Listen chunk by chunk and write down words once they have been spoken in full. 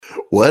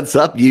What's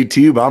up,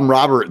 YouTube? I'm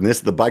Robert, and this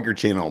is the Biker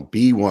Channel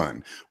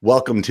B1.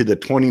 Welcome to the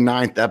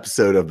 29th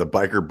episode of the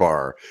Biker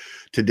Bar.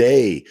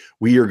 Today,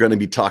 we are going to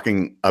be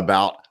talking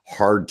about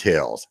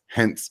hardtails,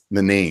 hence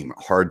the name,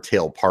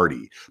 Hardtail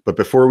Party. But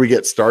before we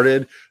get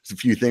started, there's a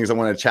few things I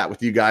want to chat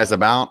with you guys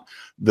about.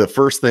 The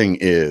first thing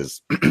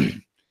is,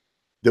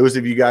 those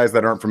of you guys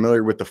that aren't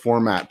familiar with the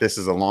format, this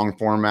is a long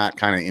format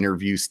kind of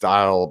interview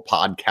style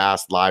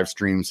podcast live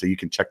stream. So you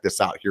can check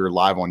this out here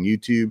live on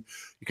YouTube.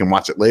 You can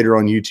watch it later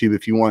on YouTube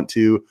if you want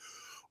to,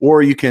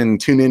 or you can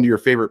tune into your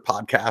favorite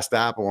podcast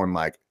app on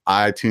like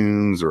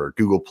iTunes or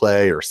Google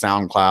Play or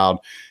SoundCloud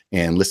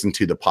and listen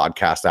to the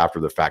podcast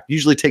after the fact.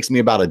 Usually takes me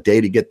about a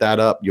day to get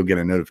that up. You'll get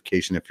a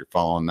notification if you're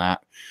following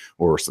that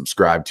or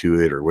subscribe to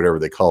it or whatever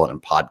they call it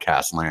in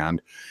podcast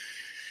land.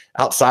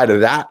 Outside of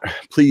that,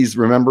 please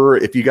remember,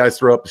 if you guys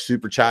throw up the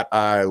super chat,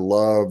 I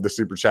love the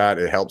super chat.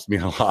 It helps me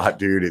a lot,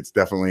 dude. It's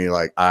definitely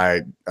like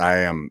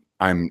I'm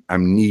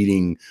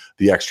needing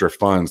the extra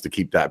funds to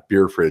keep that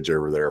beer fridge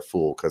over there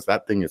full, because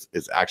that thing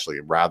is actually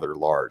rather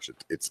large.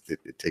 It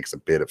takes a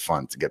bit of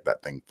fun to get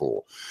that thing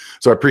full.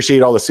 So I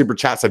appreciate all the super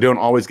chats. I don't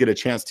always get a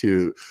chance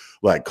to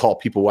like call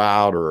people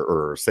out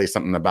or say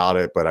something about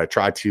it, but I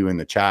try to in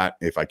the chat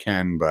if I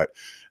can. But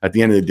at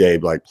the end of the day,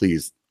 like,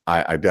 please,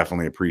 I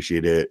definitely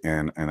appreciate it,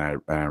 and I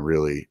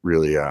really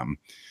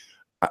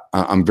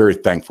I'm very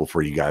thankful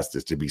for you guys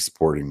to be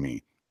supporting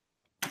me.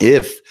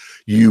 If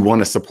you want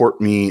to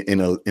support me in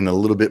a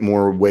little bit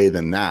more way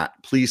than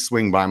that, please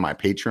swing by my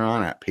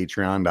Patreon at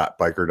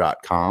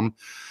patreon.biker.com.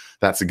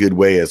 That's a good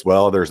way as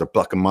well. There's a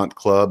 $1 a month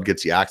club,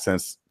 gets you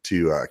access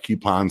to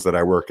coupons that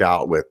I work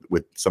out with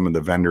some of the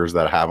vendors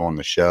that I have on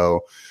the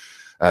show,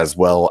 as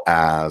well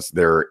as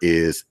there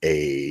is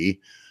a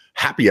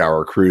happy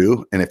hour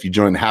crew. And if you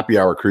join the happy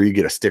hour crew, you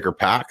get a sticker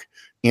pack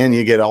and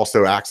you get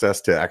also access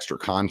to extra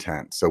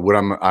content. So what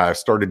I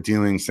started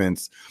doing,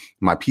 since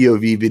my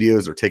POV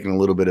videos are taking a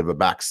little bit of a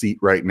back seat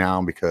right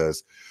now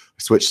because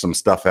I switched some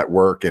stuff at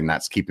work and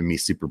that's keeping me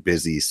super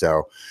busy.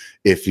 So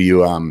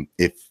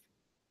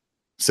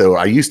so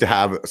I used to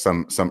have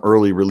some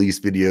early release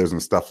videos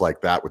and stuff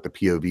like that with the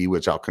POV,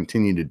 which I'll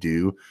continue to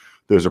do.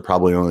 Those are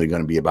probably only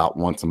going to be about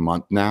once a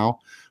month now.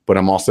 But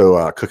I'm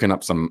also cooking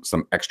up some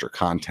extra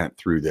content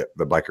through the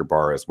Biker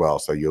Bar as well.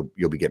 So you'll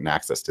be getting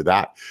access to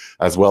that,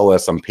 as well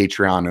as some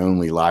Patreon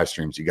only live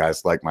streams. You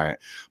guys like my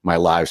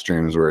live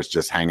streams where it's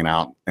just hanging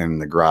out in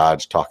the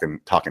garage,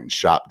 talking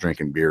shop,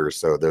 drinking beers.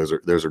 So those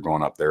are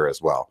going up there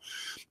as well.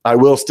 I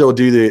will still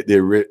do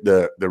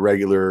the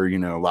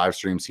regular, live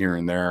streams here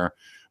and there.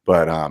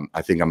 But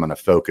I think I'm going to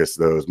focus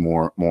those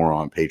more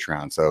on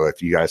Patreon. So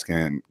if you guys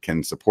can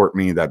support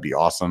me, that'd be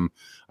awesome.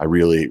 I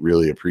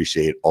really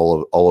appreciate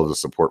all of the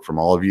support from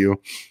all of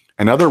you.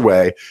 Another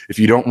way, if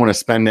you don't want to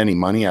spend any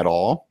money at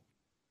all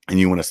and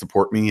you want to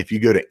support me, if you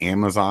go to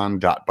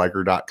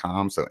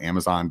amazon.biker.com, so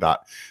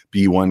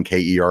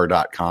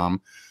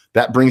amazon.b1ker.com,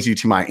 that brings you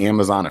to my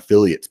Amazon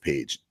affiliates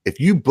page. If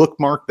you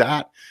bookmark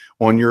that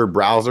on your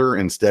browser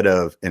instead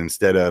of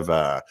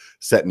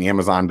setting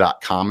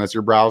amazon.com as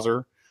your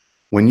browser,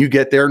 when you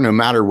get there, no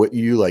matter what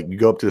you like, you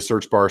go up to the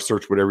search bar,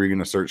 search whatever you're going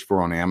to search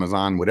for on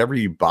Amazon, whatever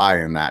you buy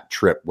in that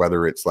trip,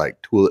 whether it's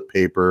like toilet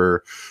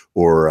paper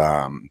or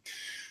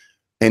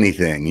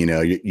anything,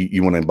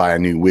 you want to buy a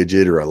new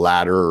widget or a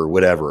ladder or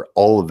whatever,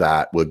 all of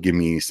that will give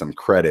me some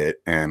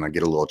credit and I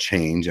get a little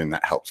change, and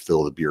that helps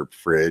fill the beer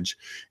fridge,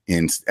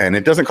 and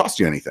it doesn't cost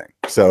you anything.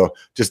 So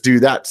just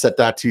do that, set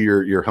that to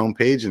your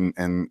homepage, and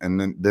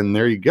then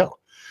there you go.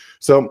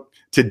 So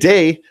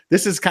today,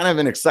 this is kind of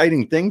an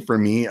exciting thing for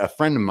me. A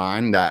friend of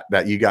mine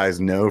that you guys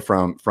know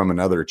from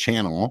another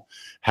channel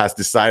has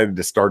decided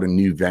to start a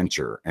new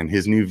venture, and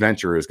his new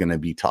venture is going to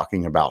be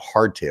talking about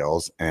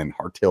hardtails and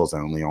hardtails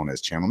only on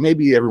his channel.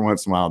 Maybe every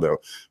once in a while they'll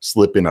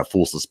slip in a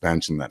full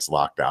suspension that's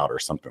locked out or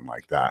something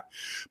like that.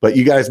 But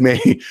you guys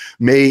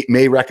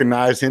may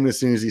recognize him as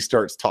soon as he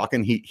starts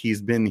talking.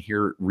 He's been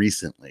here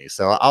recently,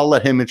 so I'll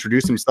let him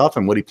introduce himself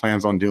and what he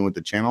plans on doing with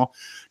the channel.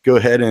 Go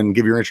ahead and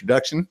give your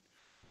introduction.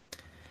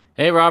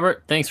 Hey,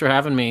 Robert. Thanks for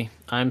having me.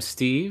 I'm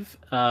Steve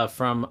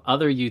from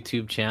other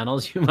YouTube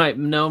channels. You might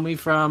know me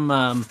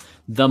from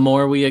The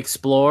More We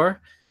Explore,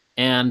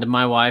 and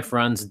my wife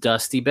runs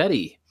Dusty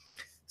Betty.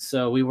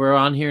 So we were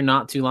on here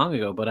not too long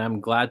ago, but I'm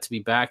glad to be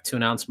back to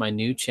announce my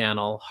new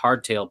channel,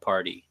 Hardtail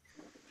Party.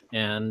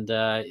 And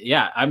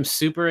yeah, I'm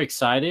super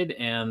excited,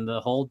 and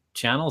the whole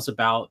channel's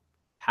about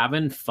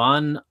having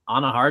fun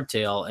on a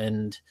hardtail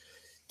and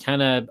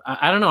kind of,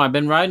 I don't know, I've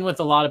been riding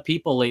with a lot of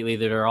people lately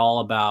that are all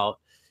about,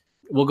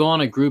 we'll go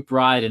on a group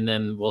ride and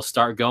then we'll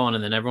start going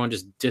and then everyone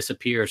just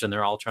disappears and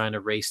they're all trying to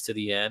race to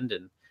the end.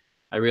 And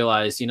I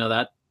realized,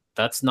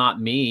 that's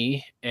not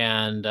me.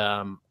 And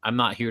I'm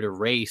not here to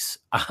race.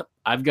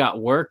 I've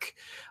got work.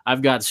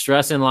 I've got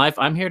stress in life.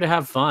 I'm here to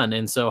have fun.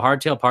 And so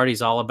Hardtail Party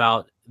is all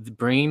about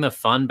bringing the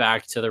fun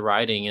back to the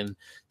riding and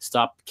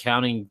stop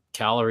counting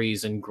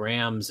calories and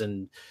grams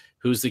and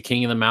who's the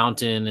king of the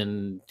mountain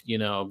and,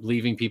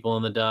 leaving people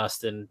in the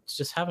dust and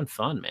just having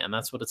fun, man.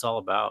 That's what it's all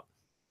about.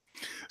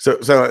 So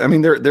I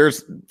mean,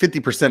 there's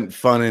 50%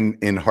 fun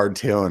in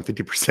hardtail and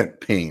 50%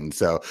 pain.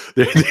 So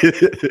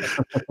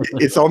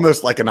it's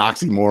almost like an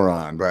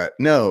oxymoron, but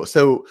no.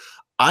 So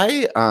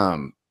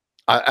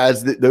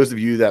those of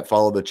you that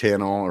follow the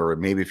channel, or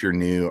maybe if you're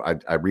new,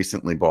 I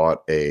recently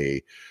bought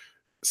a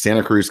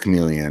Santa Cruz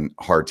Chameleon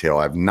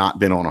hardtail. I've not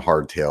been on a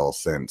hardtail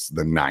since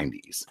the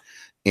 90s.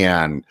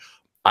 And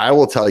I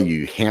will tell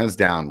you, hands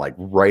down, like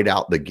right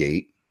out the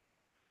gate,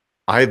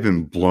 I've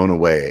been blown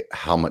away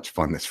how much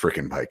fun this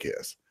freaking bike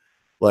is.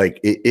 Like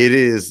it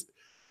is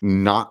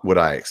not what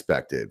I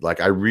expected. Like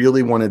I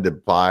really wanted to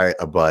buy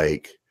a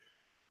bike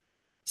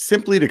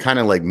simply to kind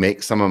of like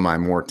make some of my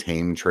more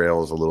tame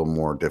trails a little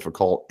more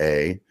difficult,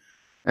 A,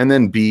 and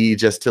then B,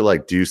 just to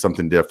like do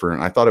something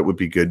different. I thought it would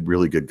be good,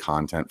 really good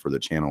content for the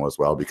channel as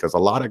well, because a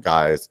lot of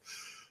guys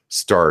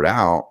start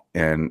out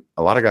on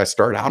a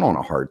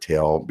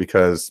hardtail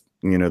because,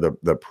 you know,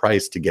 the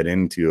price to get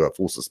into a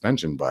full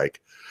suspension bike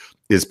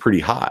is pretty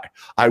high.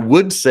 I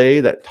would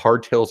say that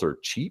hardtails are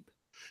cheap,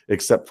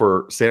 except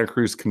for Santa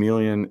Cruz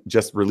Chameleon,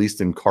 just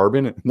released in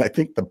carbon. And I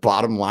think the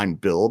bottom line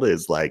build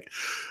is like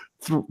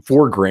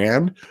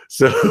 $4,000.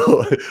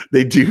 So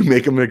they do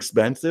make them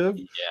expensive.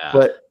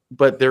 Yeah.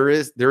 But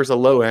there's a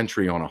low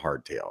entry on a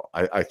hardtail.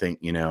 I think,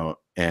 you know,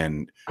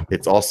 and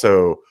it's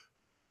also,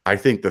 I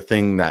think the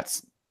thing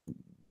that's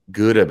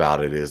good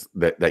about it is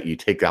that you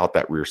take out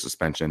that rear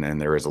suspension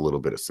and there is a little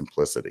bit of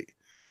simplicity.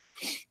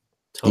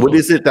 Totally. What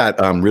is it that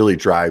really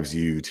drives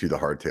you to the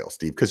hardtail,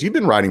 Steve? Because you've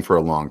been riding for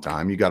a long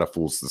time. You got a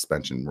full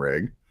suspension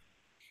rig.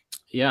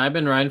 Yeah, I've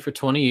been riding for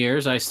 20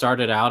 years. I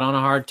started out on a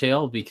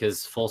hardtail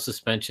because full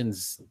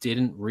suspensions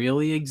didn't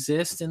really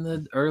exist in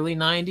the early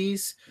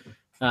 90s.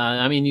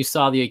 I mean, you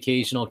saw the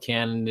occasional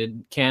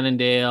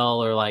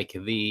Cannondale or like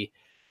the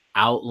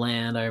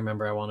Outland. I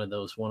remember I wanted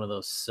one of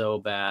those so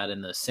bad.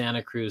 And the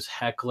Santa Cruz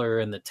Heckler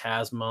and the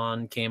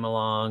Tasman came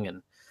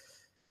along.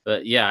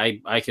 But yeah,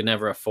 I could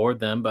never afford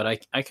them.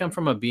 But I come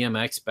from a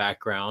BMX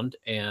background,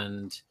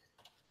 and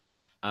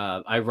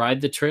I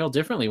ride the trail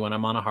differently when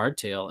I'm on a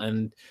hardtail.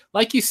 And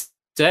like you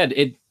said,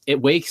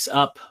 it wakes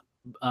up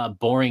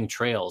boring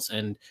trails.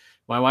 And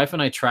my wife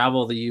and I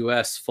travel the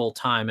U.S. full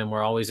time, and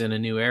we're always in a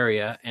new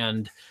area.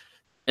 And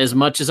as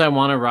much as I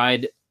want to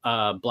ride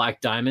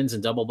black diamonds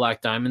and double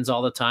black diamonds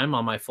all the time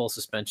on my full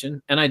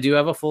suspension, and I do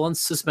have a full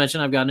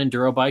suspension, I've got an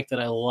enduro bike that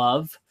I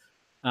love,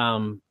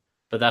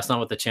 but that's not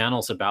what the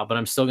channel's about. But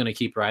I'm still going to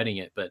keep riding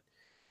it. But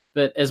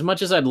as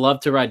much as I'd love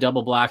to ride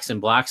double blacks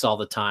and blacks all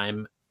the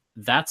time,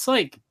 that's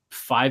like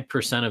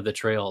 5% of the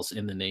trails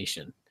in the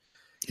nation.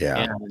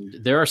 Yeah.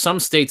 And there are some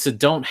states that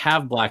don't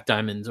have black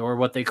diamonds, or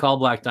what they call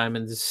black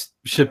diamonds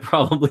should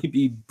probably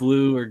be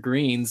blue or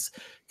greens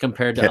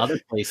compared to other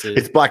places.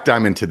 It's black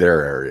diamond to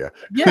their area.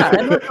 Yeah.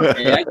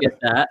 Okay,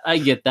 I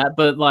get that.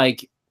 But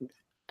like,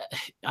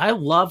 I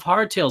love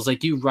hardtails.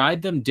 Like, you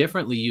ride them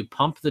differently. You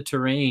pump the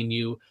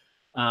terrain.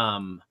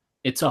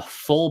 It's a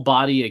full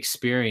body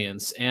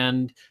experience,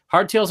 and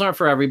hardtails aren't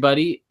for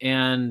everybody.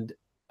 And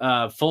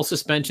full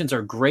suspensions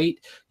are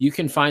great. You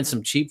can find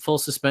some cheap full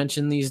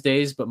suspension these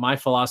days, but my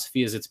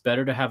philosophy is it's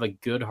better to have a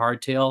good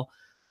hardtail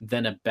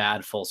than a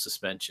bad full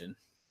suspension.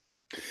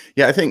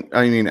 Yeah,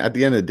 I mean, at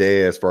the end of the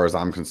day, as far as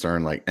I'm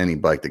concerned, like any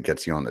bike that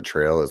gets you on the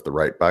trail is the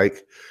right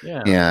bike.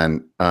 Yeah.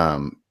 And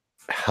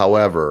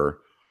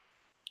however,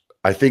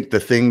 I think the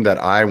thing that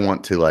I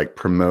want to like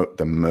promote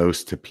the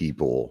most to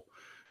people,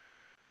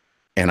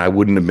 and I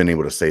wouldn't have been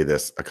able to say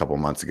this a couple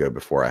months ago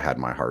before I had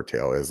my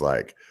hardtail, is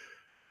like,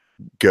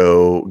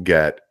 go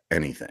get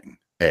anything,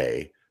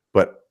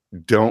 but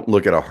don't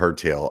look at a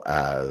hardtail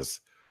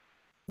as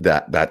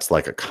that's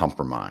like a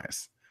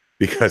compromise,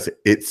 because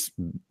it's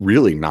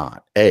really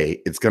not.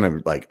 It's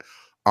gonna, like,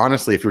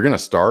 honestly, if you're gonna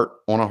start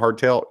on a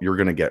hardtail, you're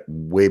gonna get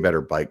way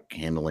better bike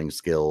handling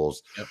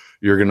skills. Yep.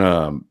 You're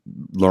gonna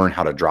learn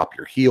how to drop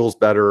your heels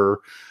better.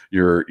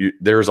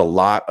 There's a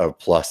lot of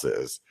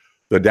pluses.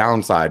 The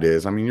downside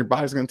is, I mean, your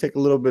body's gonna take a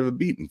little bit of a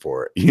beating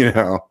for it, you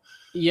know.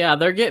 Yeah,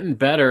 they're getting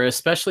better,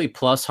 especially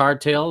plus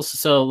hardtails.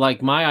 So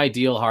like, my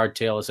ideal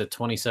hardtail is a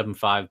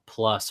 27.5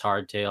 plus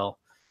hardtail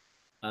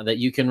that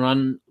you can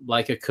run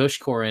like a Cush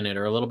core in it,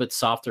 or a little bit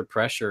softer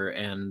pressure.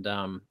 And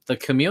the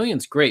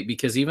Chameleon's great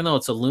because even though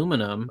it's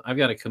aluminum, I've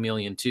got a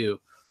Chameleon too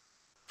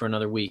for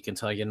another week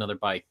until I get another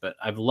bike. But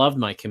I've loved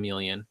my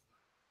Chameleon.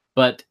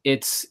 But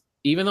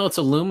even though it's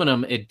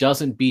aluminum, it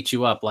doesn't beat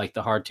you up like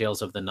the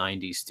hardtails of the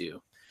 90s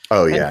do.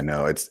 Oh yeah,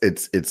 no, it's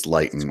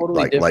light and totally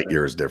like different. Light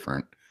years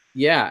different.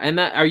 Yeah, and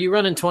are you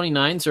running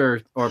 29s or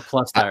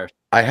plus tires?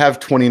 I have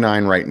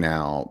 29 right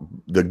now.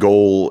 The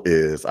goal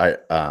is I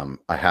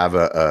have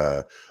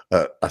a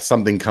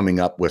something coming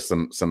up with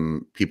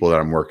some people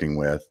that I'm working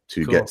with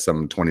to get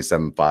some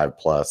 27.5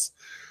 plus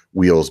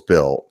wheels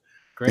built.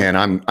 Great. And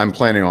I'm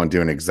planning on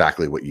doing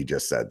exactly what you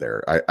just said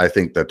there. I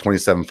think the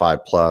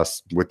 27.5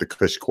 plus with the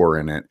Cush core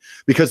in it,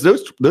 because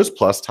those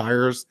plus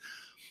tires,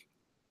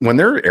 when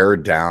they're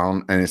aired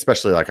down, and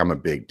especially like I'm a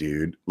big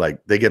dude,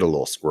 like they get a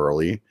little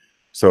squirrely.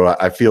 So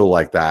I feel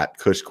like that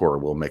Cush core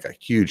will make a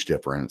huge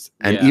difference.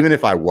 And even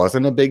if I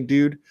wasn't a big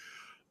dude,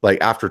 like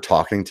after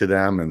talking to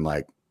them and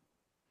like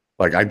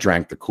like I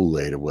drank the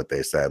Kool-Aid of what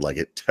they said. Like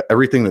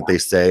everything that they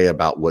say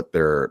about what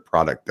their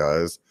product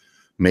does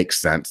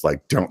makes sense.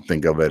 Like, don't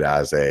think of it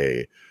as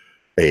a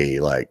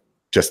like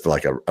just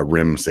like a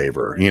rim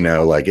saver, you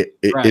know, like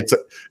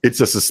it's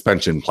a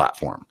suspension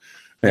platform.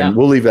 And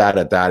we'll leave that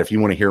at that. If you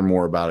want to hear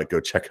more about it, go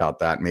check out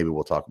that. Maybe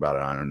we'll talk about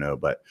it. I don't know.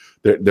 But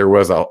there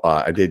was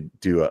I did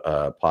do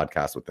a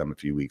podcast with them a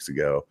few weeks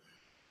ago.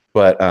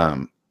 But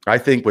I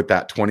think with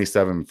that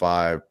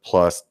 27.5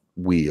 plus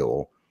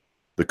wheel,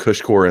 the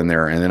Cush core in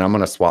there, and then I'm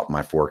going to swap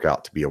my fork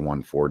out to be a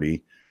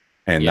 140.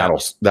 And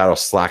that'll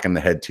slacken the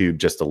head tube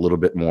just a little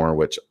bit more,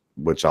 which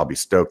I'll be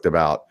stoked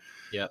about.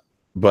 Yeah.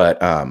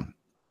 But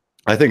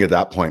I think at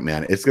that point,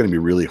 man, it's going to be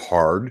really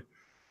hard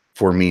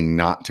for me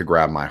not to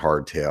grab my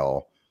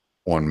hardtail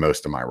on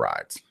most of my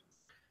rides.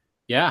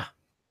 Yeah.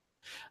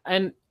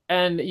 And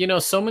you know,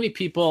 so many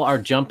people are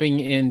jumping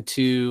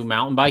into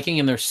mountain biking,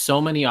 and there's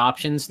so many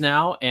options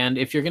now. And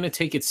if you're going to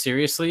take it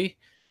seriously,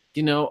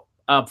 you know,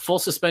 full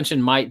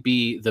suspension might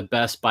be the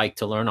best bike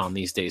to learn on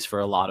these days for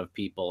a lot of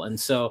people. And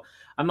so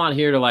I'm not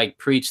here to like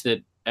preach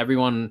that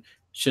everyone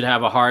should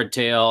have a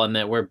hardtail and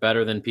that we're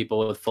better than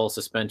people with full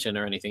suspension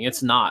or anything.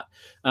 It's not.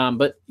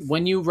 But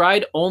when you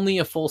ride only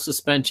a full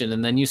suspension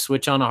and then you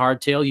switch on a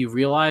hardtail, you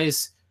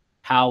realize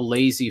how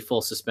lazy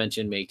full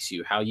suspension makes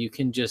you, how you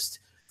can just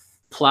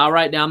plow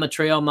right down the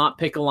trail, not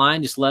pick a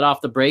line, just let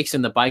off the brakes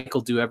and the bike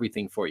will do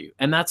everything for you.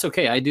 And that's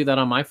okay. I do that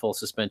on my full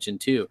suspension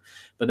too.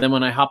 But then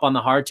when I hop on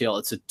the hardtail,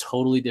 it's a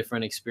totally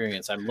different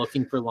experience. I'm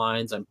looking for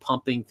lines, I'm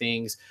pumping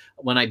things.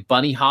 When I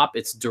bunny hop,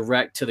 it's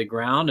direct to the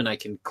ground and I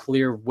can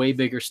clear way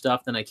bigger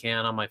stuff than I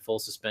can on my full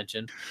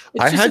suspension.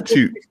 It's I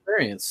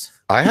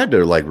had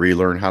to like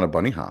relearn how to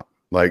bunny hop.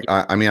 Like,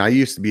 I mean, I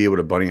used to be able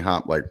to bunny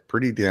hop like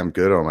pretty damn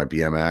good on my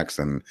BMX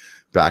and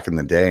back in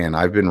the day. And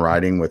I've been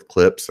riding with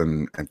clips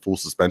and full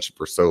suspension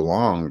for so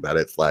long that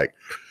it's like,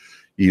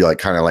 you like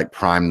kind of like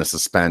prime the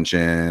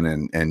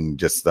suspension and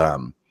just,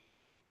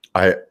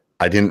 I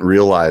didn't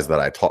realize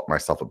that I taught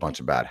myself a bunch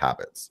of bad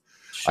habits.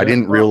 Sure. I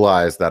didn't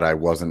realize that I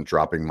wasn't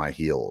dropping my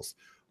heels.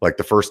 Like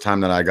the first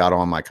time that I got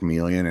on my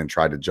Chameleon and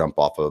tried to jump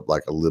off of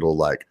like a little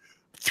like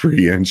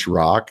 3-inch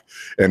rock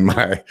and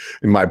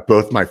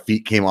both my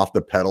feet came off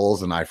the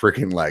pedals and I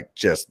freaking like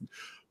just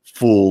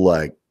full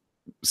like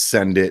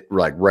send it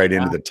like right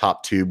into the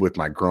top tube with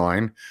my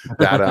groin.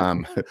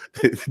 That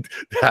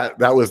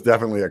that was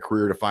definitely a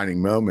career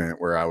defining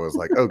moment where I was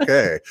like,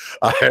 okay,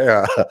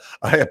 I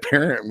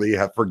apparently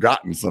have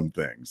forgotten some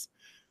things.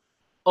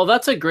 Well,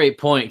 that's a great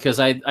point, because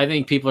I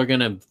think people are going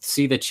to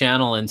see the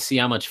channel and see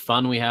how much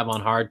fun we have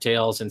on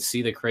hardtails and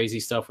see the crazy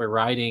stuff we're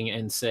riding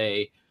and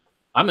say,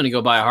 I'm going to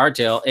go buy a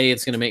hardtail. A,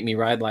 it's going to make me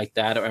ride like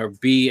that. Or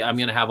B, I'm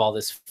going to have all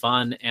this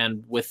fun.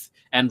 And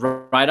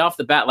right off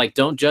the bat, like,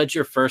 don't judge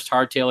your first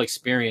hardtail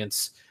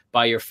experience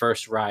by your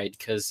first ride,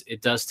 because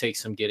it does take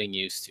some getting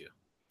used to.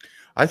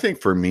 I think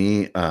for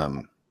me,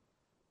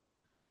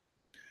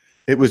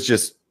 it was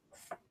just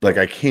like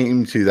I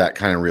came to that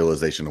kind of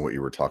realization of what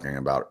you were talking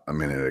about a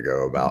minute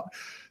ago about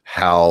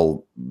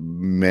how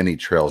many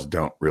trails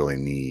don't really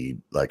need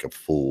like a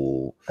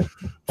full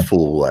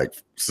like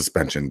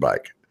suspension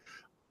bike.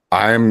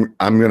 I'm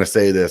going to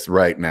say this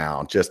right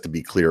now, just to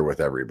be clear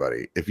with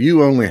everybody. If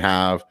you only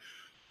have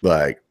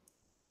like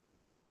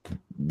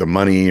the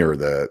money or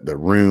the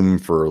room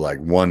for like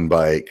one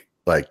bike,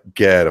 like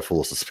get a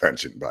full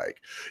suspension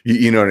bike.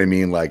 You know what I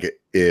mean? Like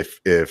if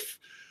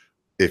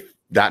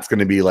that's going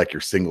to be like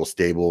your single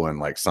stable and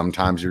like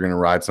sometimes you're going to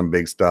ride some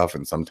big stuff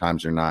and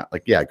sometimes you're not,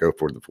 like, yeah, go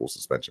for the full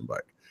suspension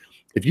bike.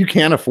 If you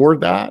can't afford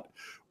that,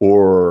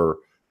 or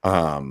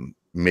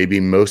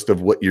maybe most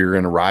of what you're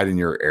going to ride in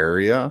your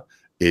area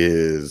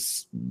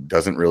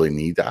doesn't really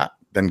need that,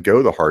 then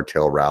go the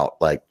hardtail route.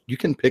 Like, you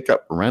can pick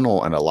up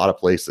rental in a lot of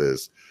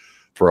places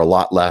for a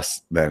lot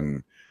less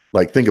than,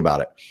 like, think about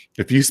it.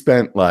 If you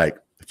spent like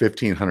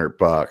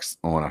 $1,500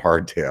 on a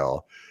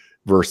hardtail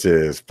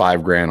versus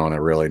 $5,000 on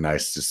a really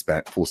nice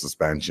full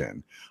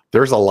suspension,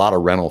 there's a lot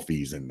of rental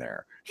fees in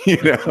there,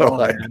 you know,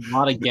 like a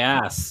lot of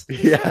gas.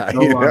 Yeah.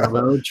 On a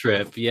road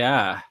trip.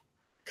 Yeah.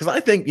 Because I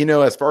think, you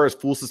know, as far as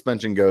full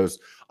suspension goes,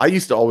 I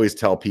used to always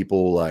tell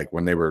people, like,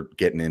 when they were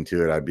getting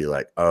into it, I'd be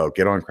like, oh,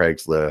 get on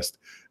Craigslist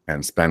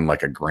and spend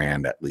like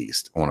 $1,000 at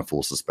least on a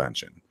full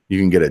suspension. You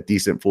can get a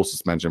decent full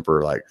suspension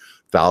for like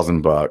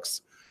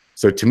 $1,000.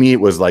 So to me,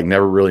 it was like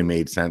never really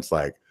made sense,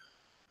 like,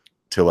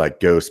 to like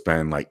go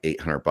spend like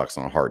 $800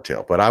 on a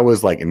hardtail. But I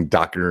was like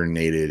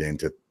indoctrinated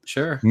into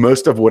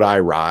most of what I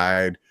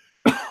ride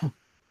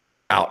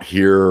out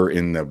here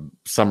in the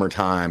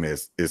summertime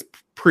is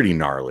pretty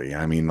gnarly.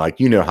 I mean, like,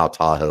 you know how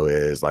Tahoe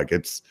is, like,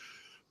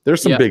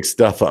 there's some big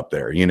stuff up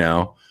there, you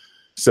know?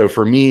 So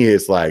for me,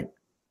 it's like,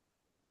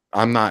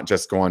 I'm not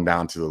just going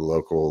down to the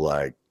local,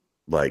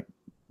 like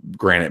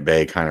Granite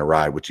Bay kind of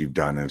ride, which you've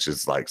done. And it's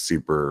just like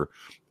super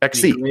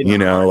XC, you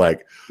know,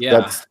 like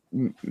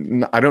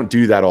I don't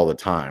do that all the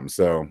time.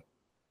 So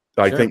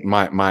I think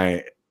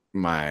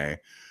my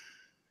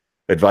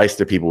advice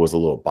to people was a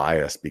little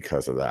biased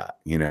because of that,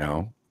 you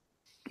know?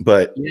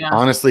 But Yeah.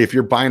 honestly, if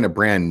you're buying a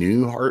brand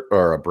new heart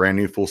or a brand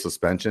new full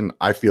suspension,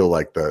 I feel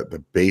like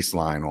the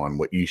baseline on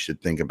what you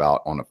should think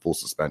about on a full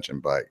suspension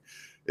bike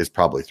is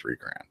probably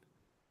 $3,000.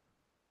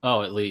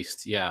 Oh, at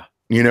least. Yeah.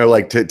 You know,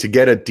 like to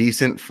get a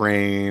decent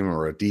frame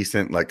or a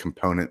decent like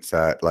component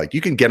set, like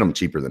you can get them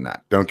cheaper than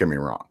that. Don't get me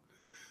wrong.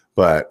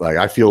 But like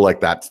I feel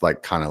like that's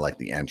like kind of like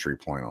the entry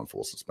point on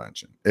full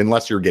suspension,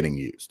 unless you're getting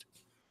used.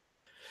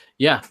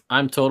 Yeah,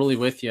 I'm totally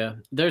with you.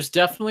 There's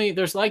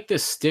like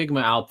this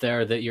stigma out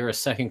there that you're a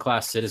second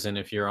class citizen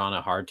if you're on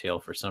a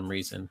hardtail for some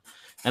reason.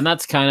 And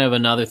that's kind of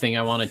another thing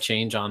I want to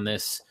change on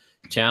this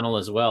channel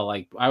as well.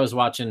 Like I was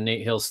watching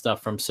Nate Hill's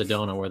stuff from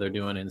Sedona where they're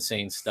doing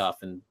insane stuff.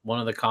 And one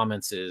of the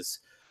comments is,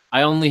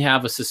 I only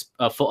have a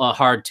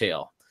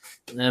hardtail.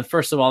 And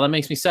first of all, that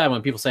makes me sad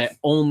when people say I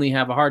only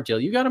have a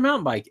hardtail. You got a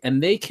mountain bike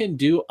and they can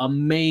do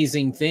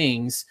amazing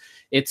things.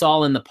 It's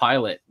all in the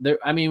pilot.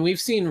 I mean,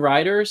 we've seen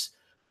riders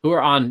who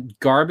are on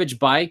garbage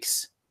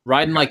bikes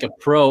riding like a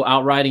pro,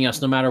 outriding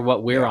us no matter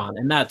what we're on.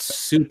 And that's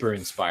super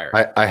inspiring.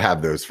 I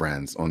have those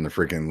friends on the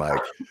freaking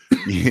like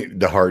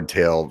the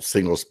hardtail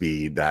single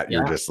speed that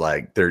you're just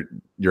like,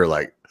 you're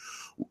like,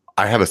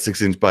 I have a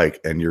 6-inch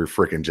bike and you're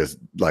freaking just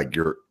like,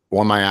 you're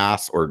on my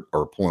ass or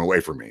pulling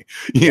away from me.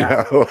 You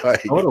know,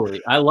 like,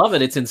 totally. I love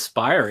it. It's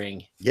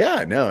inspiring.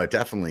 Yeah, no, it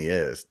definitely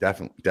is.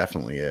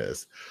 Definitely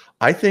is.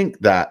 I think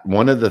that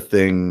one of the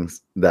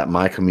things that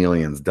my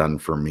Chameleon's done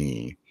for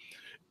me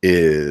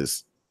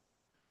is,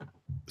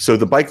 so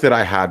the bike that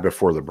I had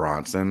before the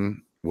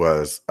Bronson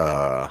was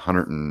a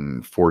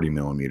 140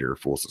 millimeter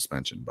full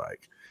suspension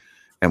bike.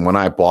 And when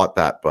I bought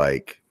that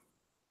bike,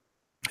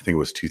 I think it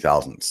was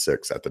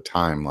 2006 at the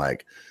time,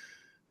 like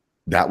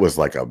that was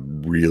like a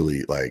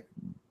really like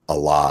a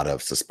lot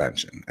of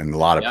suspension. And a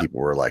lot of people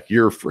were like,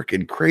 you're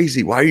freaking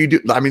crazy. Why are you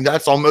doing? I mean,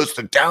 that's almost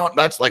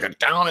that's like a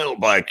downhill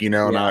bike, you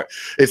know? And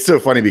it's so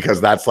funny because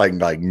that's like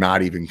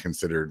not even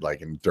considered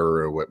like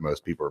enduro what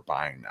most people are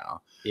buying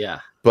now.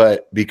 Yeah.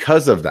 But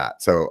because of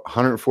that, so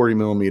 140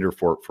 millimeter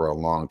fork for a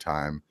long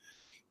time,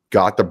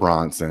 got the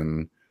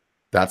Bronson,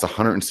 that's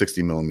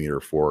 160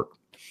 millimeter fork.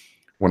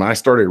 When I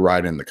started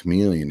riding the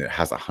Chameleon, it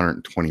has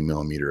 120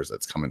 millimeters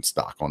that's coming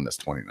stock on this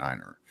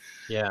 29er.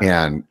 Yeah.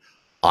 And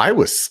I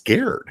was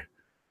scared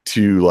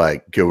to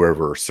like go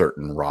over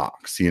certain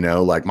rocks, you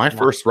know, like my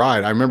first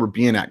ride, I remember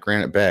being at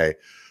Granite Bay.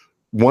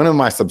 One of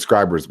my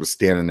subscribers was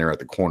standing there at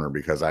the corner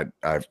because I've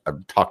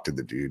talked to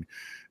the dude.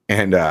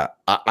 And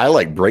I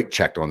like brake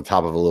checked on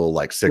top of a little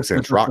like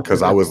 6-inch rock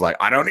because I was like,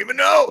 I don't even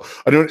know.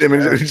 I mean,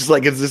 it's just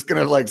like, is this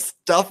gonna like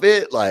stuff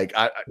it? Like,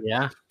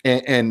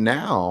 And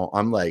now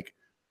I'm like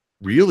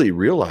really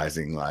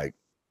realizing, like,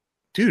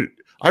 dude,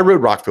 I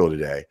rode Rockville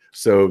today.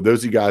 So those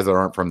of you guys that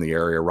aren't from the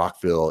area,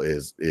 Rockville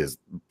is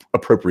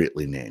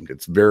appropriately named.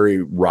 It's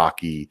very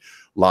rocky,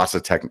 lots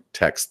of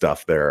tech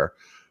stuff there.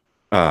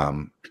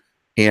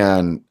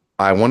 And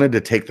I wanted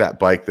to take that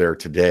bike there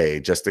today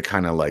just to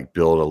kind of like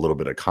build a little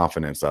bit of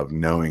confidence of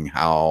knowing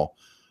how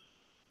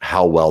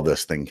well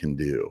this thing can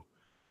do.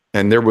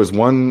 And there's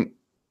one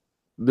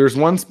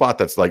spot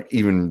that's like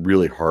even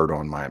really hard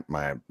on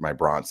my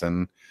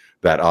Bronson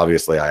that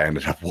obviously I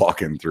ended up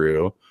walking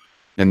through.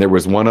 And there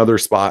was one other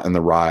spot in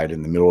the ride,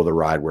 in the middle of the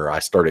ride, where I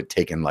started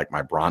taking like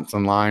my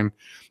Bronson line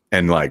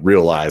and like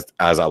realized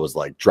as I was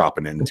like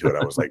dropping into it,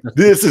 I was like,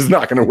 this is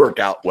not going to work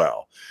out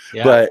well.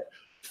 Yeah. But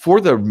for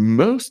the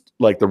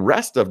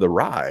rest of the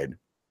ride,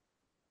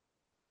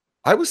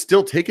 I was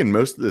still taking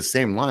most of the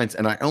same lines,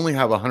 and I only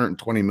have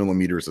 120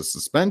 millimeters of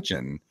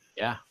suspension.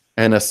 Yeah.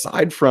 And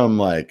aside from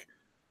like,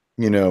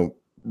 you know,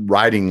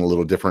 riding a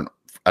little different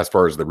as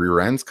far as the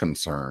rear end's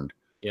concerned,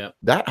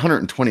 that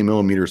 120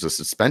 millimeters of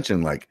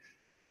suspension, like,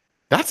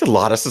 that's a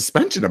lot of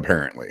suspension,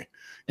 apparently.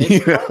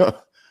 You know?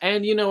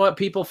 And you know what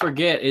people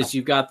forget is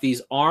you've got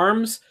these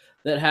arms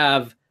that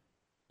have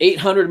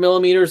 800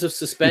 millimeters of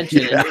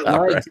suspension, and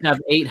your legs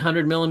have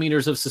 800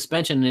 millimeters of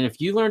suspension. And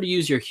if you learn to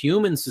use your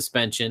human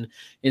suspension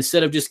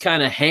instead of just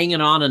kind of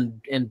hanging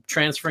on and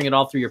transferring it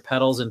all through your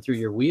pedals and through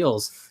your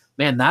wheels,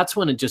 man, that's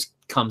when it just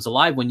comes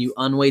alive, when you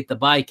unweight the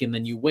bike and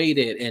then you weight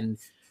it. And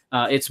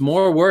it's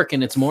more work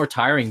and it's more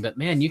tiring, but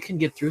man, you can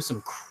get through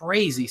some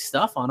crazy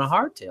stuff on a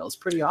hardtail. It's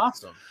pretty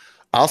awesome.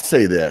 I'll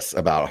say this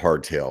about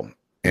hardtail,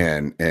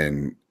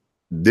 and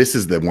this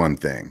is the one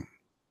thing: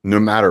 no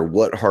matter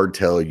what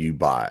hardtail you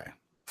buy,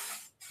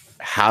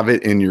 have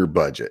it in your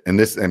budget.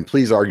 And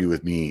please argue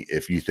with me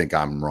if you think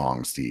I'm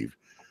wrong, Steve.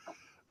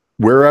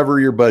 Wherever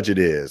your budget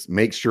is,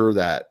 make sure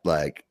that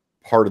like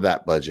part of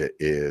that budget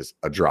is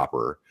a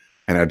dropper,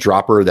 and a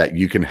dropper that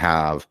you can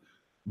have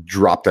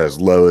dropped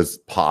as low as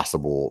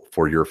possible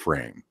for your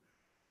frame.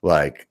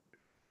 Like,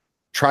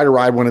 try to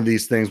ride one of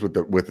these things with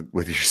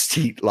your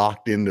seat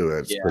locked into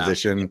its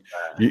position.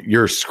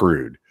 You're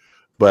screwed.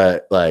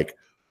 But like,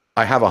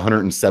 I have a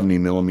 170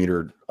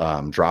 millimeter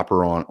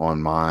dropper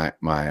on my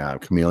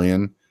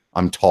Chameleon.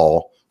 I'm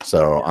tall,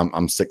 so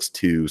I'm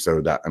 6'2", so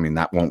that, I mean,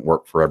 that won't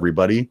work for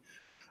everybody.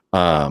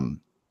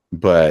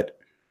 But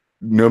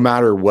no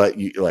matter what,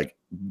 you like,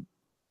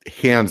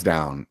 hands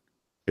down,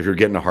 if you're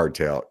getting a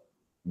hardtail,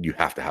 you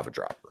have to have a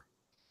dropper.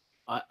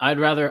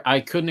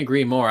 I couldn't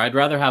agree more. I'd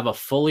rather have a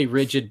fully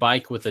rigid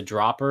bike with a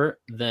dropper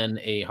than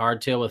a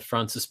hardtail with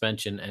front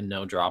suspension and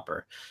no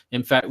dropper.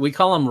 In fact, we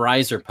call them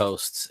riser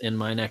posts in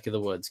my neck of the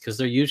woods because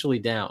they're usually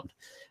down.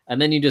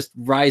 And then you just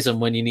rise them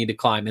when you need to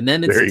climb. And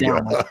then it's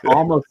down, like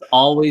almost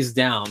always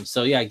down.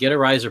 So yeah, get a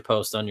riser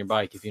post on your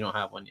bike if you don't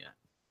have one yet.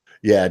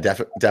 Yeah,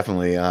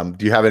 definitely.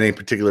 Do you have any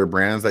particular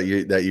brands that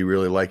you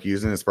really like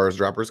using as far as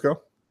droppers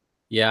go?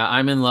 Yeah,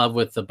 I'm in love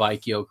with the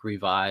Bike Yoke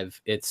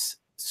Revive. It's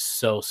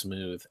so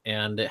smooth,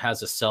 and it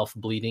has a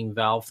self-bleeding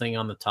valve thing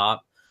on the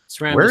top.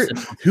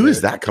 Who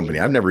is that company?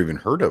 I've never even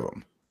heard of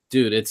them.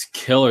 Dude, it's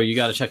killer. You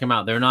got to check them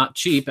out. They're not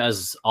cheap,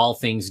 as all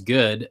things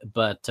good,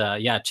 but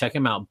yeah, check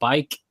them out.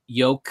 Bike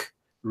Yoke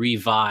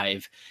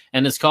Revive,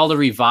 and it's called a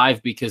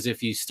Revive because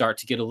if you start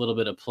to get a little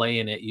bit of play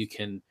in it, you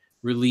can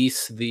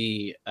release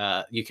the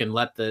you can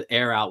let the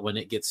air out when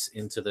it gets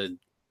into the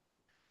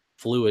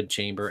fluid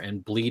chamber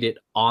and bleed it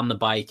on the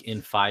bike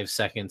in 5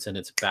 seconds, and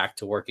it's back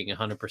to working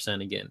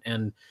 100% again.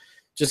 And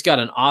just got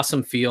an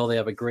awesome feel. They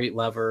have a great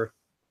lever.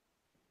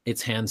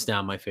 It's hands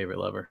down my favorite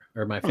lever,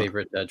 or my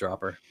favorite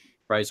dropper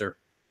riser.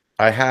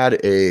 I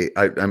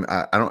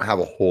don't have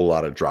a whole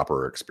lot of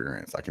dropper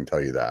experience, I can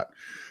tell you that.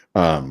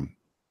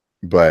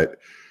 But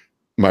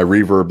my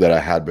Reverb that I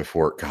had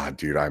before, God,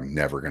 dude, I'm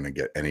never going to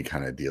get any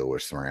kind of deal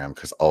with SRAM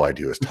because all I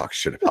do is talk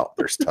shit about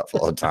their stuff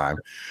all the time.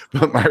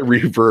 But my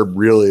Reverb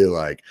really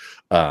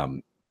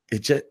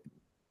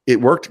it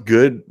worked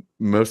good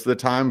most of the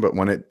time, but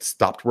when it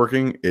stopped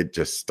working, it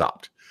just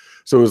stopped.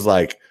 So it was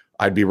like,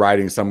 I'd be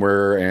riding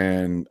somewhere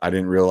and I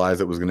didn't realize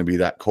it was going to be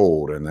that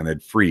cold, and then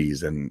it'd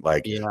freeze. And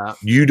like,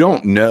 you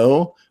don't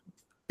know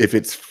if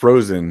it's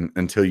frozen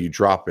until you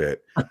drop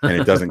it and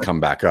it doesn't come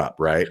back up.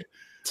 Right.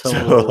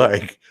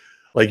 Totally. So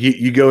like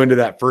you go into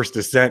that first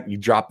descent, you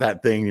drop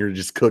that thing, you're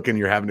just cooking,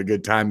 you're having a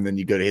good time, and then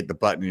you go to hit the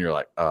button and you're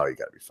like, oh, you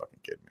gotta be fucking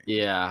kidding me.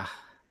 Yeah.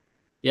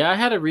 I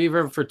had a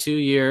Reverb for 2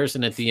 years,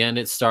 and at the end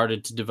it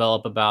started to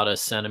develop about a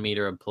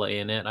centimeter of play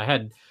in it. I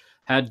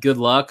had good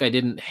luck. I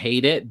didn't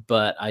hate it,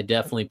 but I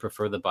definitely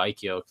prefer the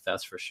Bike Yoke,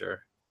 that's for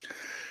sure.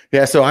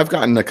 Yeah, so I've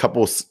gotten a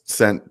couple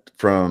sent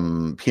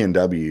from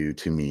PNW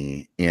to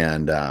me,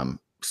 and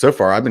so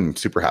far I've been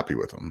super happy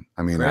with them.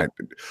 I mean, I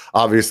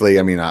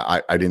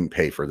didn't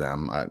pay for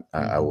them.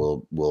 I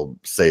will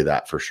say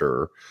that for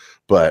sure,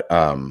 but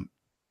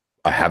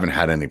I haven't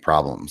had any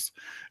problems.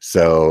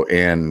 So,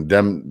 and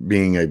them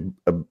being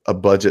a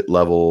budget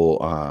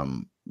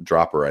level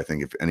dropper, I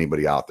think if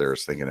anybody out there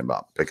is thinking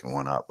about picking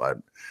one up,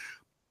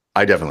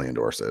 I definitely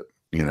endorse it.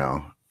 You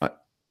know,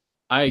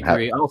 I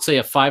agree. I'll say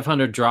a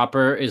 $500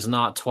 dropper is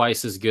not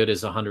twice as good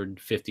as a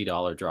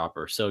 $150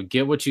 dropper. So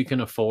get what you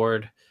can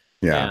afford.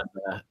 Yeah,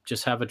 and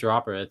just have a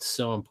dropper. It's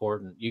so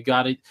important. You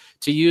got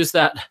to use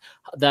that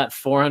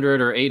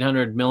 400 or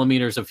 800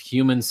 millimeters of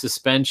human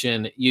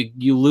suspension.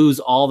 You lose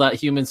all that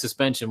human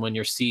suspension when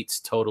your seat's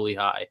totally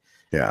high.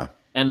 Yeah,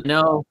 and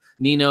no,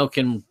 Nino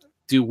can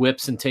do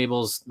whips and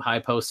tables, high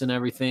posts and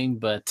everything,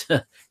 but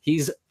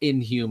he's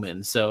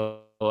inhuman.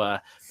 So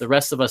the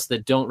rest of us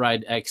that don't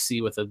ride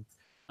XC with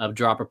a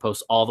dropper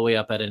post all the way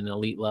up at an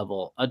elite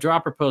level, a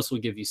dropper post will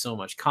give you so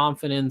much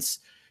confidence.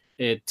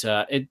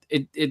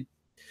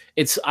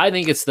 I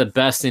think it's the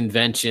best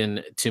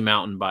invention to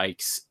mountain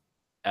bikes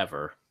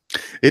ever.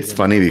 It's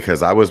funny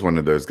because I was one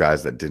of those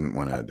guys that didn't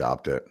want to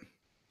adopt it.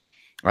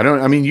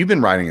 I mean, you've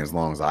been riding as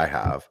long as I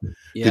have.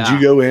 Yeah. Did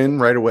you go in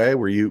right away?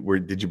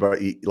 Did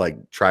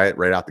you try it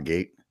right out the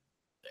gate?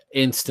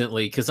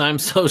 Instantly, because I'm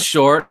so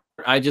short.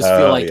 I just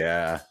feel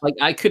like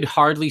I could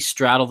hardly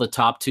straddle the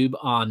top tube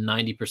on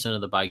 90%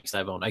 of the bikes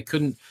I've owned. I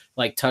couldn't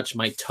touch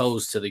my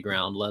toes to the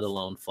ground, let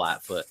alone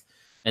flat foot.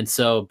 And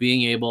so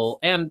being able,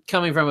 and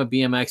coming from a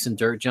BMX and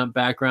dirt jump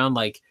background,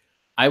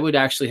 I would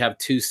actually have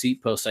 2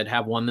 seat posts. I'd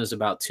have one that's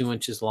about 2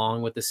 inches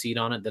long with the seat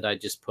on it that I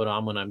just put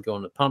on when I'm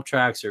going to pump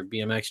tracks or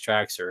BMX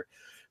tracks or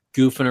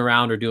goofing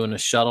around or doing a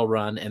shuttle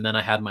run. And then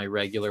I had my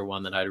regular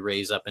one that I'd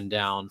raise up and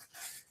down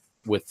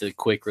with the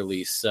quick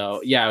release.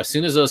 So yeah, as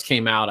soon as those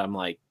came out, I'm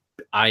like,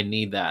 I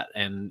need that.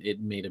 And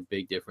it made a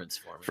big difference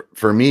for me.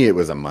 For me, it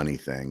was a money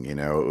thing. You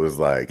know, it was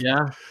like,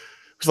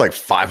 it was like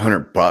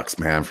 $500,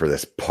 man, for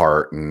this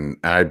part. And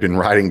I'd been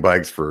riding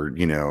bikes for,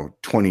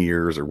 20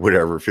 years or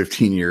whatever,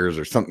 15 years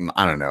or something.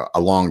 I don't know,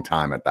 a long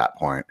time at that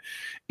point.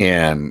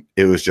 And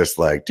it was just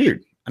like,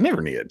 dude, I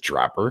never need a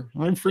dropper.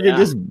 I forget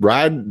this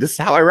ride. This is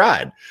how I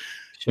ride,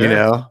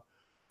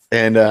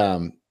 And,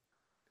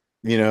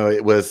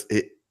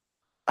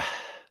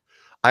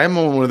 I am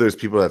one of those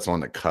people that's on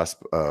the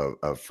cusp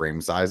of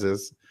frame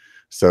sizes.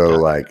 So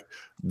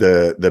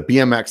the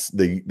BMX,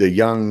 the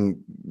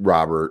young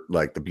Robert,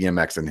 the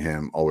BMX in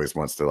him always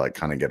wants to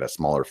kind of get a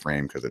smaller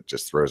frame because it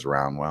just throws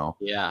around well.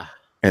 Yeah.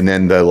 And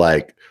then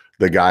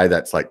the guy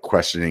that's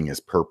questioning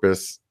his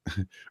purpose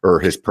or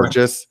his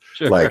purchase,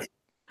 that's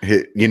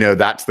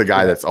the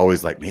guy that's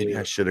always maybe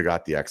I should have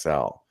got the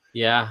XL.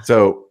 Yeah.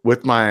 So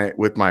with my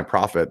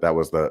Prophet, that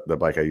was the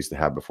bike I used to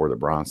have before the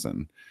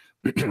Bronson.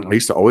 I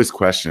used to always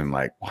question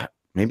what,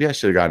 maybe I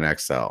should have got an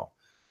XL.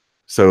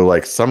 So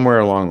like somewhere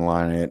along the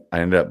line,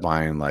 I ended up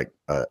buying like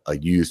a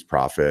used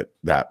Prophet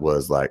that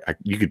was like,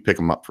 you could pick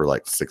them up for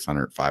like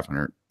 600,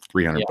 500,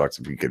 300 bucks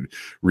if you could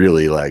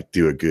really like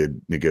do a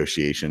good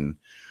negotiation.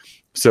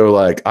 So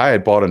like I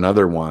had bought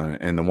another one,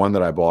 and the one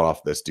that I bought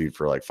off this dude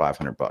for like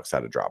 500 bucks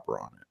had a dropper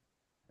on it.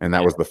 And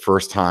that was the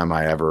first time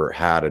I ever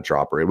had a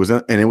dropper. It was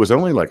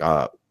only like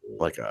a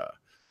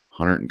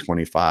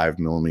 125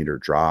 millimeter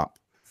drop.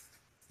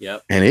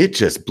 Yep. And it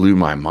just blew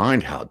my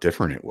mind how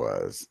different it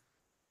was.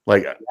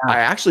 Like I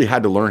actually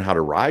had to learn how to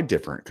ride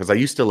different, because I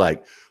used to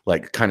like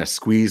kind of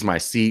squeeze my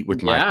seat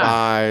with my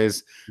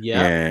thighs.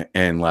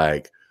 And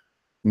like,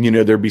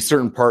 there'd be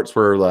certain parts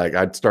where like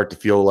I'd start to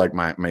feel like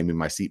maybe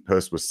my seat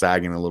post was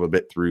sagging a little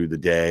bit through the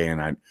day,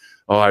 and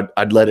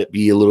I'd let it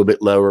be a little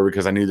bit lower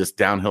because I knew this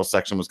downhill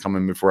section was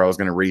coming before I was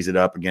going to raise it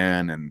up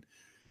again.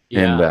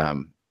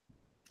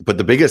 But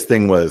the biggest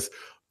thing was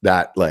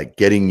that like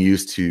getting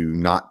used to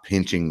not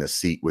pinching the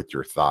seat with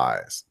your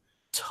thighs.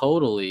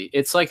 Totally.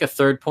 It's like a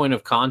third point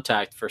of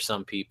contact for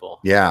some people.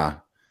 Yeah.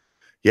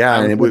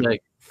 I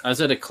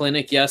was at a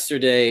clinic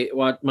yesterday.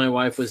 My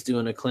wife was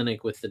doing a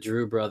clinic with the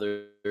Drew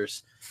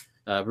brothers,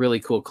 a really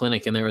cool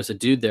clinic. And there was a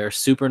dude there,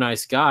 super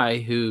nice guy,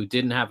 who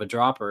didn't have a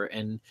dropper.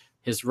 And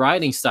his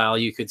riding style,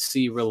 you could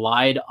see,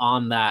 relied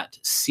on that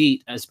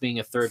seat as being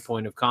a third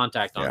point of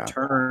contact on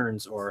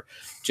turns or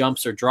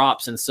jumps or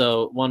drops. And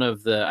so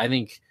I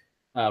think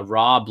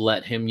Rob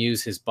let him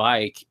use his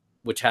bike,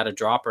 which had a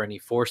dropper, and he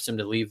forced him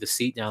to leave the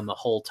seat down the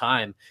whole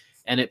time.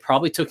 And it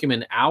probably took him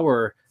an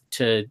hour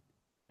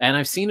and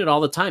I've seen it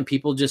all the time.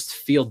 People just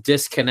feel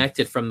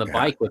disconnected from the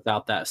bike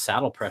without that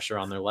saddle pressure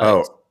on their legs.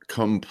 Oh,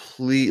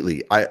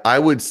 completely. I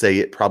would say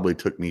it probably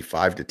took me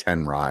 5 to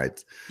 10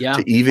 rides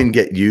to even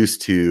get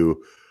used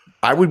to.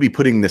 I would be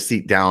putting the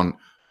seat down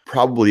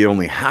probably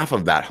only half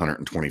of that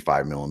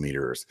 125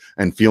 millimeters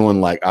and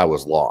feeling like I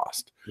was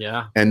lost.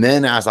 Yeah. And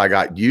then as I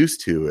got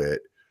used to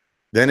it,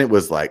 then it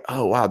was like,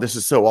 oh, wow, this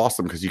is so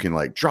awesome, because you can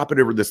like drop it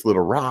over this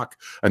little rock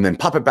and then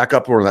pop it back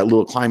up over that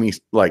little climbing,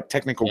 like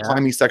technical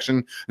climbing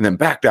section, and then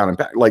back down and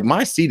back. Like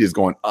my seat is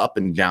going up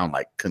and down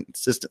like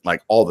consistent,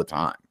 like all the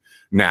time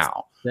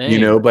now,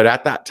 but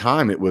at that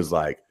time it was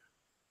like,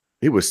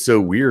 it was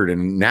so weird.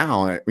 And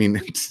now, I mean,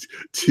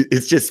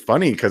 it's just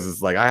funny because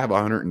it's like I have a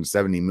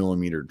 170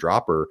 millimeter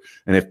dropper,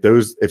 and if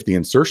the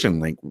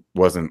insertion link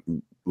wasn't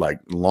like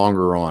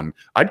longer on,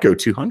 I'd go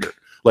 200.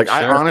 Like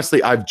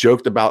I've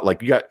joked about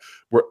like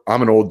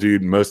I'm an old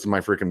dude. Most of my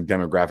freaking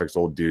demographics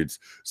old dudes.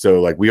 So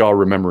like we all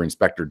remember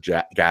Inspector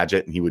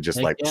Gadget, and he would just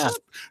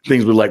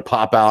things would like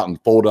pop out and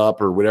fold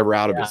up or whatever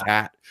out of his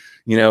hat.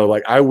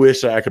 Like I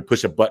wish I could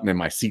push a button and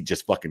my seat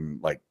just fucking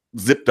like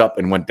zipped up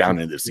and went down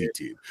into the seat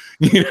tube.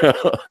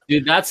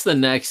 Dude, that's the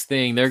next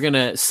thing.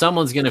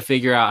 Someone's gonna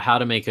figure out how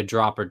to make a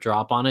dropper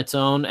drop on its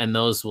own, and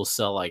those will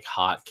sell like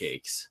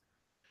hotcakes.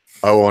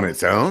 Oh, on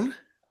its own?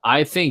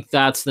 I think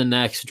that's the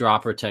next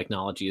dropper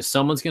technology. Is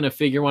someone's going to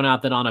figure one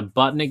out that on a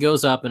button it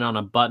goes up and on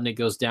a button it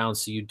goes down,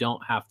 so you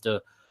don't have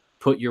to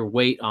put your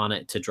weight on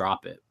it to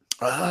drop it.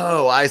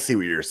 Oh, I see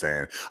what you're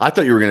saying. I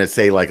thought you were going to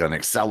say like an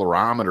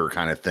accelerometer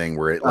kind of thing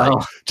where it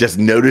like just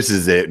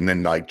notices it and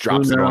then like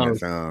drops it on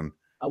its own.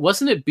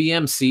 Wasn't it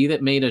BMC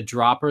that made a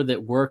dropper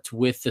that worked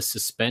with the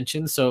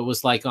suspension? So it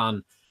was like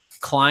on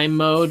climb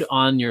mode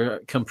on your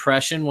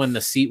compression when the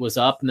seat was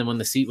up, and then when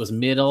the seat was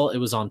middle, it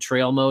was on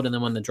trail mode, and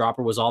then when the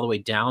dropper was all the way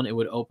down, it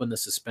would open the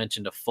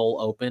suspension to full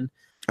open.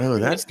 Oh,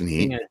 that's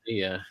neat.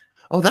 Idea.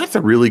 Oh, that's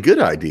a really good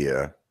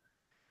idea.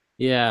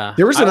 Yeah,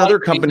 there was another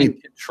company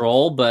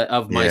control, but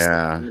of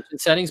my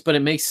settings, but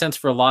it makes sense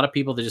for a lot of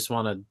people that just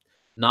want to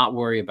not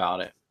worry about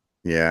it.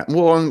 Yeah,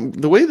 well,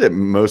 the way that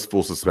most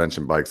full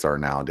suspension bikes are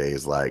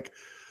nowadays, like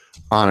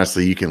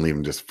honestly, you can leave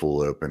them just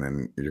full open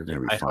and you're going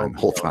to be fine the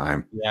whole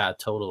time. Yeah,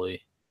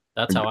 totally.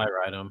 That's how I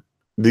ride them.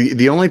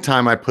 The only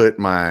time I put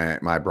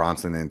my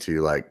Bronson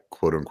into like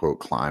quote unquote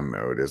climb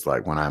mode is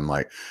like when I'm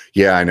like,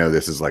 yeah, I know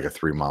this is like a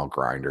 3-mile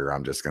grinder.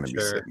 I'm just going to be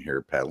sitting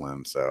here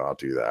pedaling. So I'll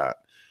do that.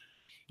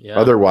 Yeah.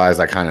 Otherwise,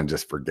 I kind of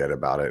just forget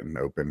about it and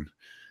open.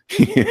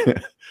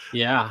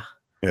 Yeah.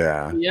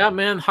 Yeah. Yeah,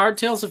 man.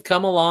 Hardtails have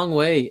come a long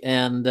way.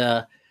 And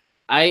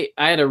I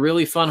had a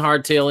really fun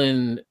hardtail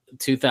in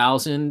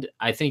 2000.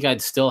 I think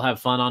I'd still have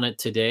fun on it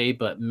today,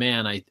 but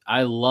man,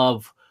 I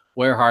love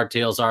where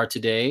hardtails are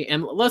today.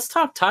 And let's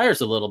talk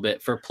tires a little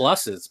bit for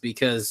pluses,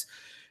 because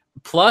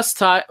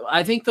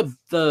I think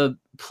the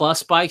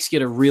plus bikes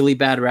get a really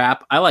bad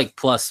rap. I like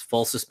plus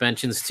full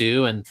suspensions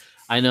too, and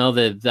I know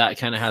that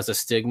kind of has a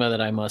stigma that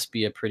I must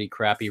be a pretty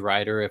crappy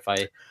rider if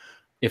I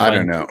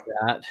don't know.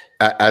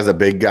 As a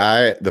big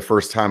guy, the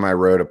first time I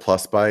rode a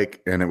plus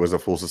bike and it was a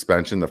full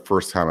suspension, the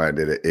first time I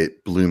did it,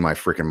 it blew my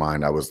freaking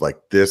mind. I was like,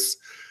 this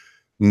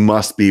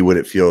must be what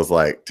it feels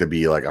like to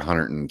be like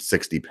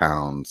 160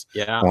 pounds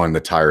on the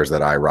tires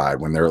that I ride,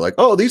 when they're like,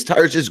 oh, these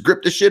tires just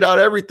grip the shit out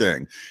of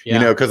everything.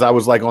 Because I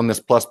was like on this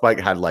plus bike,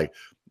 had like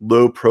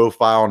low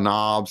profile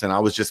knobs, and I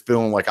was just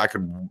feeling like I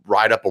could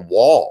ride up a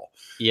wall.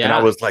 And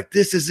I was like,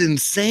 this is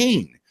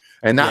insane.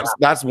 And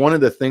that's one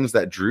of the things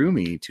that drew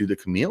me to the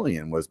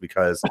Chameleon, was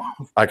because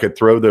I could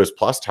throw those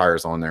Plus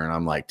tires on there, and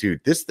I'm like,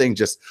 dude, this thing,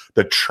 just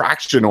the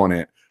traction on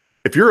it.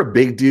 If you're a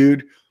big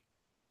dude,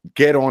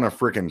 get on a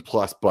freaking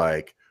Plus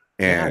bike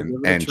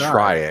and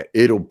try it.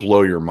 It'll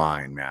blow your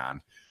mind,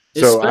 man.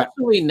 So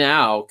especially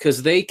now,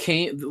 because they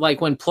came,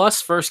 like when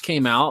Plus first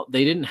came out,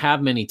 they didn't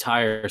have many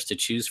tires to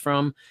choose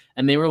from,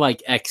 and they were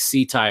like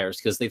XC tires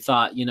because they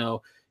thought, you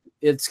know,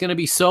 it's going to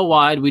be so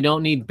wide, we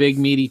don't need big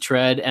meaty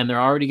tread, and they're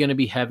already going to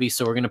be heavy,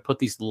 so we're going to put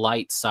these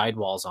light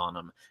sidewalls on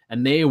them,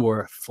 and they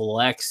were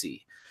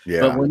flexy. Yeah.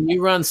 But when you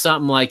run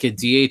something like a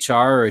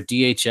DHR or a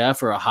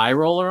DHF or a high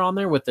roller on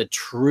there with a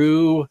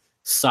true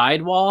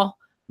sidewall,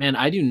 man,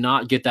 I do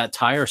not get that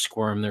tire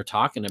squirm they're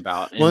talking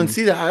about. Well, and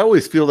see, that I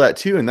always feel that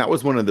too, and that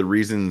was one of the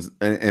reasons.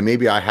 And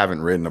maybe I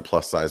haven't ridden a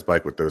plus size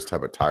bike with those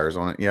type of tires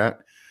on it yet,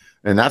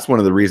 and that's one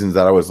of the reasons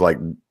that I was like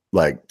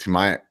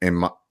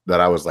that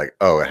I was like,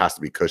 oh, it has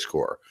to be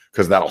Cushcore,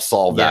 because that'll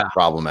solve that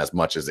problem as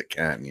much as it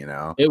can. You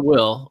know, it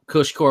will.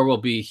 Cushcore will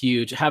be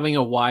huge. Having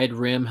a wide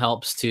rim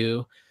helps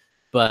too,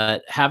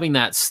 but having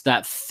that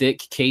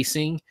thick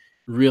casing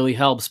really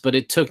helps. But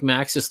it took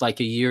Maxxis like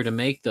a year to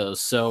make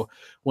those. So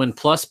when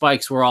Plus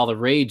bikes were all the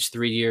rage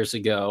 3 years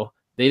ago,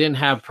 they didn't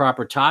have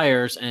proper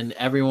tires, and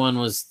everyone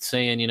was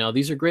saying, you know,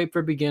 these are great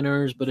for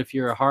beginners, but if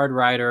you're a hard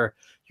rider,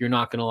 you're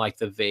not going to like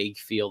the vague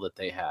feel that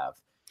they have.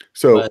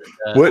 So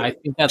I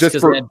think that's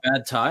because they had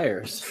bad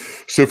tires.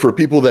 So for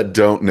people that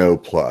don't know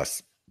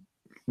Plus,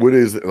 what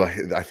is,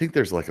 like, I think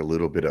there's like a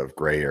little bit of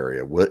gray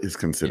area. What is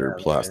considered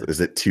Plus? Is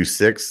it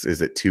 2.6?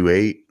 Is it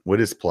 2.8? What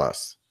is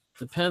Plus?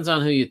 Depends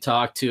on who you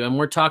talk to. And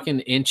we're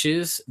talking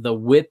inches, the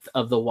width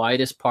of the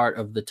widest part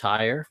of the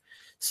tire.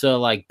 So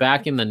like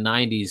back in the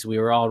 90s, we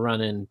were all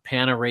running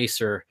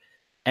Panaracer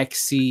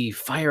XC,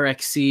 Fire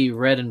XC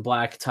red and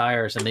black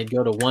tires, and they'd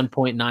go to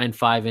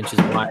 1.95 inches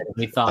wide. And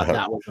we thought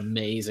that was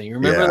amazing. You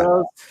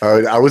remember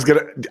those? I was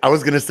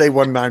gonna say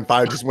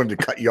 1.95. Just wanted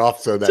to cut you off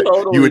so that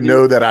you would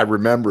know that I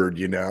remembered,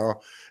 you know.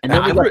 And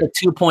then we got the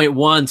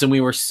 2.1s, and we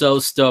were so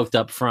stoked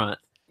up front.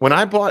 When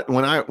I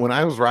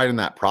was riding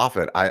that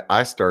Prophet,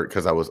 I start,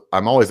 because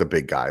I'm always a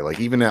big guy. Like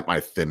even at my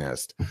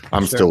thinnest,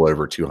 I'm still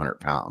over 200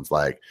 pounds.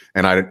 Like,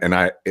 and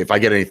I if I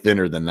get any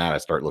thinner than that, I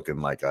start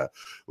looking like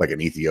an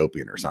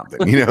Ethiopian or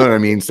something. You know what I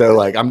mean? So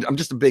like I'm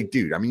just a big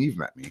dude. I mean, you've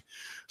met me.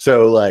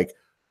 So like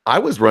I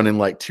was running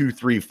like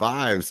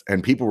 2.35s,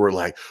 and people were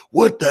like,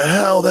 "What the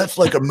hell? That's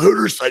like a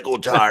motorcycle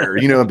tire."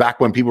 You know, back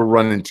when people were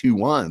running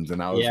 2.1s,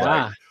 and I was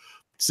like,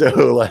 so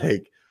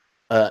like.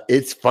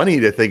 It's funny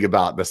to think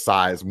about the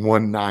size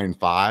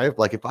 1.95.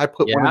 Like if I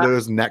put one of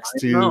those next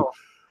to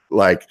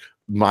like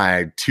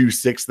my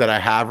 2.6 that I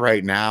have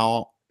right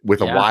now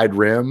with a wide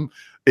rim,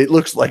 it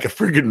looks like a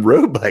friggin'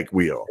 road bike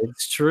wheel.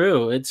 It's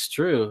true. It's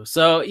true.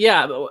 So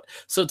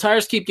so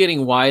tires keep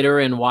getting wider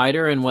and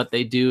wider, and what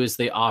they do is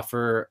they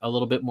offer a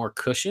little bit more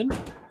cushion,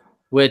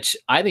 which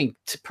I think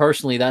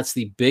personally that's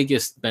the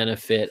biggest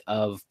benefit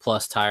of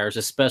Plus tires,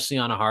 especially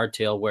on a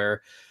hardtail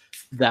where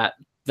that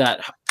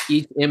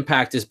each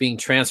impact is being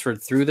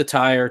transferred through the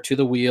tire to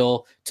the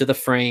wheel to the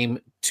frame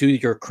to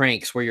your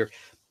cranks where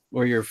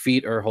your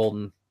feet are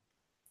holding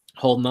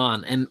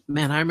on. And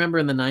man, I remember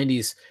in the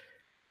 90s,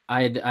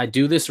 I'd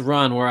do this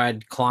run where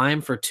I'd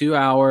climb for 2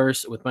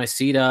 hours with my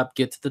seat up,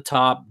 get to the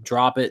top,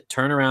 drop it,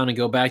 turn around, and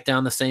go back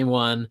down the same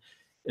one,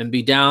 and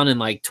be down in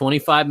like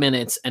 25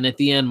 minutes. And at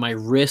the end, my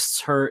wrists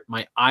hurt,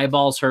 my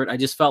eyeballs hurt. I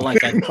just felt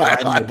like I'd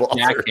tried a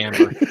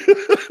jackhammer.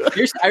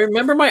 I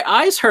remember my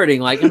eyes hurting.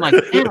 Like, I'm like,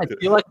 man, I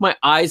feel like my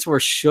eyes were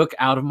shook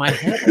out of my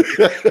head.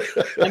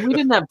 And we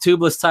didn't have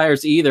tubeless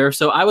tires either.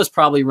 So I was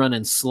probably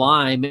running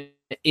slime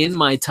in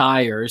my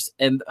tires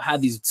and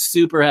had these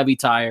super heavy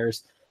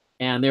tires.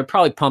 And they're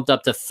probably pumped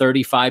up to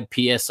 35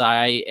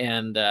 PSI.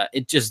 And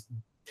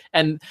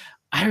and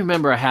I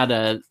remember I had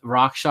a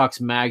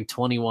RockShox Mag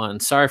 21.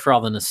 Sorry for all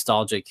the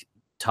nostalgic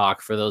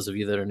talk for those of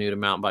you that are new to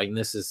mountain biking.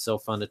 This is so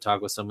fun to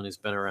talk with someone who's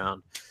been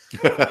around.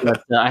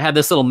 But, I had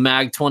this little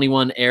Mag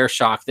 21 air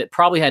shock that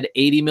probably had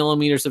 80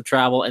 millimeters of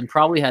travel and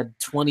probably had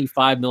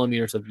 25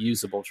 millimeters of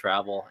usable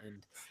travel. And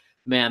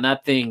man,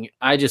 that thing,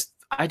 I just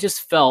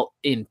felt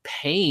in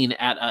pain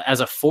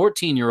as a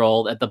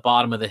 14-year-old at the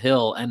bottom of the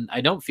hill. And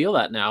I don't feel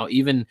that now,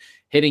 even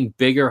hitting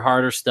bigger,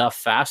 harder stuff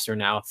faster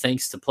now,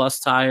 thanks to Plus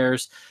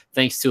tires,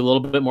 thanks to a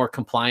little bit more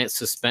compliant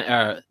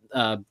suspensions,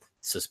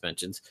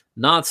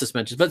 not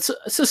suspensions, but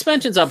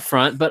suspensions up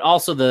front, but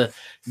also the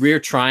rear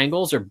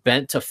triangles are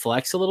bent to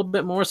flex a little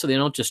bit more, so they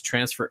don't just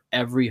transfer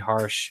every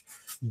harsh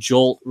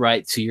jolt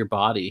right to your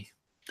body.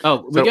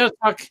 Oh, we got to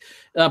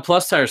talk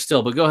Plus tires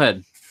still, but go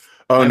ahead.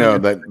 Oh no,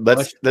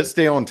 let's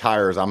stay on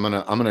tires. I'm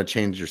gonna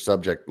change your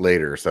subject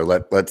later. So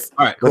let's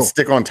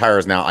stick on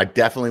tires now. I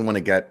definitely want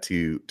to get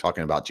to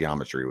talking about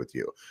geometry with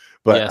you,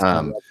 but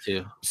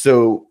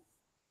so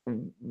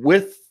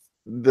with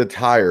the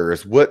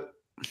tires, what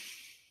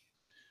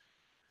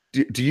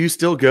do you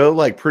still go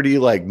like pretty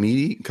like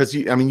meaty? Because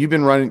you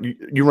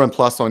run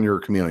Plus on your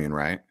Chameleon,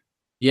 right?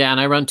 Yeah,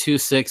 and I run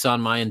 2.6 on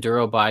my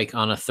enduro bike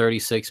on a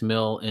 36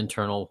 mil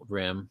internal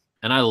rim,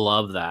 and I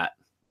love that.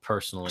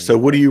 personally. So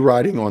what are you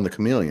riding on the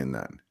Chameleon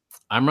then?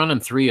 I'm running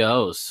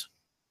 3.0s.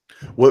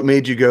 What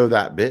made you go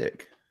that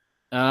big?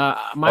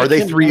 Are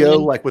they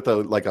 3.0 like with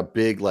a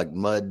big like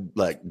mud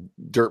like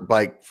dirt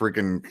bike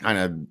freaking kind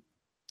of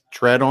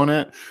tread on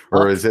it,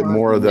 or is it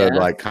more of the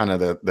like kind of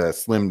the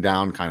slimmed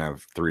down kind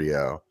of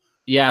 3.0?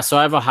 Yeah, so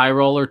I have a high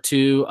roller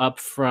 2 up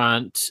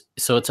front,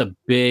 so it's a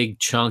big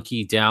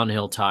chunky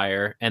downhill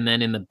tire, and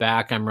then in the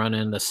back I'm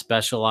running the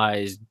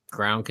Specialized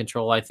ground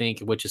control, I think,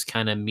 which is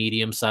kind of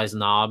medium sized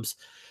knobs,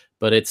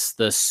 but it's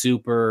the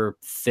super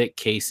thick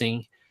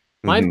casing.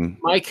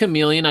 My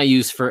Chameleon I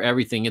use for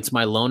everything. It's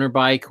my loaner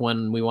bike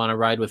when we want to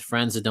ride with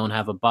friends that don't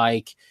have a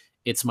bike.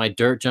 It's my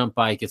dirt jump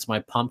bike. It's my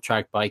pump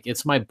track bike.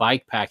 It's my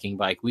bike packing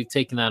bike. We've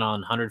taken that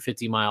on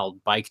 150-mile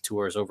bike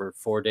tours over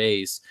 4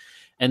 days.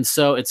 And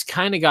so it's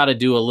kind of got to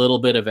do a little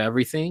bit of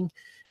everything.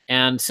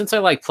 And since I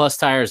like plus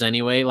tires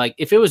anyway, like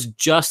if it was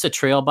just a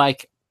trail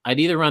bike, I'd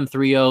either run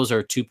 3.0s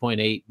or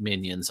 2.8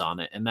 Minions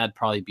on it. And that'd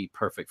probably be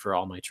perfect for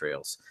all my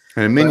trails.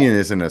 And a Minion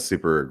isn't a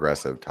super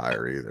aggressive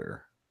tire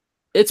either.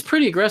 It's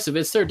pretty aggressive.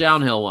 It's their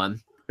downhill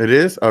one. It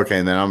is? Okay,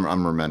 and then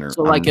I'm remembering.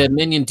 So like a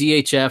Minion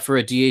DHF or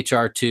a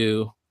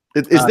DHR2.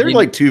 Is there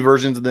like 2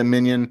 versions of the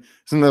Minion?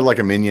 Isn't there like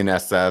a Minion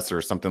SS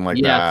or something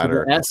like that?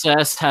 So the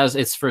SS has,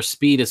 it's for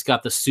speed. It's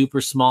got the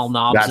super small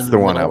knobs. That's the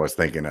one I was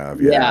thinking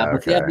of. Yeah,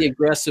 but they have the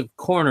aggressive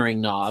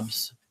cornering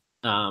knobs.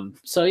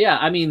 So yeah,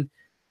 I mean,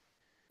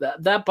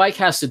 that bike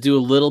has to do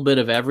a little bit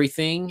of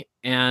everything.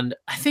 And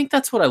I think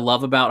that's what I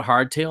love about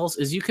hardtails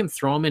is you can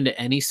throw them into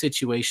any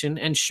situation.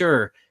 And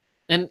sure,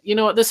 and you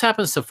know what? This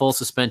happens to full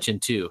suspension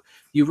too.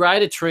 You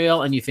ride a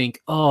trail and you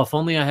think, oh, if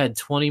only I had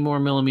 20 more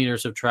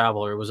millimeters of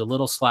travel or it was a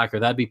little slacker,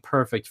 that'd be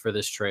perfect for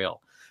this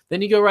trail.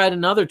 Then you go ride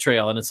another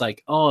trail and it's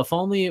like, oh, if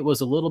only it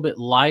was a little bit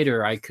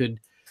lighter, I could,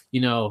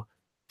 you know,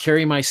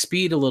 carry my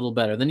speed a little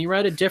better. Then you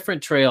ride a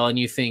different trail and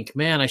you think,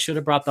 man, I should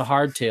have brought the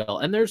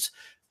hardtail. And there's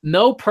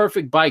no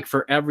perfect bike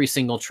for every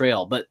single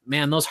trail, but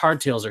man, those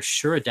hardtails are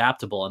sure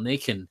adaptable and they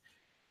can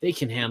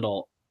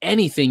handle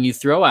anything you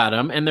throw at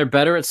them, and they're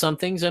better at some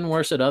things and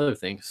worse at other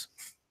things.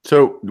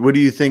 So what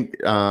do you think?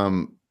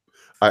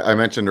 I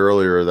mentioned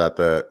earlier that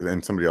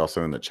and somebody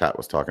also in the chat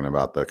was talking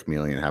about the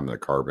Chameleon having the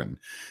carbon.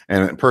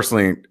 And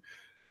personally,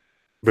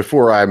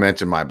 before I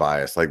mentioned my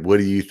bias, like, what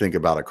do you think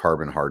about a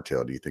carbon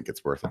hardtail? Do you think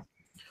it's worth it?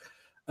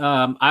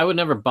 I would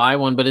never buy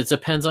one, but it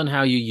depends on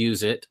how you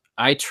use it.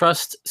 I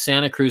trust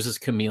Santa Cruz's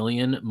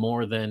Chameleon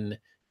more than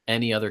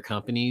any other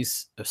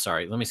companies.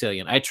 Sorry, let me say that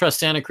again. I trust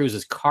Santa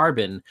Cruz's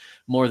carbon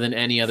more than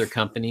any other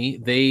company.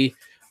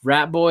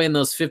 Rat Boy and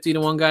those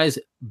 50-to-1 guys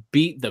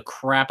beat the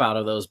crap out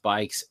of those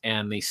bikes,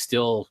 and they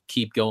still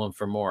keep going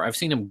for more. I've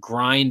seen them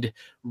grind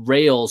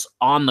rails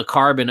on the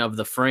carbon of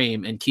the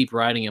frame and keep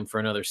riding them for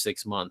another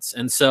 6 months.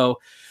 And so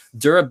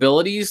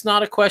durability is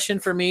not a question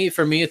for me.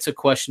 For me, it's a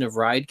question of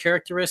ride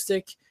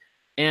characteristic.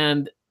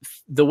 And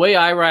the way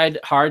I ride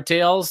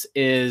hardtails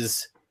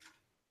is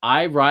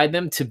I ride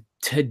them to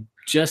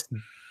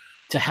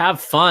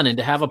have fun and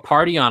to have a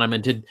party on them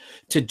and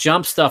to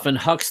jump stuff and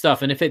huck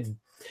stuff. And if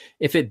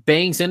it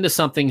bangs into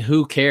something,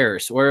 who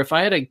cares? Or if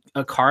I had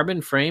a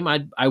carbon frame,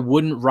 I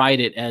wouldn't ride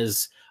it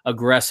as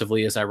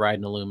aggressively as I ride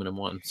an aluminum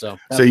one. So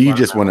you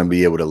just want to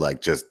be able to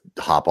like just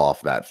hop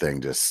off that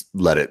thing, just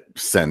let it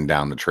send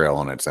down the trail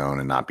on its own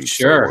and not be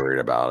so worried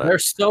about it. They're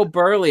so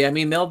burly. I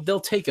mean, they'll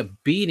take a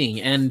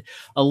beating, and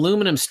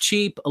aluminum's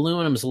cheap,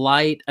 aluminum's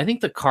light. I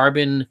think the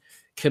carbon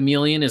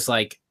Chameleon is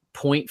like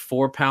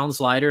 0.4 pounds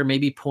lighter,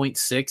 maybe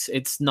 0.6.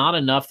 It's not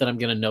enough that I'm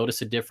going to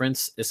notice a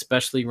difference,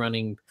 especially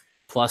running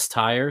plus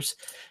tires.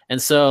 And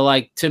so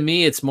like, to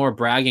me, it's more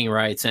bragging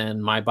rights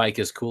and my bike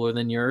is cooler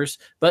than yours.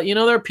 But you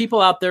know, there are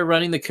people out there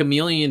running the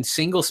Chameleon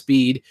single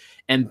speed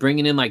and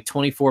bringing in like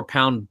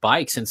 24-pound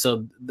bikes. And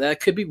so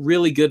that could be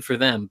really good for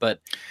them.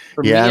 But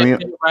for me, I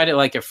can ride it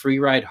like a free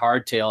ride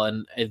hardtail,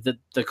 and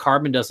the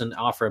carbon doesn't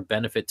offer a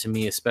benefit to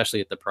me, especially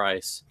at the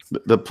price.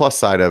 The plus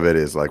side of it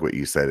is like what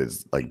you said,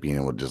 is like being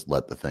able to just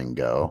let the thing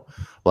go.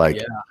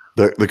 Like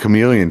the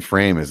Chameleon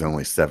frame is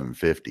only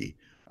 $750.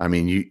 I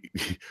mean,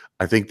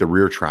 I think the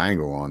rear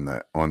triangle on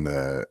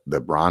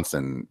the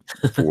Bronson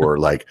for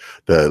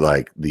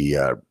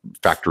the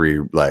factory,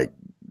 like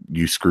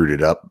you screwed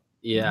it up,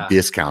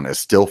 discount is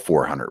still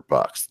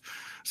 $400.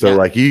 So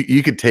like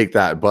you could take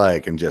that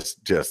bike and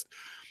just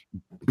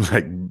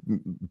like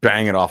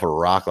bang it off a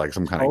rock like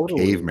some kind of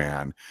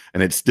caveman,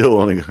 and it's still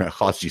only going to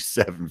cost you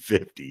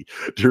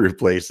 $750 to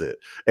replace it.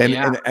 And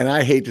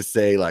I hate to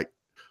say, like,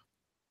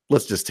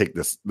 let's just take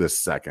this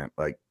second,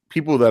 like,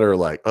 people that are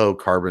like, oh,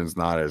 carbon's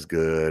not as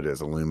good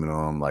as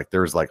aluminum, like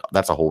there's like,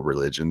 that's a whole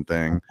religion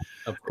thing.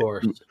 Of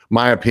course.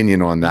 My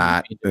opinion on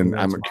that, and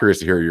I'm curious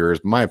to hear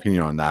yours, my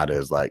opinion on that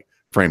is like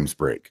frames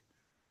break.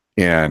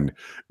 And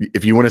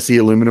if you want to see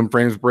aluminum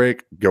frames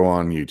break, go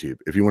on YouTube.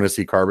 If you want to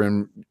see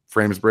carbon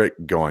frames break,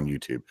 go on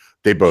YouTube.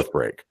 They both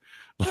break.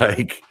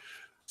 Like,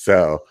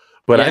 so,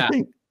 but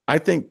I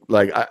think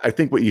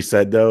what you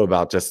said though,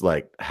 about just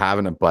like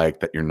having a bike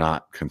that you're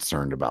not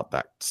concerned about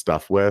that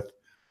stuff with,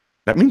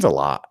 that means a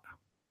lot.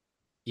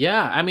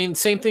 Yeah, I mean,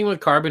 same thing with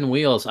carbon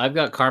wheels. I've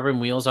got carbon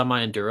wheels on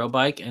my enduro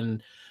bike,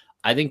 and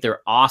I think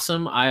they're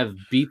awesome. I have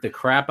beat the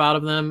crap out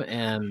of them,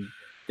 and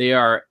they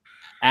are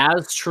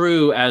as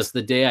true as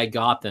the day I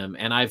got them.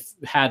 And I've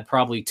had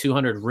probably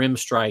 200 rim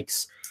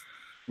strikes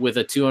with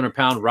a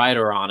 200-pound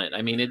rider on it.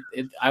 I mean,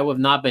 I have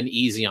not been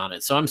easy on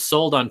it. So I'm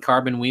sold on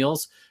carbon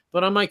wheels,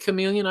 but on my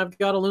Chameleon, I've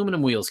got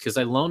aluminum wheels because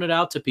I loan it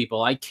out to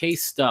people. I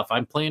case stuff.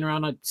 I'm playing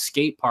around at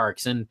skate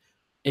parks, and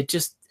it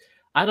just,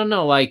 I don't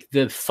know, like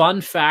the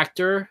fun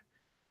factor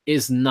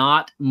is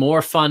not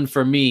more fun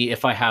for me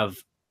if I have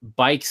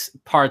bikes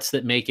parts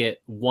that make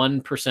it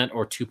 1%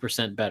 or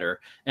 2% better.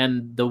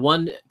 And the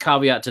one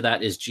caveat to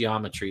that is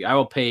geometry. I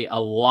will pay a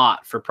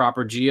lot for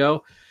proper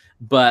geo,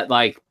 but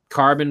like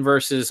carbon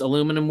versus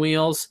aluminum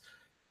wheels,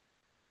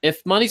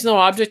 if money's no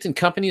object and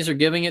companies are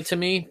giving it to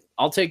me,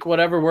 I'll take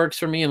whatever works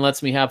for me and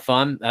lets me have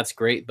fun. That's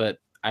great, but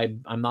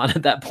I'm not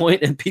at that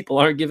point and people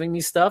aren't giving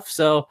me stuff.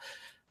 So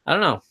I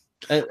don't know.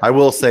 I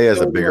will say, as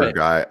a bigger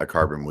guy, a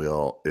carbon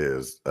wheel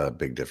is a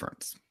big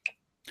difference.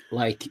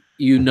 Like,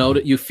 you know,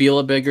 that you feel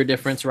a bigger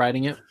difference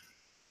riding it,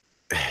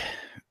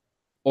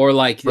 or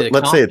like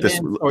let's say it this,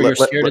 or you're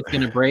scared it's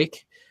going to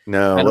break.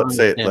 No, let's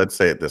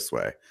say it this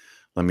way.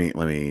 Let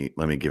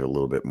me give a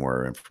little bit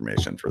more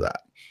information for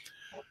that.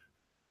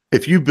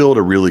 If you build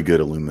a really good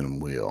aluminum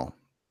wheel,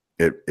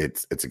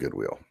 it's a good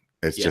wheel.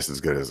 It's just as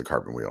good as a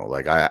carbon wheel.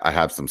 Like I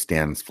have some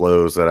Stan's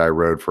Flows that I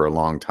rode for a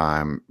long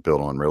time,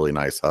 built on really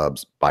nice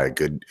hubs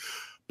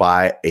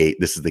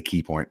this is the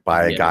key point,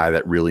 by a guy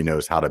that really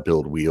knows how to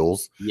build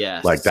wheels.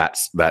 Yes. Like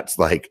that's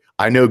like,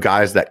 I know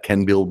guys that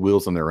can build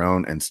wheels on their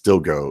own and still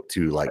go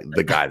to like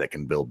the guy that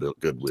can build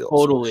good wheels.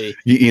 Totally.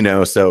 You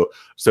know, so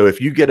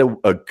if you get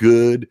a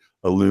good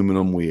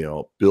aluminum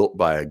wheel built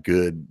by a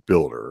good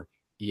builder,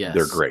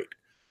 they're great.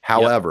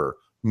 However,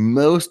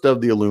 most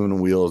of the aluminum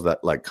wheels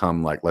that like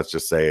come, like, let's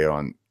just say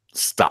on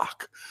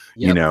stock,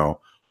 you know,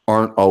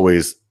 aren't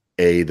always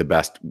the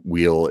best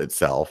wheel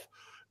itself.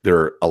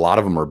 A lot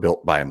of them are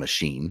built by a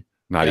machine,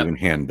 not even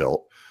hand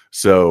built.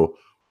 So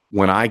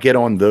when I get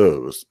on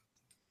those,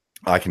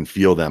 I can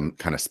feel them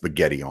kind of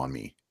spaghetti on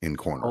me in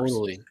corners.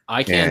 Totally.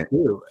 I can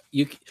too.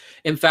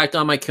 In fact,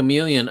 on my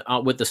Chameleon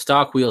with the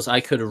stock wheels, I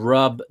could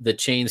rub the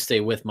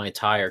chainstay with my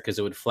tire because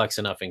it would flex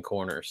enough in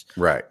corners.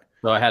 Right.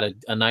 So I had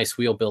a nice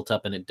wheel built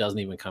up, and it doesn't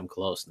even come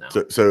close now.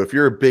 So if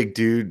you're a big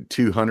dude,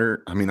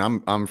 200, I mean,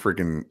 I'm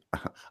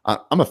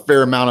a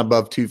fair amount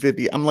above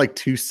 250. I'm like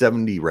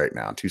 270 right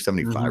now,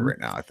 275 right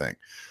now, I think.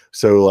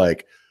 So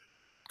like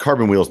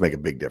carbon wheels make a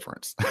big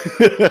difference.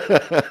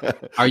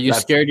 Are you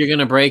scared you're going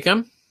to break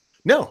them?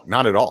 No,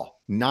 not at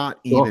all.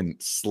 Not even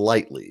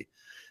slightly.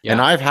 Yeah.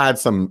 And I've had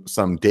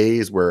some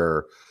days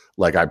where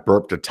like I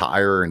burped a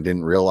tire and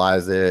didn't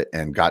realize it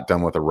and got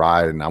done with a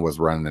ride, and I was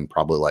running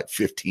probably like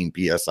 15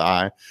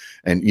 PSI.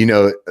 And, you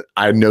know,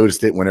 I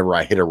noticed it whenever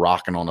I hit a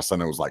rock, and all of a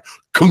sudden it was like,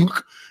 kunk,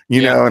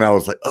 you know, and I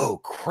was like, oh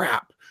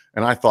crap.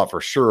 And I thought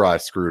for sure I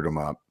screwed them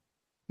up.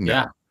 No.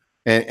 Yeah.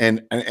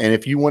 And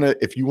if you want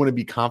to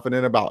be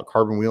confident about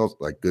carbon wheels,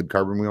 like good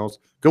carbon wheels,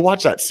 go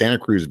watch that Santa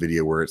Cruz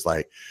video where it's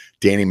like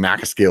Danny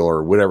McAskill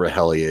or whatever the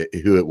hell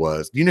who it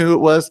was. Do you know who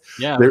it was?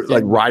 Yeah, they're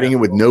like riding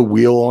it with no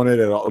wheel on it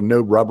at all,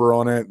 no rubber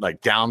on it,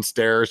 like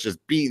downstairs,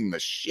 just beating the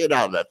shit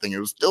out of that thing. It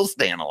was still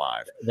staying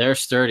alive. They're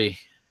sturdy.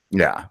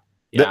 Yeah.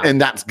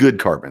 And that's good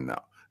carbon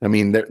though. I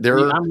mean,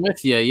 I'm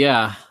with you.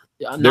 Yeah,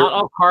 not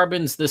all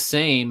carbon's the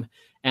same,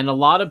 and a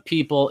lot of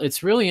people.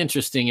 It's really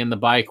interesting in the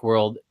bike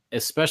world,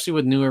 especially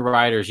with newer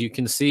riders. You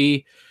can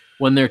see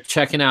when they're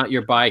checking out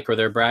your bike or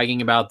they're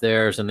bragging about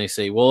theirs and they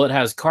say, well, it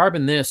has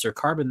carbon this or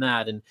carbon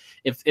that. And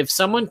if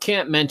someone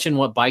can't mention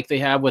what bike they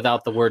have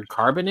without the word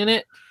carbon in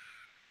it,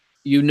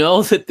 you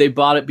know that they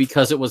bought it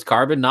because it was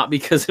carbon, not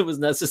because it was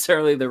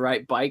necessarily the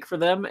right bike for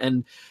them.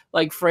 And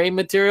like frame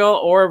material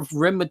or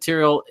rim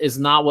material is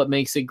not what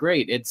makes it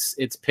great. It's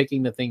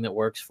picking the thing that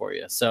works for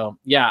you. So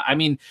yeah, I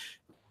mean,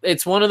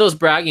 it's one of those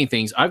bragging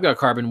things. I've got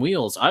carbon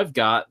wheels. I've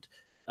got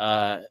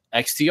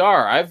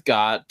XTR. I've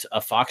got a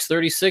Fox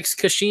 36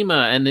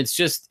 Kashima, and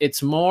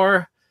it's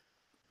more,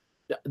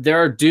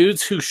 there are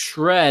dudes who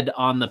shred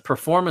on the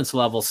performance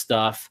level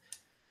stuff,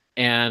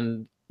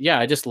 and yeah,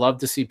 I just love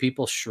to see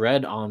people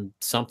shred on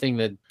something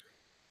that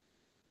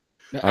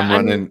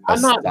I'm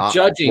not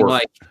judging.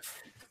 Like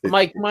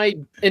my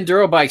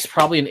enduro bike's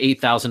probably an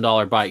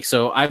 $8,000 bike,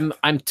 so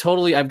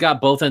I've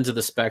got both ends of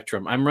the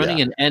spectrum. I'm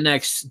running an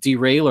NX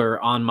derailleur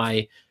on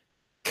my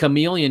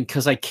Chameleon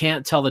because I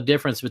can't tell the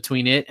difference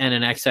between it and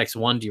an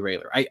XX1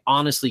 derailleur. I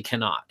honestly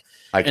cannot.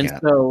 I can't.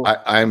 So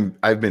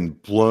I've been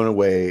blown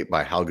away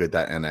by how good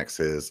that NX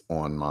is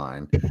on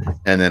mine.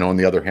 And then on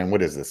the other hand,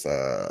 what is this?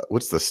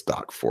 What's the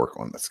stock fork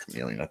on this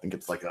Chameleon? I think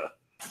it's like a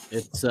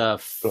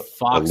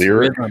Fox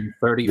Rhythm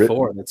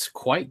 34. That's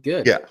quite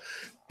good. Yeah.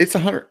 It's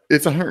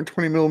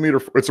 120 millimeter.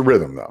 It's a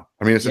Rhythm though.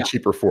 I mean, it's a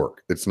cheaper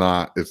fork. It's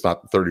not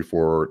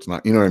 34. It's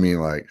not, you know what I mean?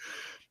 Like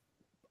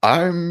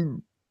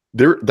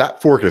that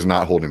fork is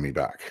not holding me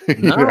back.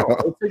 No,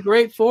 it's a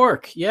great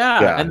fork.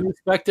 Yeah. And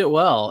respect it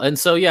well. And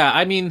so, yeah,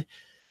 I mean,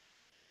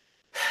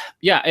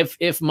 yeah,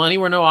 if money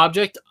were no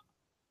object,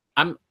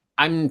 I'm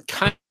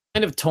kind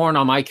kind of torn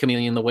on my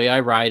Chameleon, the way I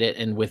ride it.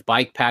 And with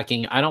bike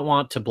packing, I don't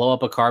want to blow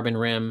up a carbon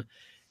rim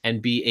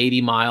and be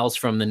 80 miles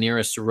from the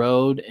nearest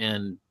road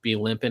and be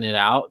limping it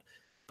out.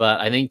 But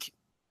I think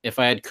if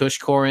I had Cush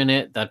Core in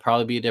it, that'd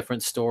probably be a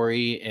different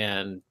story.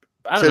 And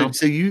I don't know.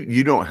 So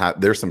you don't have,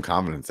 there's some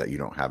confidence that you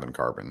don't have in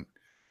carbon.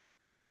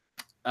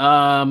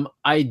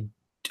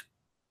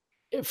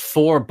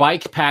 For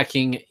bike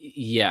packing,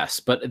 yes,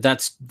 but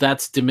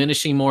that's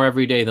diminishing more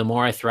every day the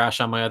more I thrash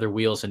on my other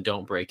wheels and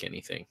don't break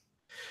anything.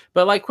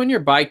 But like when you're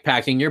bike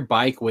packing, your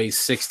bike weighs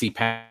 60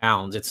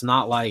 pounds. It's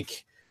not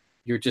like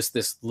you're just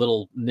this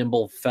little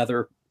nimble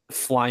feather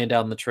flying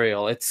down the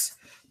trail. It's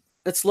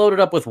loaded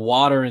up with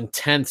water and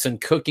tents and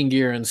cooking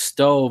gear and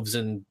stoves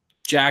and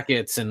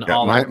jackets and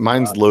all that.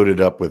 Mine's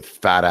loaded up with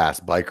fat ass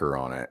biker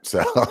on it.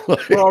 So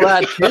well,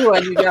 that too,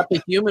 and you got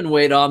the human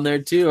weight on there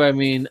too. I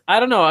mean, I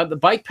don't know. The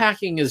bike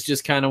packing is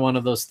just kind of one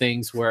of those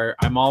things where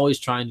I'm always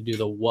trying to do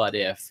the what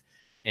if.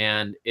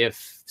 And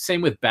if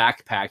same with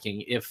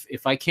backpacking,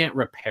 if I can't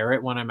repair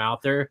it when I'm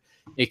out there,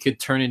 it could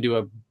turn into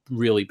a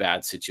really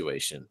bad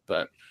situation.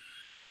 But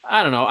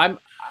I don't know.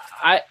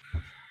 I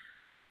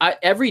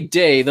every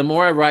day, the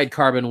more I ride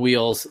carbon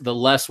wheels, the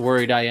less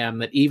worried I am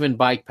that even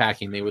bike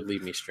packing, they would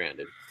leave me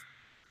stranded.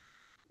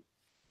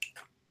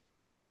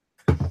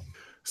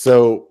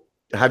 So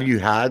have you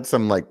had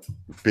some like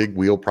big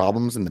wheel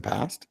problems in the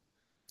past?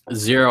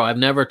 Zero. I've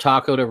never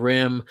tacoed a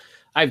rim.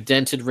 I've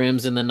dented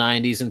rims in the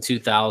 90s and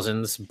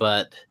 2000s,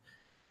 but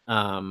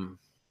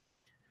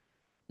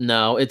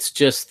no, it's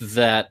just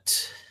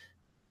that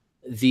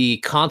the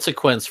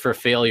consequence for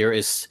failure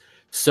is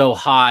so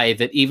high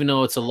that even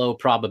though it's a low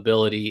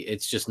probability,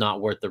 it's just not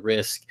worth the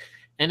risk.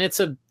 And it's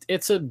a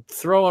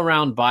throw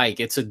around bike.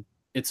 It's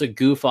a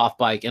goof off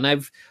bike. And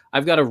I've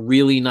got a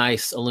really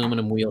nice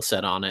aluminum wheel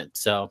set on it.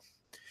 So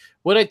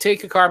would I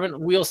take a carbon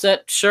wheel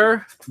set?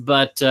 Sure.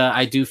 But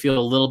I do feel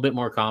a little bit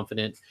more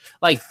confident.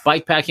 Like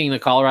bike packing the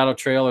Colorado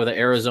Trail or the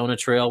Arizona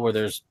Trail where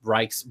there's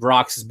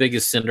rocks as big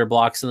as cinder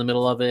blocks in the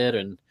middle of it.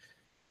 And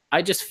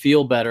I just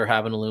feel better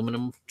having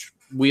aluminum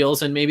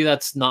wheels. And maybe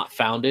that's not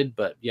founded,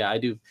 but yeah, I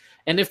do.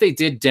 And if they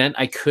did dent,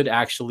 I could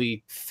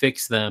actually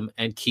fix them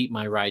and keep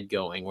my ride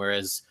going.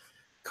 Whereas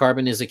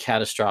carbon is a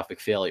catastrophic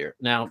failure.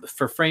 Now,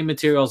 for frame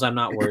materials, I'm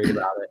not worried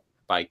about it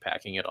bike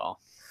packing at all.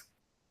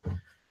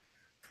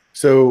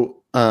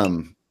 So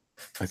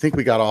I think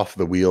we got off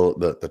the wheel,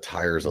 the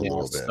tires a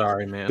little bit.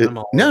 Sorry, man.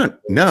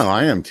 No,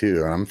 I am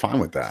too. And I'm fine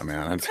with that,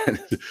 man.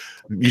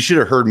 You should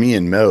have heard me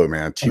and Mo,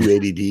 man. 2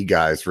 ADD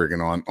guys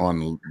freaking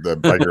on the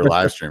biker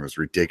live stream. It's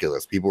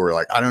ridiculous. People were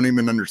like, I don't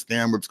even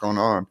understand what's going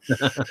on.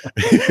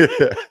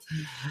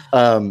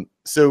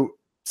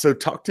 So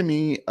talk to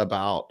me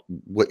about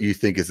what you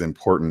think is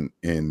important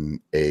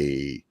in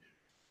a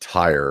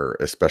tire,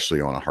 especially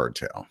on a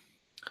hardtail.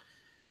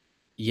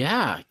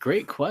 Yeah,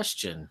 great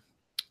question.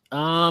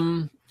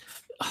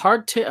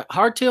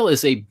 Hardtail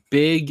is a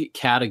big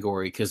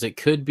category because it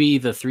could be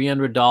the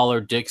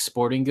 $300 Dick's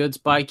Sporting Goods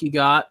bike you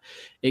got.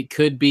 It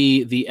could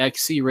be the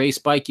XC race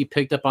bike you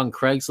picked up on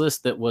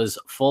Craigslist that was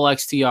full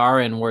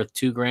XTR and worth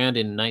 $2,000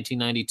 in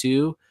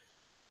 1992.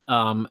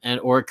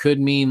 Or it could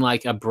mean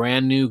like a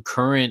brand new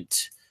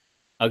current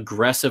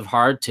aggressive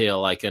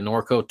hardtail like a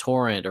Norco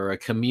Torrent or a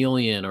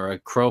Chameleon or a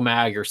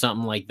Cro-Mag or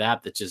something like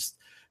that just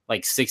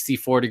like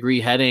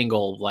 64-degree head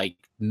angle, like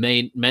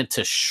meant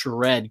to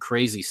shred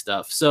crazy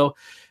stuff. So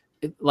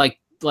like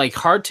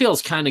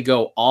hardtails kind of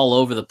go all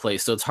over the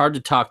place. So it's hard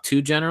to talk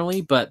to generally,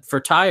 but for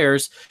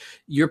tires,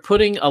 you're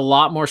putting a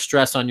lot more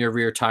stress on your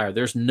rear tire.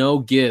 There's no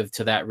give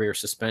to that rear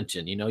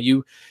suspension. You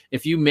know,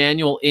 if you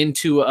manual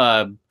into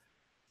a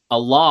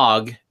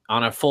log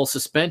on a full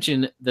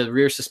suspension, the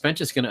rear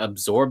suspension is going to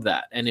absorb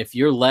that. And if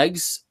your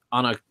legs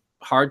on a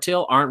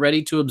hardtail aren't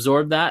ready to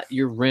absorb that,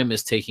 your rim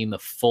is taking the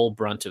full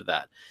brunt of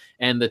that.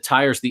 And the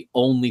tire's the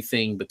only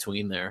thing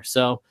between there.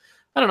 So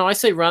I don't know. I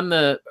say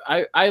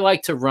I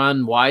like to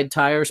run wide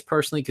tires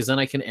personally, because then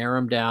I can air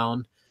them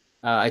down.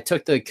 I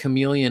took the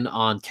Chameleon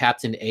on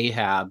Captain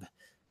Ahab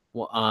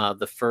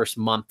the first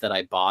month that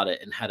I bought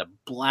it and had a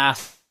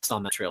blast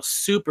on that trail.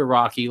 Super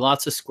rocky,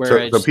 lots of square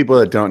edge. So people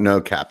that don't know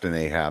Captain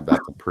Ahab,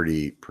 that's a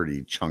pretty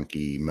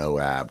chunky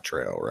Moab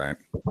trail, right?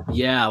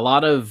 Yeah, a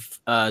lot of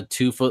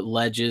 2-foot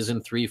ledges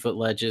and 3-foot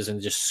ledges and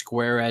just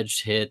square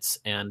edged hits.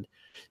 And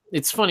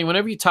it's funny,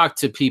 whenever you talk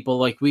to people,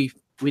 like we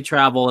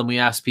travel and we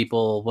ask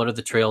people, what are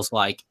the trails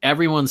like?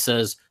 Everyone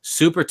says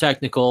super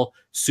technical,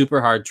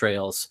 super hard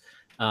trails.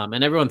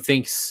 And everyone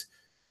thinks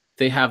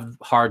they have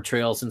hard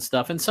trails and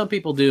stuff. And some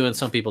people do and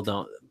some people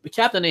don't. But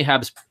Captain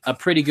Ahab's a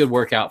pretty good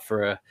workout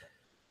for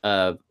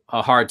a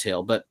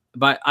hardtail.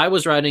 But I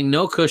was riding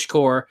no Cush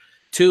Core,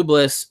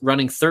 tubeless,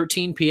 running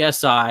 13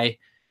 PSI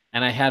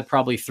and I had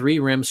probably 3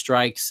 rim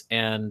strikes.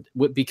 And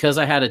because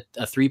I had a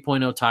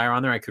 3.0 tire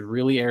on there, I could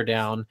really air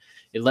down.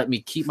 It let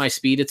me keep my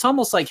speed. It's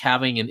almost like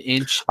having an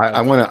inch.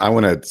 I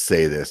want to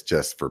say this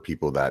just for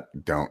people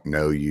that don't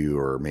know you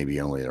or maybe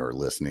only are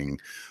listening.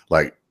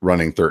 Like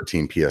running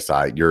 13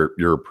 psi,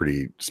 you're a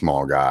pretty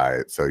small guy.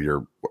 So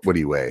what do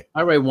you weigh?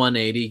 I weigh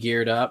 180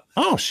 geared up.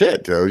 Oh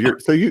shit! So you're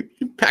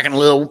packing a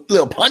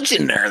little punch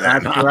in there.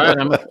 Then that's right.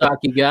 I'm a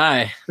stocky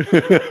guy.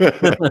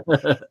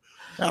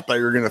 I thought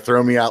you were going to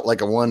throw me out like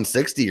a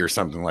 160 or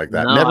something like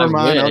that. No, Never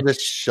mind. I'll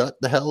just shut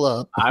the hell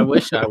up. I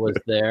wish I was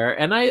there.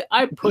 And I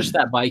pushed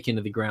that bike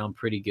into the ground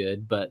pretty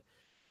good. But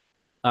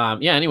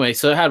yeah, anyway,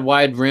 so it had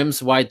wide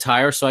rims, wide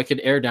tires, so I could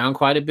air down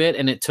quite a bit.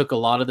 And it took a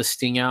lot of the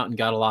sting out and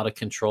got a lot of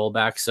control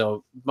back.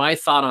 So my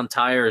thought on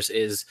tires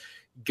is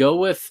go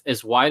with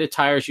as wide a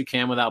tire as you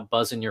can without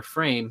buzzing your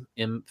frame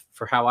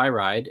for how I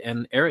ride,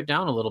 and air it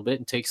down a little bit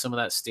and take some of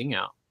that sting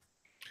out.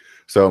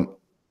 So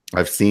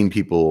I've seen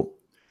people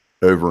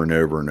over and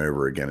over and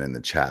over again in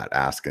the chat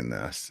asking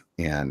this,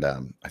 and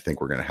I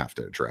think we're going to have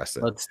to address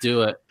it. Let's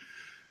do it.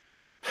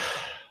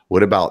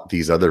 What about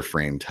these other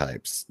frame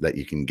types that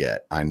you can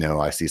get? I know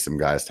I see some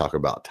guys talk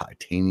about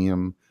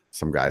titanium,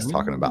 some guys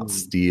talking about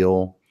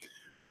steel.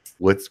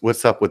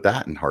 What's up with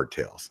that in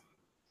hardtails?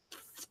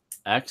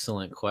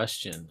 Excellent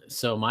question.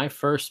 So my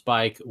first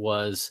bike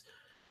was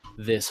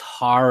this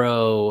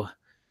Haro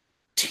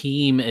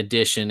Team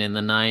Edition in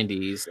the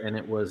 90s, and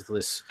it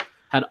was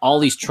had all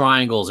these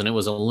triangles, and it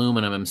was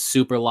aluminum and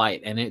super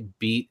light, and it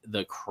beat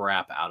the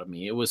crap out of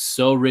me. It was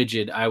so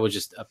rigid. I was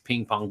just a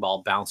ping pong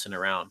ball bouncing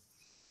around.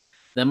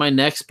 Then my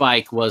next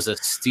bike was a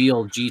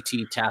steel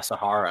GT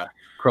Tasahara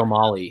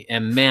chromoly,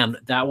 and man,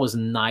 that was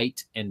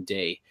night and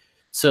day.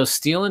 So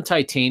steel and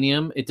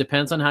titanium, it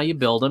depends on how you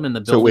build them. And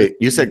the so wait,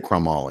 you said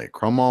chromoly.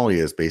 Chromoly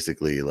is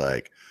basically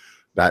like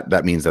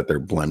that means that they're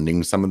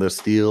blending some of the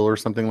steel or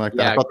something like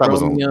that. Yeah, I thought that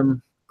was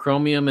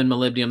chromium and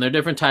molybdenum. They're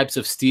different types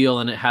of steel,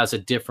 and it has a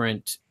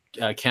different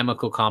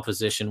chemical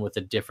composition with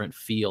a different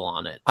feel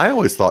on it. I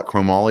always thought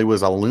chromoly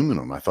was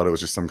aluminum. I thought it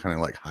was just some kind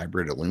of like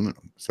hybrid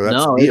aluminum. So that's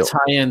no, steel. It's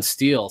high-end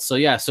steel. So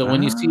yeah, so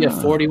when you see a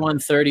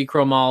 4130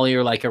 chromoly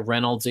or like a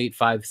Reynolds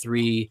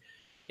 853,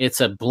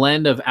 it's a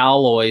blend of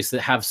alloys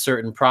that have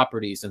certain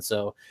properties, and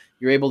so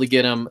you're able to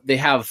get them. They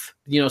have,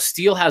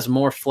 steel has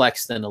more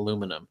flex than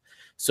aluminum.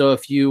 So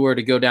if you were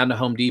to go down to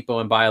Home Depot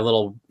and buy a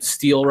little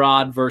steel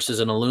rod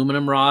versus an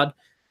aluminum rod,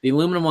 the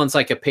aluminum one's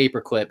like a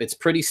paper clip. It's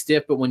pretty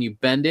stiff, but when you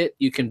bend it,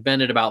 you can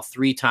bend it about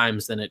 3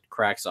 times, then it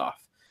cracks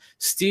off.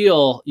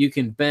 Steel, you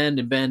can bend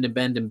and bend and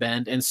bend and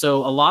bend. And so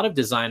a lot of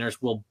designers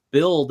will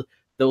build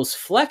those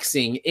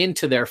flexing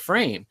into their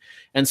frame.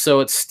 And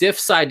so it's stiff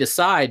side to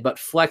side, but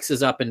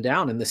flexes up and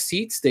down. And the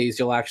seat stays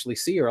you'll actually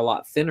see are a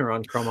lot thinner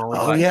on chromoly.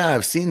 Oh, yeah,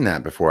 I've seen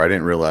that before. I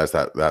didn't realize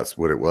that that's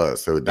what it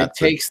was. So that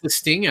takes the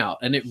sting out,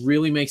 and it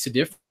really makes a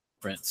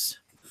difference.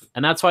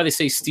 And that's why they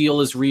say steel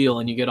is real,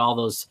 and you get all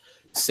those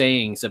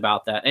sayings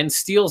about that. And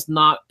steel's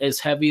not as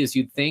heavy as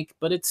you'd think,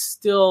 but it's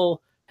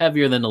still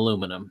heavier than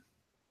aluminum.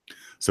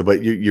 So,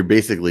 but you're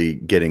basically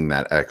getting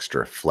that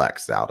extra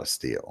flex out of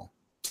steel.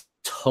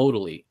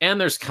 Totally. And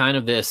there's kind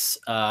of this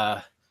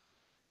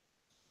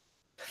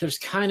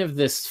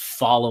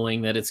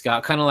following that it's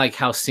got, kind of like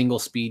how single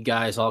speed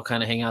guys all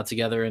kind of hang out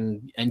together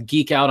and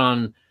geek out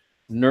on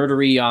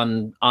nerdery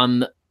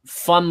on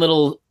fun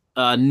little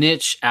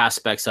niche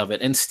aspects of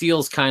it. And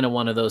steel's kind of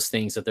one of those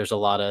things that there's a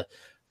lot of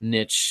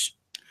niche.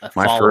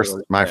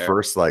 My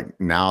first, like,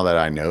 now that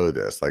I know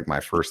this, like my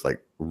first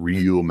like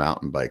real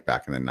mountain bike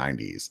back in the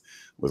 90s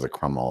was a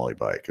chromoly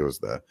bike. It was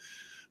the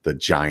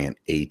giant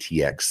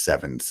ATX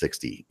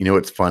 760.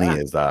 What's funny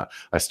is I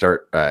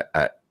start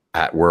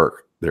at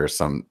work.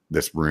 There's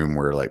this room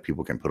where like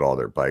people can put all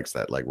their bikes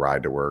that like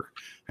ride to work,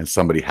 and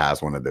somebody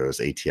has one of those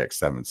ATX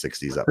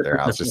 760s up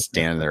there. I was just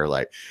standing there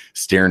like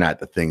staring at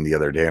the thing the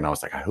other day, and I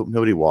was like, I hope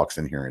nobody walks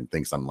in here and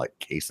thinks I'm like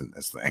casing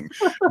this thing.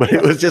 But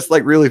it was just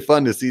like really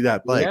fun to see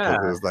that bike. Yeah.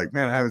 It was like,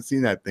 man, I haven't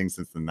seen that thing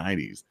since the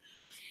 90s.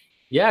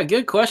 Yeah,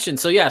 good question.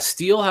 So yeah,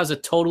 steel has a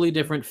totally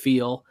different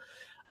feel.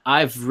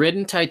 I've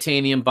ridden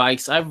titanium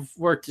bikes. I've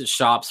worked at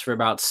shops for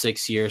about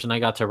 6 years, and I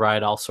got to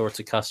ride all sorts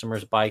of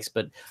customers' bikes,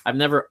 but I've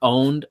never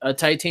owned a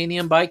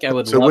titanium bike.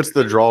 So what's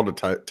the draw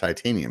to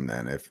titanium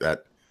then? If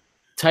that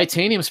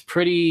titanium's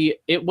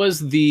it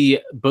was the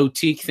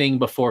boutique thing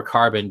before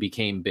carbon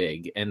became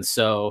big. And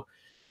so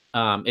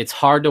it's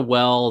hard to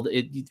weld.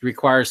 It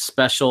requires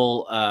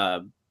special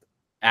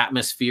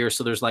atmosphere.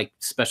 So there's like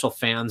special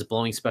fans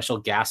blowing special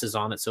gases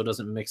on it so it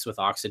doesn't mix with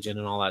oxygen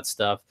and all that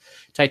stuff.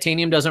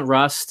 Titanium doesn't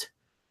rust.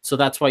 So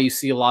that's why you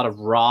see a lot of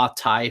raw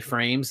tie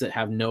frames that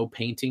have no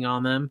painting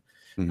on them.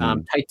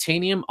 Mm-hmm.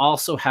 Titanium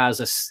also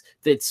has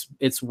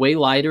it's way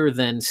lighter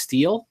than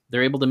steel.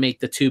 They're able to make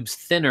the tubes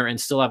thinner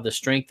and still have the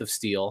strength of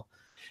steel.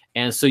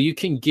 And so you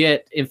can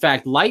get, in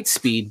fact,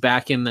 Lightspeed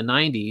back in the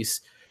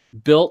 90s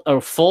built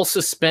a full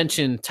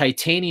suspension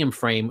titanium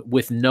frame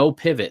with no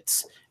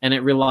pivots. And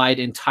it relied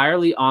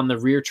entirely on the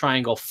rear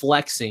triangle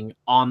flexing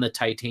on the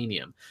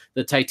titanium.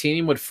 The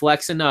titanium would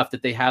flex enough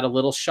that they had a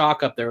little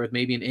shock up there with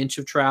maybe an inch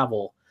of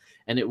travel,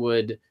 and it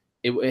would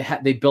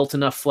they built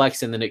enough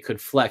flex in that it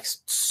could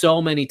flex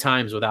so many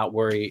times without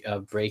worry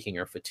of breaking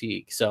or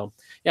fatigue. So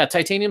yeah,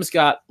 titanium's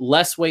got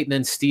less weight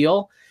than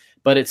steel,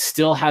 but it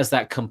still has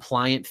that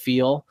compliant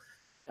feel.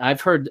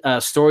 I've heard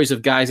stories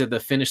of guys at the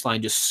finish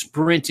line just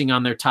sprinting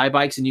on their tie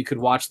bikes, and you could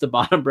watch the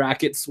bottom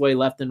bracket sway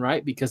left and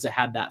right because it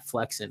had that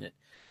flex in it.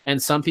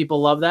 And some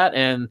people love that,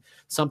 and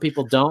some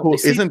people don't. Well,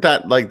 isn't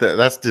that like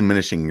that's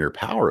diminishing your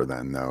power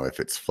then, though, if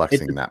it's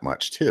flexing that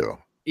much too?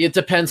 It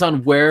depends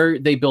on where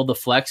they build the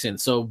flex in.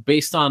 So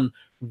based on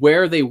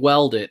where they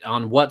weld it,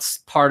 on what's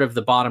part of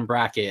the bottom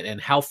bracket, and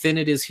how thin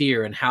it is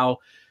here, and how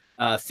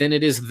thin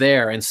it is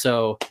there, and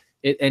so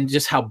and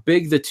just how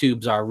big the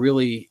tubes are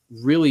really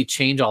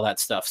change all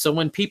that stuff. So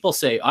when people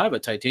say I have a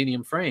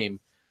titanium frame,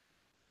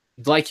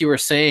 like you were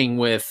saying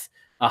with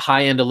a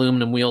high-end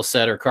aluminum wheel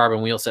set or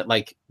carbon wheel set,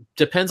 like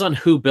depends on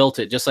who built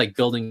it. Just like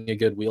building a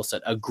good wheel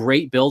set, a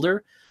great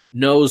builder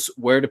knows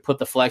where to put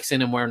the flex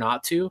in and where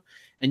not to.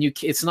 And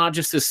it's not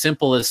just as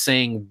simple as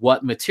saying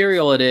what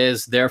material it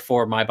is,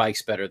 therefore my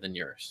bike's better than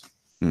yours.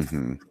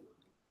 Mm-hmm.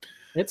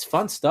 It's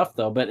fun stuff,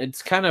 though, but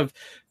it's kind of,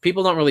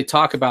 people don't really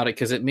talk about it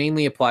because it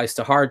mainly applies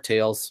to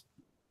hardtails.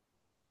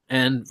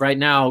 And right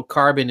now,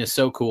 carbon is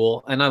so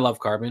cool, and I love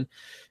carbon.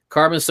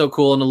 Carbon is so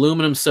cool, and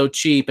aluminum's so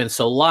cheap and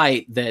so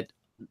light that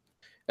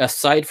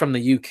aside from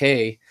the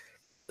UK,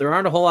 there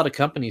aren't a whole lot of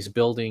companies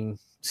building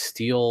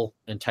steel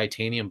and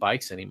titanium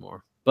bikes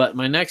anymore. But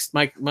my next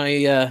bike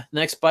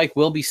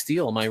will be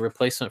steel, my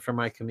replacement for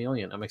my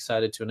Chameleon. I'm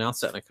excited to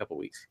announce that in a couple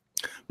weeks.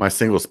 My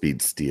single speed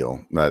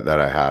steel that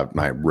I have,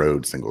 my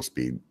road single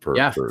speed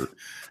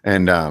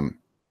and I'll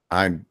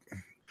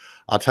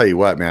tell you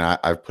what, man,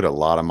 I've put a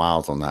lot of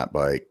miles on that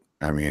bike.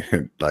 I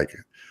mean, like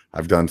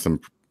I've done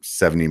some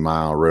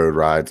 70-mile road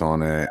rides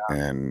on it,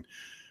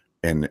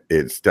 and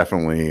it's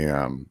definitely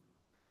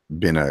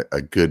been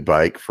a good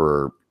bike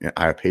for.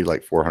 I paid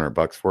like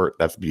 $400 for it.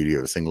 That's the beauty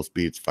of a single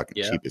speed. It's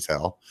fucking cheap as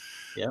hell.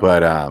 Yeah.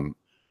 But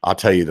I'll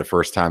tell you, the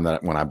first time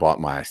that when I bought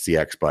my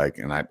CX bike,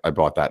 and I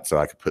bought that so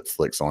I could put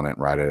slicks on it and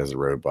ride it as a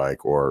road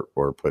bike, or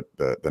put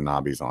the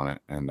knobbies on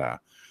it. And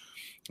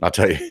I'll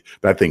tell you,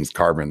 that thing's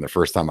carbon. The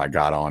first time I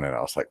got on it,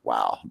 I was like,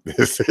 wow,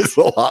 this is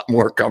a lot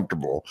more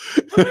comfortable.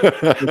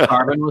 The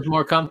carbon was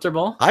more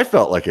comfortable? I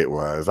felt like it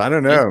was. I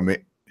don't know.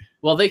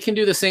 Well, they can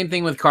do the same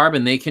thing with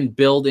carbon. They can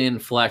build in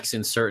flex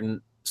in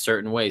certain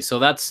ways. So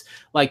that's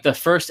like the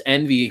first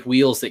Envy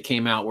wheels that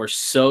came out were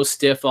so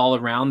stiff all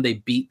around, they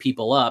beat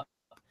people up.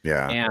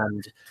 Yeah.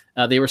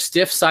 And they were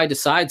stiff side to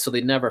side, so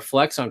they never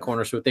flex on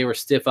corners, but they were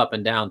stiff up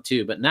and down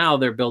too. But now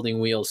they're building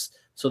wheels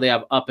so they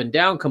have up and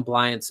down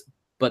compliance,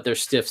 but they're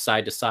stiff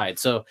side to side.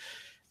 So,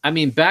 I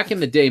mean, back in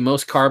the day,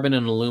 most carbon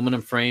and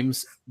aluminum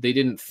frames, they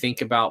didn't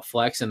think about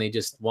flex, and they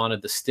just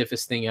wanted the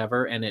stiffest thing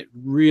ever. And it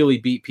really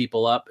beat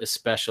people up,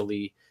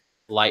 especially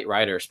light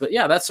riders. But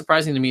yeah, that's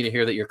surprising to me to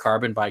hear that your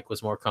carbon bike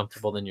was more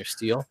comfortable than your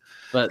steel.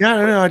 But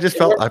yeah, no, I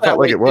felt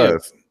like it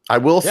was. I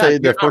will say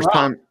the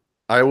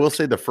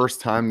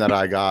first time that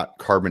I got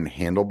carbon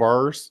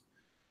handlebars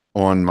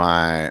on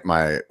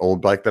my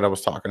old bike that I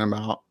was talking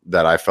about,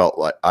 that I felt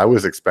like I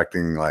was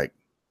expecting, like,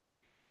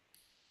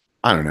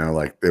 I don't know,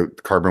 like the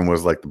carbon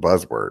was like the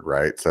buzzword,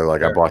 right? So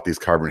like I bought these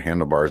carbon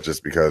handlebars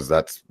just because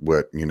that's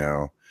what,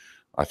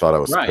 I thought I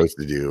was supposed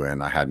to do,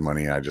 and I had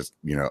money. I just,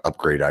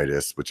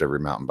 upgrade-itis, which every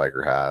mountain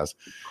biker has.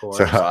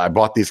 So I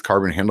bought these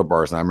carbon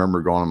handlebars, and I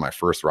remember going on my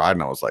first ride,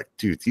 and I was like,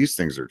 dude, these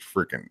things are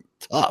freaking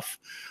tough.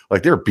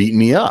 Like, they're beating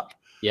me up.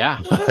 Yeah.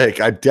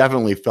 Like, I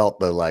definitely felt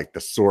the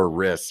sore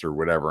wrists or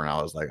whatever, and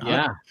I was like,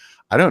 yeah,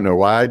 I don't know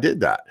why I did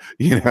that,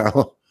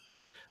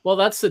 Well,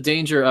 that's the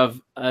danger of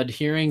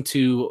adhering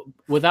to,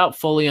 without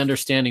fully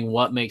understanding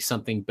what makes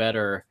something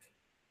better,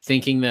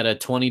 thinking that a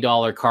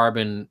 $20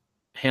 carbon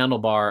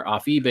handlebar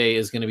off eBay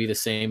is going to be the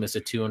same as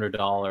a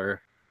 $200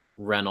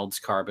 Reynolds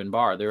carbon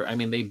bar.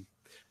 They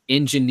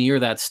engineer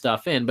that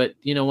stuff in, but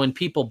when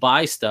people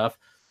buy stuff,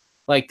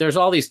 like there's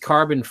all these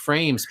carbon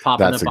frames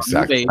popping up on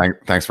eBay.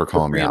 Thanks for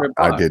calling me out.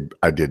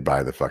 I did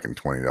buy the fucking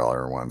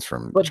 $20 ones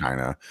from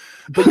China.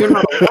 But you're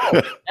not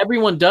alone.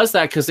 Everyone does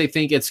that because they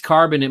think it's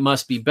carbon, it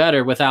must be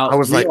better. Without, I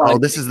was like, oh,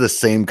 this is the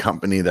same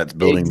company that's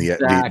building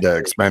the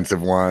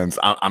expensive ones.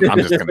 I'm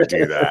just going to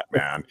do that,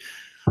 man.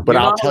 But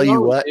I'll tell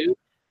you what. Dude.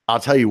 I'll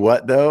tell you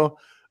what, though,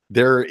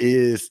 there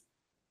is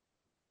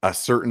a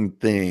certain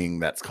thing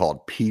that's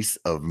called peace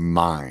of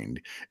mind.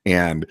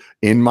 And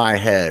in my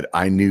head,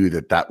 I knew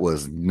that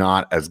was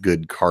not as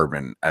good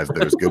carbon as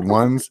those good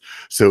ones.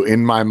 So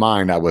in my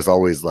mind, I was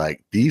always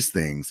like, these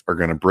things are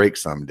going to break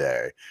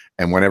someday.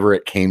 And whenever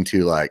it came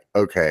to like,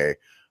 okay,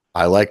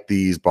 I like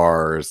these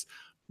bars,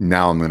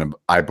 now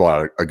I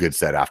bought a good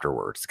set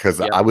afterwards, because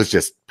I was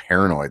just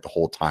paranoid the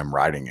whole time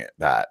riding it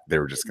that they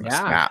were just going to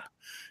snap.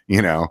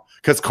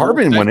 Because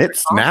carbon, when it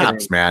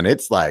snaps, man,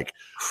 it's like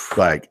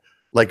I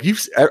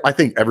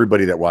think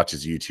everybody that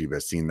watches YouTube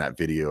has seen that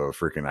video of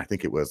freaking, I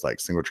think it was like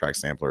Single Track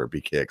Sampler or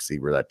BKXC,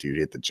 where that dude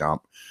hit the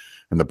jump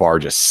and the bar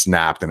just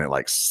snapped and it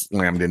like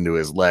slammed into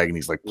his leg, and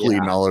he's like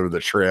bleeding all over the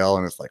trail.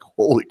 And it's like,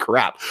 holy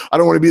crap, I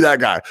don't want to be that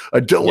guy. I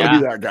don't want to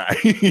be that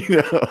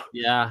guy.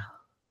 Yeah.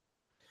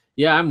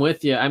 Yeah, I'm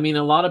with you. I mean,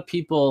 a lot of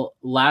people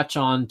latch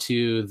on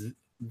to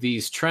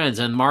these trends,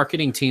 and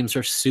marketing teams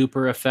are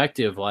super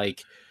effective.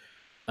 Like,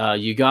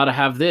 you got to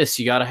have this,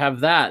 you got to have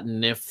that.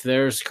 And if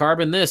there's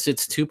carbon this,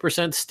 it's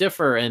 2%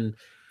 stiffer. And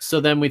so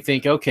then we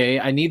think, okay,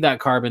 I need that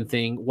carbon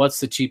thing. What's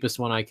the cheapest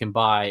one I can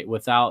buy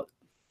without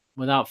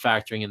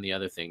factoring in the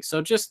other things?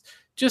 So just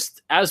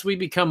as we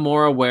become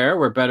more aware,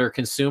 we're better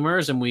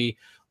consumers,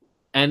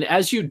 and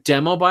as you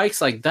demo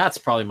bikes, like that's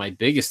probably my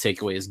biggest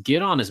takeaway is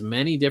get on as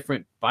many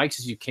different bikes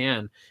as you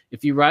can.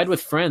 If you ride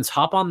with friends,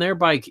 hop on their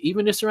bike,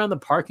 even just around the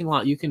parking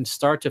lot, you can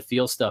start to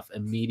feel stuff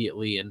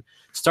immediately and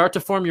start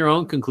to form your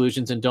own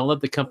conclusions, and don't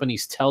let the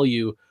companies tell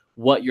you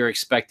what you're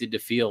expected to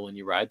feel when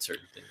you ride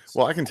certain things.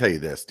 Well, I can tell you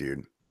this,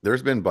 dude.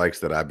 There's been bikes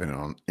that I've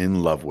been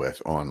in love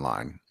with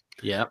online.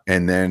 Yeah.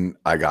 And then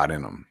I got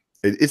in them.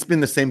 It's been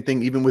the same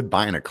thing even with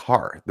buying a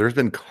car. There's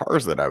been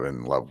cars that I've been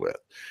in love with.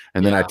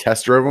 And then I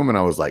test drove them and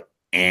I was like,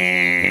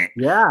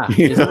 yeah.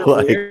 You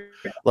know,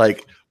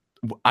 like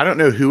I don't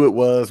know who it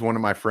was. One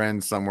of my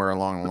friends somewhere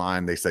along the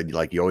line, they said,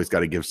 like, you always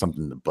got to give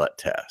something the butt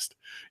test,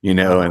 you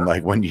know, and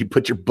like when you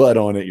put your butt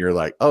on it, you're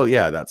like, oh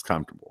yeah, that's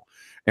comfortable.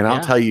 And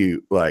I'll tell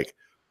you, like,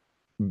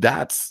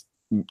 that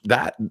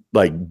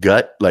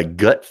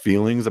gut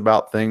feelings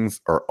about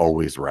things are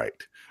always right.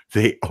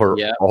 They are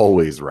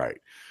always right.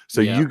 So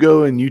you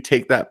go and you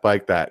take that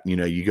bike that, you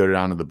know, you go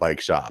down to the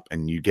bike shop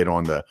and you get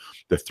on the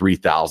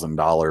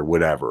 $3,000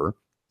 whatever,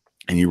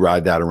 and you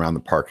ride that around the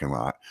parking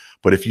lot.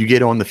 But if you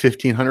get on the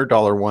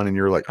 $1,500 one and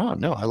you're like, oh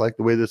no, I like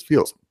the way this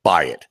feels,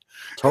 buy it.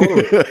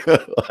 Totally.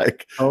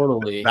 Like,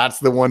 totally. That's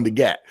the one to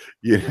get,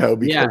 you know?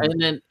 Because and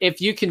then if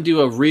you can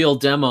do a real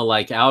demo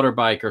like Outer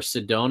Bike or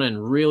Sedona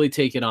and really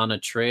take it on a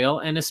trail,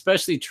 and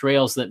especially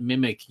trails that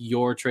mimic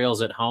your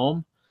trails at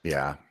home.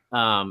 Yeah.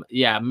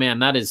 Yeah,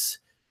 man, I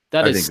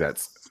think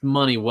that's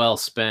money well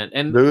spent.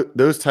 And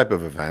those type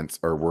of events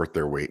are worth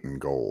their weight in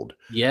gold.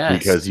 Yes.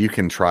 Because you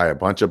can try a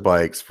bunch of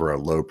bikes for a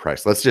low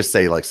price. Let's just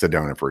say like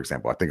Sedona, for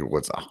example. I think it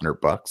was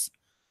 $100.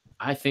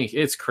 I think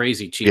it's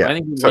crazy cheap. Yeah. I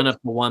think we went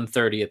up to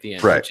 130 at the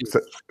end. Right.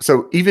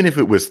 So even if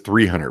it was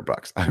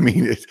 $300, I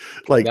mean, it's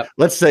like,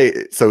 let's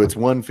say, so it's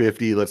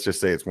 150, let's just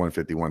say it's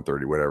 150,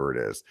 130, whatever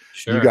it is.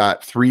 Sure. You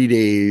got 3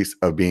 days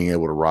of being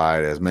able to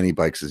ride as many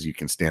bikes as you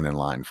can stand in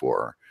line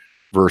for,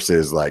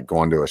 versus like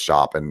going to a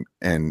shop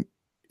and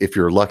if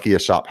you're lucky, a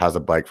shop has a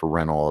bike for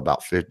rental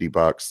about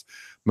 $50.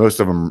 Most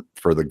of them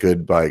for the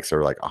good bikes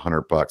are like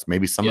 $100.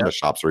 Maybe some of the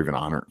shops are even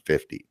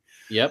 150.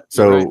 Yep.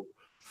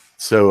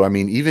 So I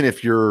mean, even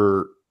if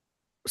you're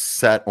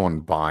set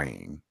on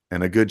buying,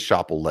 and a good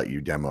shop will let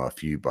you demo a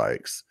few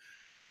bikes,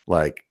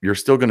 like you're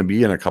still going to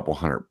be in a couple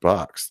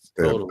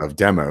 $100 of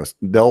demos.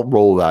 They'll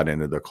roll that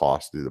into the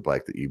cost of the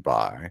bike that you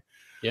buy.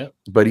 Yeah.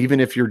 But even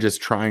if you're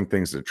just trying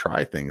things to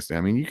try things,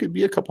 I mean, you could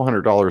be a couple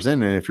 $100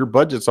 in, and if your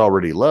budget's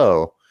already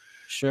low,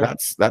 sure,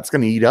 that's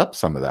going to eat up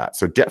some of that.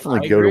 So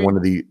definitely go to one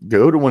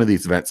of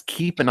these events.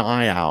 Keep an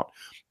eye out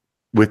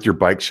with your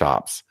bike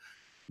shops,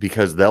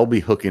 because they'll be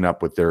hooking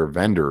up with their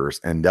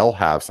vendors, and they'll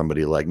have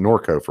somebody like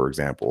Norco, for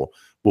example,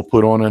 will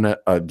put on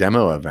a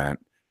demo event.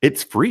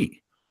 It's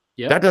free.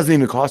 Yeah. That doesn't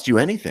even cost you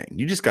anything.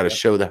 You just got to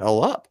show the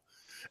hell up.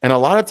 And a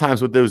lot of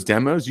times with those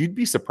demos, you'd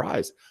be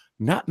surprised.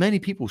 Not many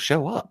people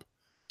show up.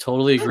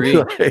 Totally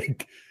agree.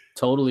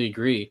 Totally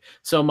agree.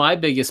 So my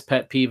biggest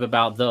pet peeve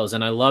about those,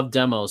 and I love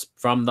demos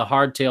from the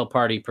Hardtail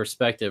Party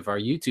perspective, our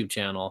YouTube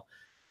channel,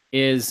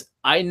 is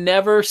I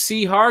never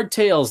see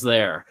hardtails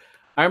there.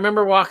 I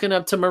remember walking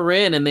up to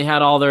Marin and they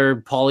had all their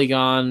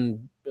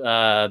Polygon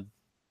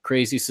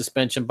crazy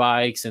suspension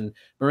bikes, and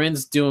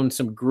Marin's doing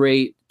some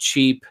great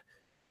cheap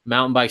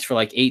mountain bikes for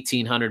like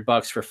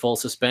 $1,800 for full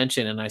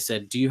suspension. And I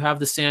said, do you have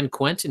the San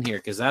Quentin here?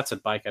 Because that's a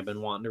bike I've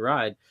been wanting to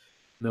ride.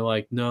 And they're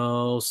like,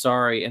 no,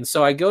 sorry. And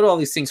so I go to all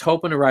these things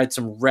hoping to ride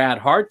some rad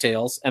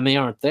hardtails, and they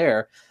aren't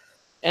there.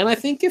 And I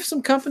think if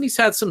some companies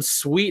had some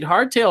sweet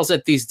hardtails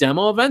at these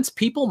demo events,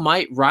 people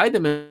might ride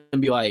them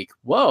and be like,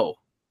 whoa,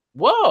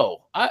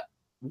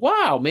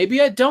 wow,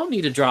 maybe I don't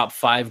need to drop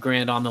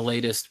 $5,000 on the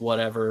latest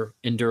whatever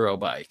enduro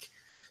bike.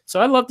 So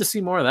I'd love to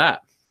see more of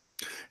that.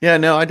 Yeah,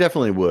 no, I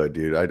definitely would,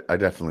 dude. I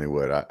definitely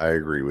would. I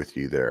agree with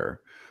you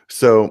there.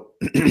 So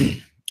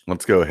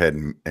let's go ahead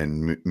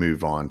and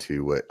move on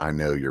to what I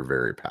know you're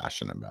very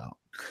passionate about.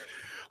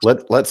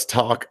 Let's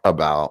talk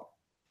about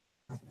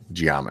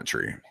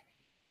geometry.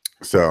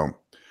 So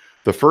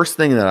the first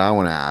thing that I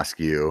want to ask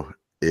you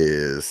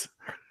is,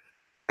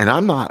 and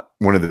I'm not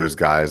one of those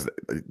guys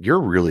you're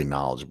really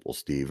knowledgeable,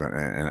 Steve,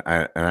 and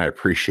I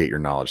appreciate your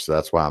knowledge. So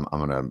that's why I'm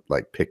going to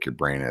like pick your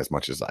brain as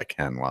much as I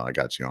can while I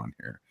got you on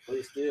here.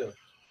 Please do.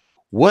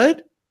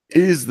 What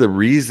is the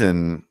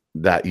reason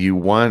that you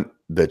want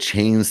the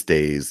chain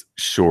stays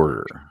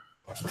shorter?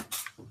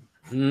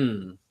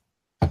 That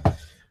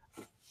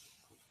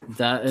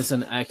is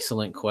an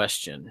excellent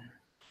question.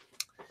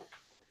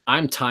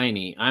 I'm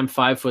tiny. I'm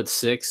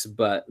 5'6",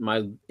 but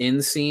my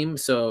inseam.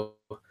 So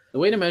the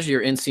way to measure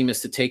your inseam is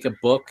to take a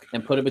book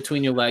and put it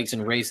between your legs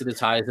and raise it as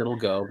high as it'll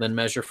go. Then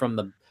measure from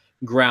the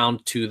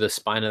ground to the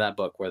spine of that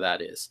book where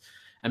that is.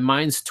 and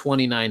mine's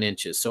 29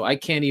 inches. So I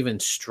can't even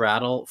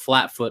straddle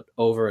flat foot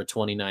over a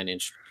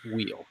 29-inch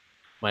wheel.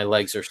 My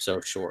legs are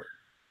so short.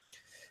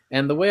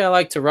 And the way I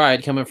like to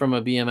ride, coming from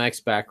a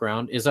BMX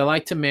background, is I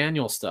like to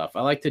manual stuff.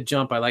 I like to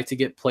jump. I like to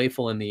get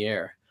playful in the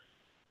air.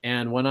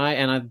 And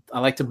I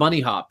like to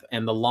bunny hop.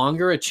 And the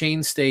longer a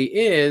chainstay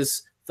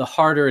is, the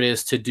harder it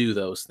is to do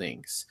those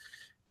things,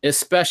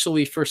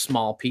 especially for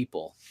small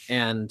people.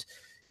 And,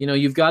 you know,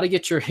 you've got to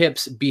get your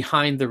hips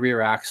behind the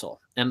rear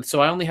axle. And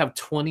so I only have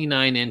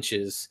 29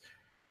 inches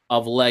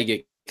of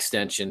leg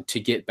extension to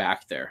get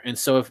back there. And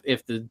so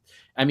if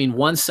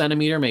 1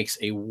 centimeter makes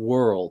a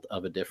world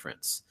of a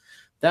difference.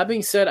 That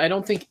being said, I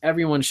don't think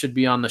everyone should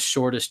be on the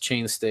shortest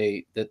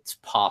chainstay that's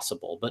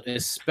possible, but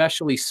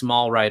especially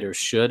small riders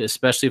should,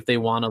 especially if they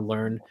want to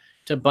learn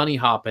to bunny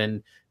hop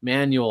and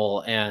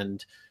manual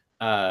and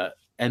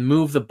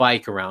move the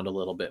bike around a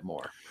little bit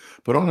more.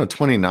 But on a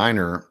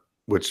 29er,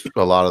 which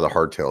a lot of the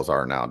hardtails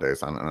are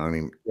nowadays, I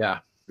mean, yeah.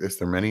 Is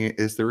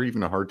there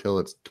even a hardtail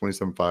that's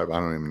 27.5? I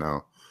don't even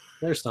know.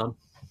 There's some.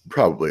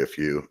 Probably a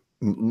few.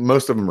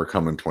 Most of them are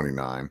coming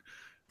 29.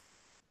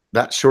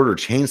 That shorter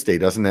chainstay,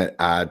 doesn't it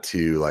add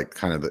to like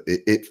kind of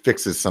it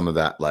fixes some of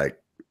that like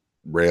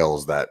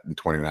rails that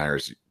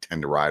 29ers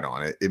tend to ride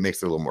on. It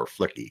makes it a little more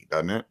flicky,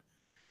 doesn't it? A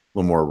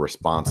little more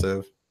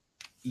responsive.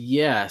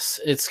 Yes,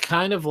 it's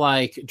kind of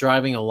like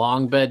driving a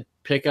long bed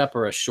pickup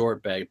or a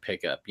short bed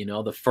pickup. You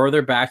know, the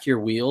further back your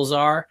wheels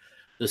are,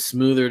 the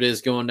smoother it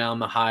is going down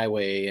the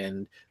highway,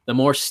 and the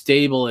more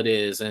stable it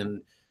is,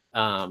 and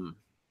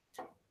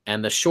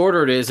the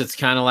shorter it is, it's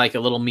kind of like a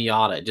little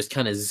Miata. It just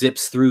kind of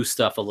zips through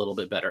stuff a little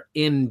bit better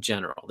in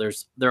general.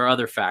 There are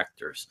other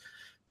factors.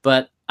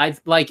 But I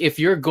like, if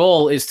your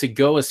goal is to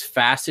go as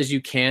fast as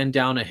you can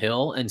down a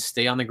hill and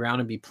stay on the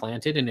ground and be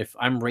planted, and if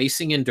I'm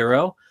racing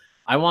enduro,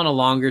 I want a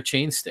longer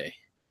chainstay.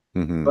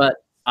 Mm-hmm. But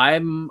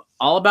I'm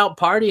all about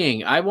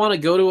partying. I want to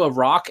go to a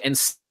rock and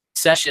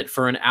sesh it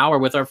for an hour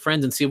with our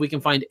friends and see if we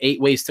can find 8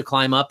 ways to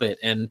climb up it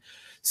and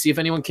see if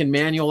anyone can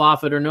manual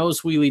off it or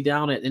nose wheelie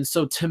down it. And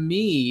so to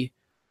me,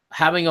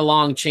 having a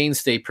long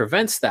chainstay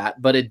prevents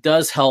that, but it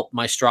does help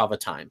my Strava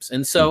times.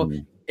 And so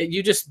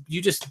you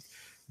just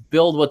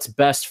build what's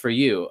best for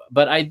you.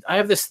 But I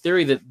have this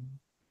theory that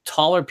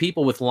taller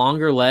people with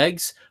longer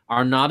legs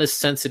are not as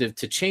sensitive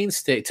to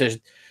chainstay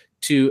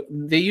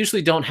they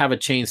usually don't have a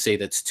chainstay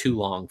that's too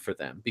long for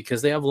them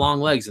because they have long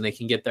legs and they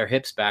can get their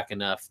hips back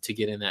enough to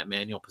get in that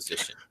manual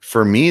position.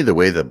 For me, the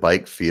way the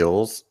bike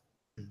feels,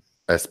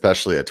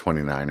 especially a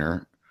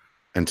 29er,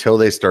 until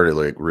they started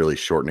like really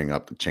shortening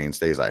up the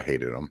chainstays, I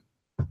hated them.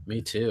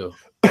 Me too.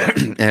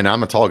 And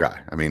I'm a tall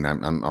guy. I mean, I'm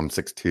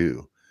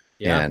 6'2",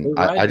 yeah, and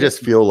I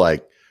just feel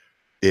like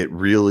it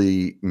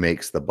really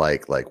makes the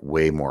bike like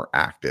way more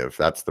active.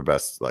 That's the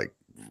best like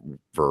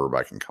verb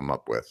I can come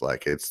up with.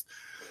 Like it's,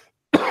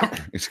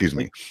 excuse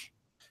me.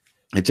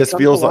 It just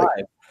feels like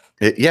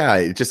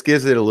it just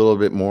gives it a little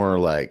bit more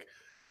like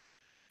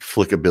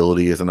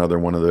flickability is another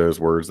one of those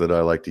words that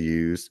I like to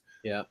use.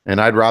 Yeah. And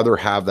I'd rather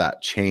have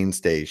that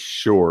chainstay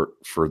short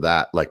for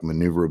that like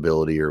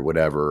maneuverability or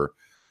whatever,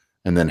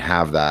 and then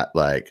have that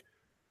like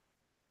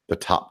the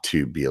top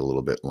tube be a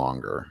little bit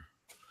longer.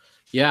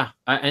 Yeah.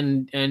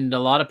 And a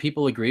lot of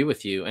people agree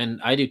with you.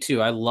 And I do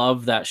too. I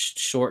love that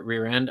short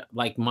rear end.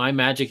 Like my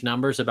magic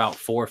number is about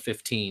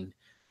 415.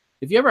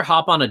 If you ever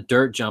hop on a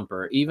dirt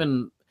jumper,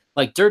 even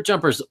like dirt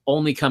jumpers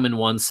only come in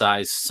one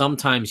size.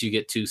 Sometimes you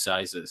get 2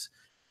 sizes,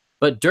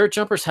 but dirt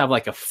jumpers have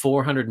like a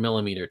 400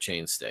 millimeter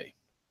chainstay.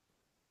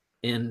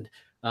 And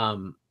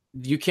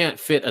you can't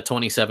fit a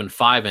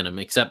 27.5 in them,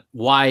 except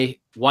Y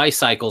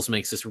Cycles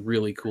makes this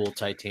really cool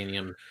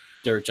titanium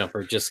dirt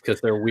jumper just because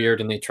they're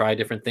weird and they try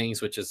different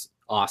things, which is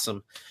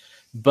awesome.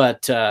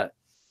 But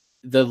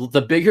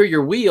the bigger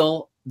your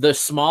wheel, the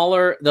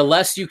smaller, the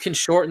less you can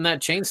shorten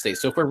that chainstay.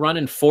 So if we're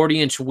running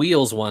 40-inch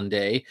wheels one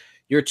day,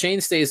 your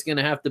chainstay is going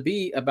to have to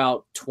be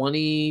about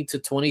 20 to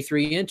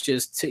 23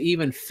 inches to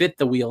even fit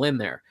the wheel in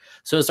there.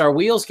 So as our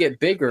wheels get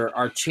bigger,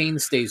 our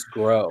chainstays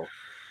grow.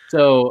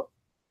 So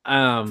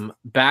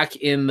back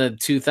in the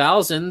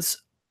 2000s,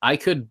 I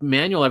could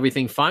manual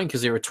everything fine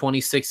because they were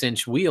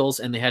 26-inch wheels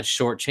and they had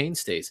short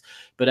chainstays.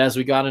 But as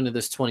we got into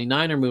this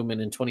 29er movement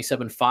in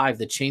 27.5,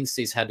 the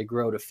chainstays had to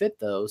grow to fit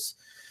those.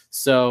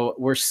 So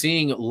we're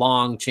seeing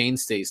long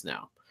chainstays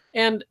now.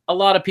 And a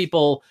lot of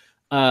people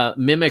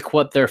mimic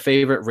what their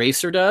favorite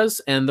racer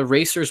does. And the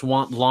racers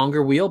want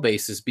longer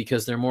wheelbases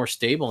because they're more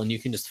stable and you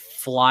can just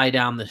fly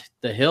down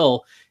the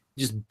hill,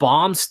 just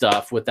bomb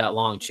stuff with that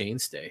long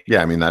chainstay.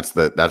 Yeah, I mean that's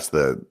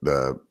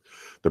the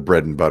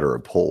bread and butter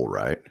of pole,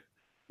 right?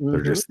 Mm-hmm.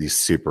 They're just these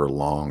super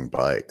long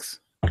bikes.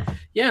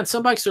 Yeah, and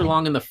some bikes are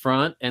long in the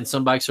front and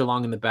some bikes are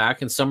long in the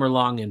back and some are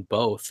long in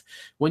both.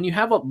 When you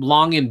have a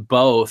long in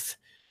both,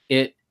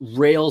 it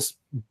rails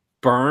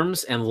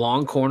berms and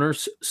long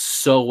corners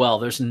so well.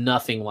 There's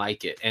nothing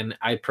like it. And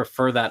I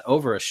prefer that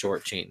over a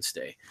short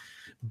chainstay.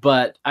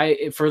 But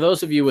for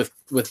those of you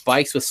with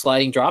bikes with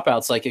sliding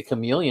dropouts like a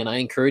Chameleon, I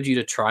encourage you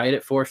to try it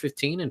at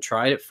 415 and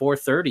try it at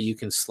 430. You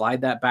can slide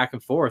that back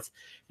and forth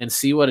and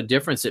see what a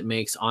difference it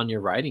makes on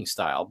your riding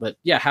style. But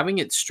yeah, having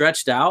it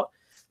stretched out,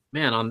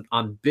 man,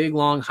 on big,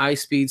 long,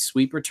 high-speed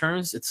sweep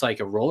returns, it's like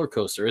a roller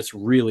coaster. It's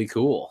really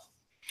cool.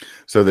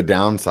 So the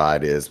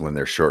downside is when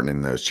they're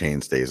shortening those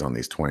chain stays on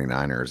these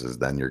 29ers is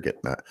then you're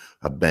getting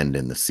a bend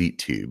in the seat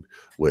tube,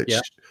 which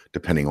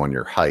depending on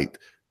your height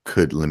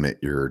could limit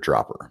your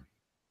dropper.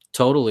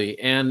 Totally.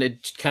 And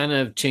it kind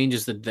of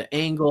changes the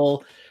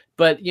angle.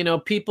 But, you know,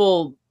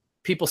 people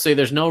say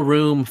there's no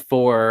room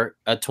for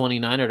a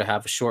 29er to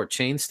have short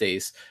chain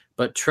stays.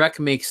 But Trek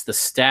makes the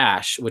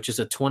Stash, which is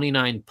a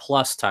 29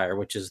 plus tire,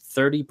 which is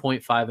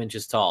 30.5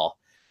 inches tall.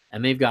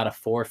 And they've got a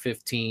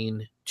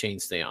 415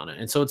 chainstay on it.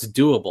 And so it's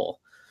doable.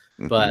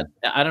 But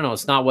I don't know.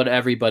 It's not what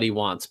everybody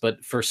wants.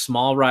 But for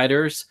small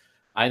riders,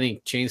 I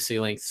think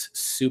chainstay length's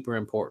super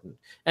important.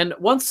 And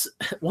once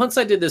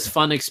I did this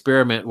fun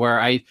experiment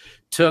where I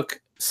took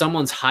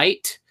someone's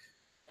height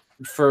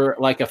for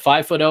like a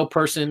 5'0"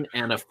 person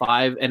and a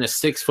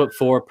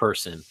 6'4"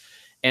 person.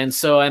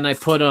 And I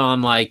put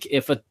on like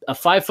if a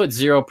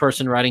 5'0"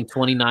 person riding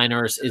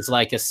 29ers is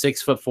like a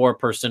 6'4"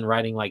 person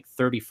riding like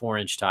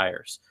 34-inch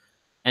tires.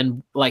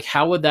 And like,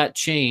 how would that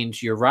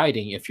change your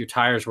riding if your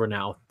tires were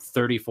now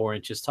 34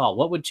 inches tall?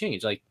 What would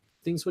change? Like,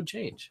 things would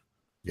change.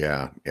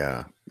 Yeah,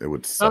 it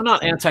would. I'm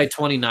not anti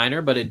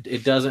 29er, but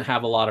it doesn't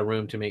have a lot of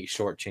room to make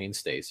short chain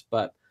stays.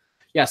 But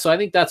yeah, so I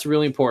think that's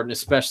really important,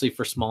 especially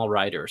for small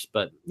riders.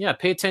 But yeah,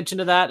 pay attention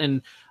to that.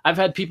 And I've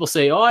had people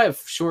say, "Oh, I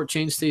have short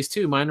chain stays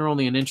too. Mine are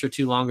only an inch or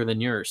two longer than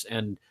yours."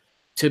 And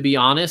to be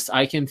honest,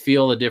 I can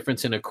feel a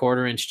difference in a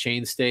 1/4 inch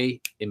chainstay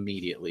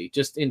immediately,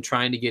 just in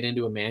trying to get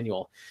into a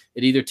manual.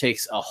 It either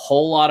takes a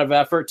whole lot of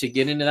effort to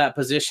get into that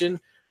position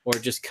or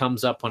it just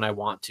comes up when I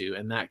want to.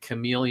 And that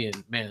chameleon,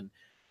 man,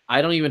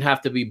 I don't even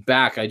have to be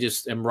back. I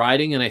just am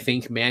riding and I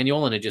think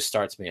manual and it just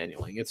starts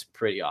manualing. It's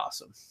pretty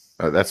awesome.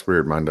 That's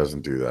weird. Mine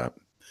doesn't do that.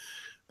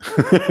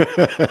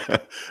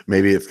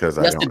 Maybe it's because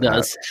I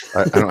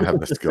don't have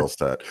the skill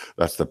set.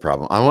 That's the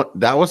problem.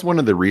 That was one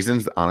of the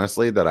reasons,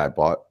 honestly, that I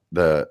bought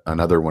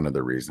another one of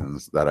the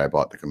reasons that I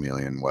bought the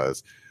Chameleon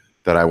was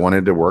that I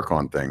wanted to work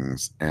on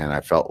things, and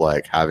I felt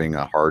like having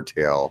a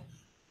hardtail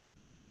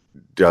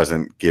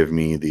doesn't give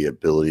me the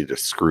ability to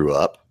screw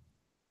up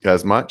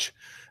as much,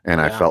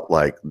 and I felt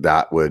like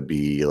that would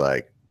be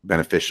like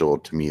beneficial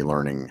to me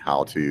learning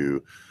how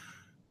to.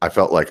 I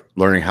felt like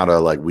learning how to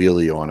like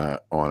wheelie on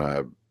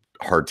a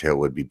hardtail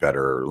would be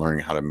better.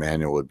 Learning how to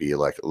manual would be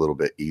like a little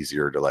bit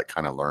easier to like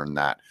kind of learn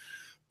that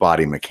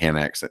body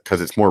mechanics because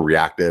it's more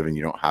reactive and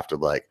you don't have to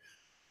like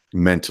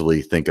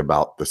mentally think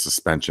about the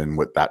suspension,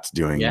 what that's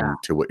doing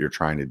to what you're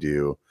trying to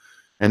do.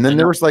 And then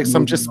there was like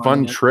some just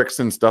fun tricks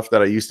and stuff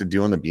that I used to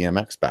do on the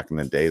BMX back in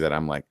the day that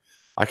I'm like,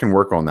 I can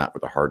work on that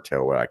with a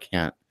hardtail, but I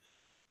can't,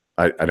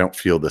 I don't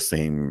feel the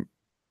same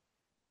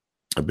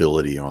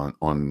ability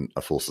on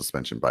a full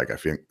suspension bike. I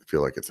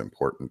feel like it's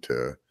important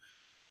to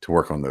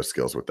work on those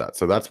skills with that.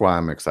 So that's why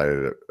I'm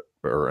excited,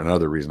 or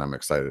another reason I'm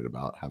excited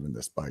about having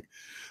this bike.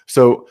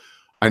 So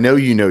I know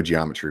you know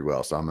geometry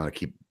well, so I'm going to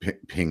keep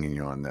pinging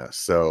you on this.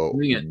 So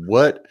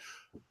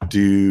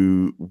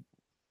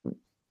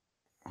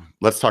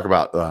let's talk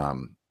about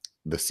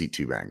the seat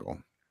tube angle.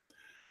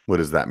 What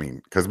does that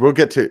mean? Because we'll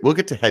get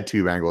to head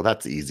tube angle.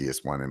 That's the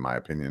easiest one in my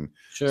opinion.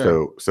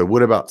 Sure. So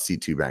what about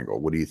seat tube angle?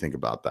 What do you think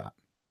about that?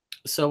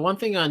 So one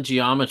thing on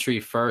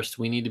geometry first,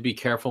 we need to be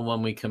careful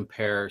when we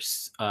compare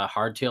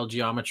hardtail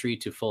geometry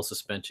to full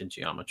suspension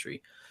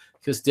geometry,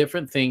 because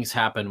different things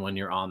happen when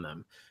you're on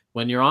them.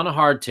 When you're on a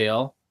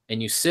hardtail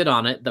and you sit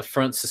on it, the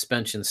front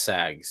suspension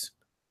sags.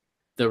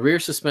 The rear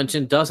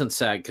suspension doesn't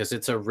sag because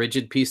it's a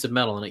rigid piece of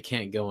metal and it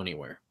can't go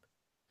anywhere.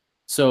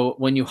 So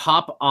when you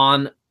hop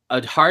on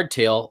a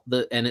hardtail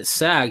and it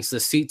sags, the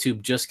seat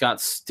tube just got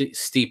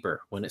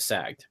steeper when it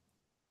sagged.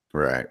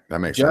 Right. That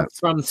makes sense. Just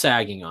from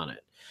sagging on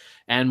it.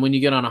 And when you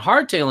get on a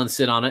hardtail and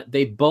sit on it,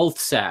 they both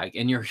sag,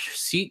 and your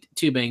seat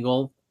tube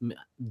angle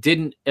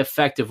didn't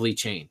effectively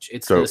change.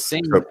 It's the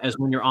same as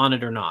when you're on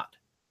it or not.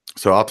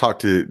 So I'll talk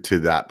to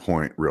that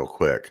point real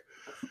quick.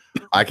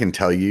 I can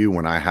tell you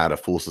when I had a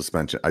full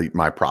suspension,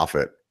 my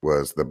Prophet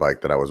was the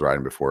bike that I was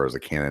riding before. It was a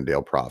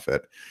Cannondale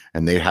Prophet,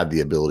 and they had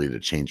the ability to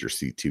change your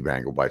seat tube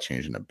angle by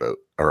changing a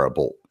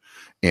bolt.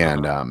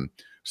 And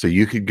so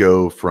you could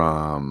go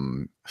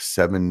from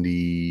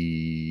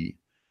 70,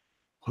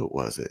 what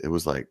was it? It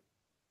was like,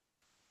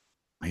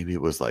 maybe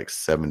it was like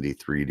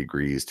 73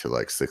 degrees to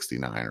like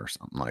 69 or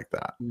something like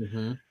that.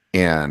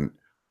 And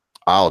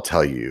I'll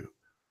tell you,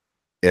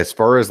 as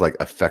far as like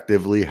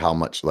effectively how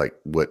much like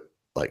what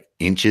like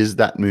inches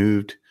that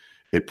moved,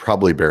 it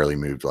probably barely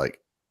moved, like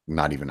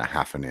not even a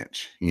half an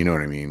inch. You know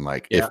what I mean?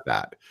 Like if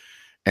that.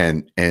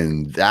 And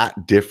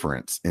that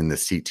difference in the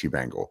seat tube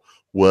angle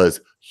was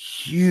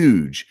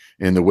huge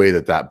in the way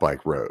that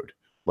bike rode.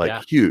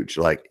 Like huge.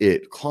 Like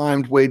it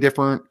climbed way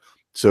different.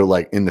 So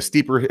like in the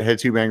steeper head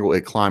tube angle,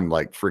 it climbed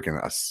like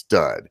freaking a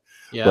stud,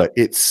 but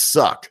it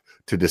sucked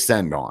to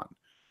descend on.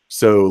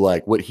 So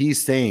like what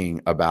he's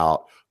saying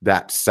about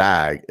that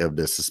sag of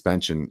the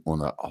suspension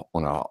on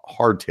a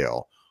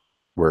hardtail,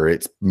 where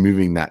it's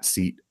moving that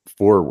seat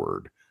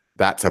forward,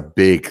 That's a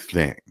big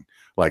thing.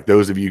 Like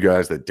those of you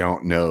guys that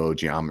don't know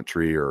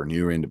geometry or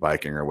new into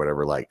biking or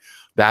whatever, like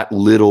that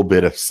little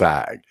bit of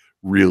sag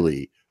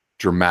really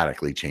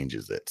dramatically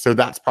changes it. So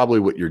that's probably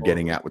what you're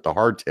getting at with the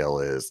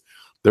hardtail is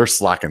they're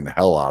slacking the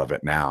hell out of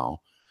it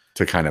now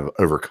to kind of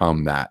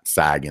overcome that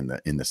sag in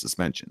the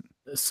suspension.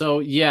 So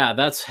yeah,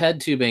 that's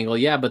head tube angle.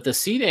 Yeah, but the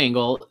seat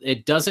angle,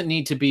 it doesn't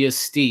need to be as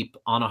steep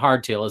on a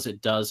hardtail as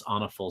it does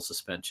on a full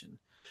suspension.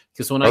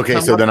 Because when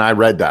then I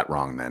read that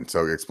wrong then.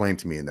 So explain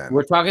to me then.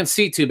 We're talking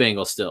seat tube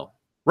angle still.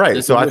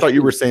 Right. So I thought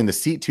you were saying the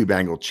seat tube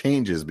angle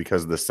changes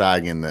because of the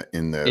sag in the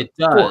It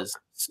does.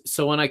 Fork.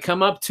 So when I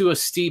come up to a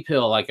steep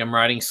hill, like I'm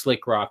riding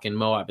Slick Rock in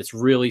Moab, it's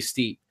really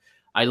steep.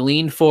 I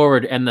lean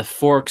forward and the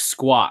fork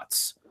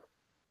squats.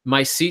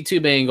 My seat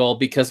tube angle,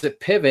 because it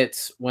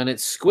pivots when it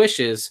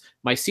squishes,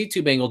 my seat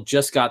tube angle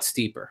just got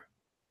steeper.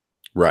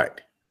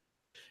 Right.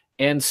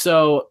 And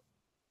so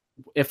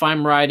if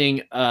I'm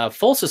riding a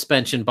full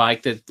suspension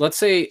bike that, let's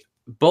say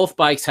both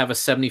bikes have a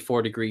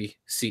 74-degree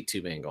seat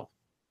tube angle,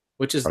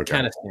 which is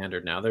kind of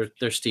standard now.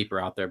 They're steeper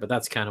out there, but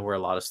that's kind of where a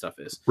lot of stuff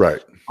is.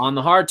 Right. On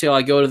the hardtail,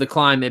 I go to the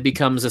climb, it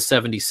becomes a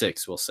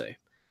 76, we'll say.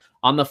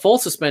 On the full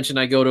suspension,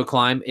 I go to a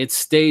climb, it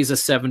stays a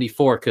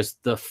 74 because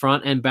the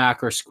front and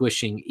back are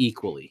squishing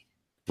equally.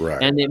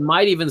 Right. And it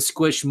might even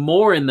squish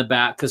more in the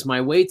back because my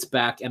weight's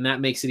back, and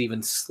that makes it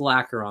even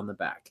slacker on the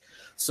back.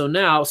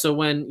 So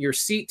when your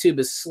seat tube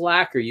is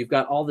slacker, you've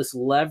got all this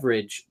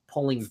leverage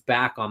pulling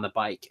back on the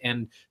bike.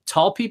 And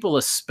tall people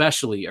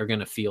especially are going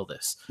to feel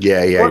this.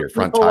 Yeah, your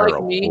front tire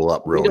will pull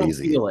up real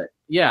easy. Feel it.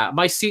 Yeah,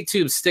 my seat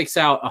tube sticks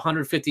out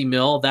 150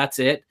 mil. That's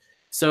it.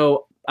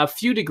 So a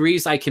few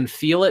degrees, I can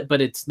feel it, but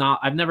it's not.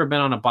 I've never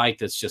been on a bike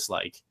that's just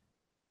like,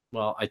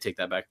 well, I take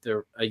that back.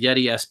 A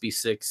Yeti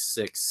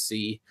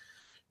SB66C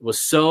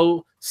was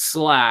so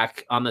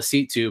slack on the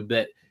seat tube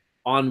that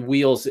on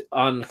wheels,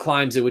 on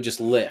climbs, it would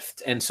just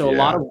lift. And so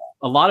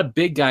a lot of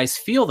big guys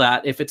feel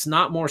that if it's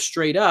not more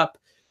straight up,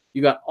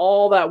 you got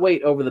all that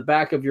weight over the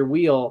back of your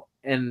wheel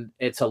and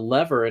it's a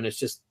lever and it's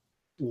just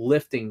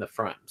lifting the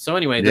front. So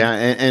anyway.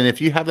 And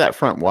if you have that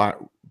front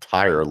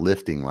tire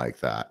lifting like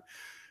that,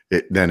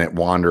 then it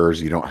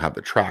wanders. You don't have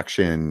the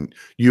traction.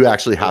 You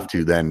actually have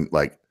to then,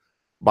 like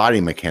body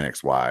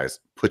mechanics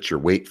wise, put your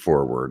weight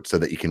forward so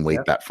that you can weight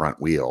that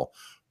front wheel.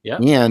 Yeah.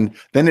 And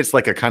then it's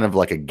like a kind of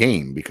like a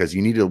game because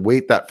you need to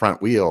weight that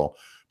front wheel,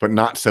 but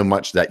not so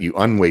much that you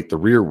unweight the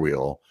rear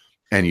wheel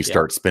and you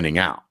start spinning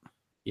out.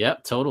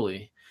 Yep,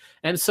 totally.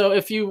 And so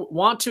if you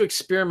want to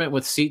experiment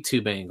with seat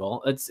tube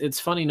angle, it's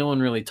funny no one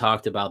really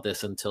talked about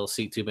this until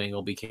seat tube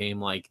angle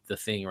became like the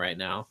thing right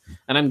now.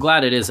 And I'm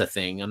glad it is a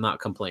thing. I'm not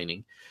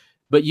complaining.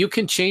 But you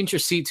can change your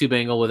seat tube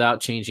angle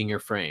without changing your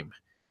frame.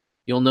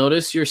 You'll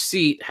notice your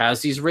seat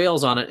has these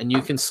rails on it and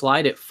you can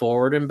slide it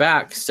forward and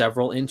back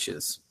several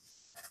inches.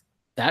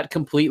 That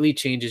completely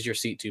changes your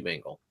seat tube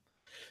angle.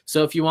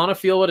 So if you want to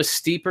feel what a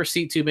steeper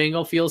seat tube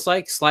angle feels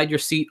like, slide your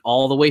seat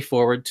all the way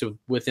forward to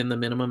within the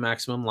minimum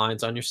maximum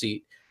lines on your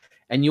seat.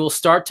 And you will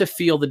start to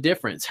feel the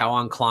difference, how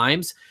on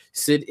climbs,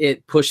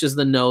 it pushes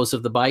the nose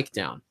of the bike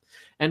down.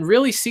 And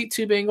really, seat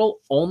tube angle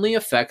only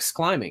affects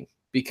climbing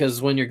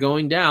because when you're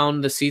going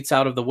down, the seat's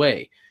out of the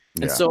way.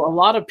 And so a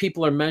lot of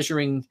people are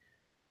measuring,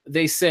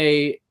 they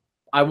say,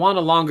 I want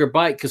a longer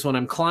bike because when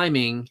I'm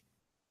climbing,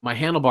 my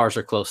handlebars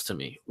are close to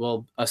me.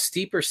 Well, a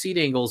steeper seat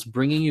angle is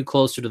bringing you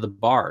closer to the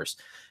bars.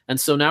 And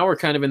so now we're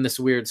kind of in this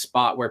weird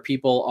spot where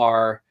people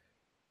are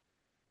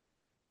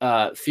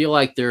feel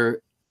like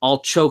they're all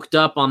choked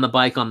up on the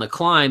bike on the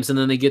climbs, and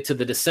then they get to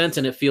the descent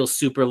and it feels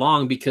super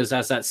long because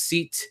as that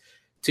seat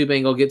tube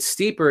angle gets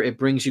steeper, it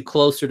brings you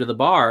closer to the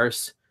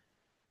bars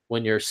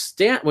when you're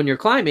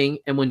climbing,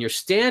 and when you're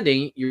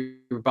standing, your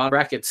bottom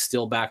bracket's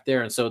still back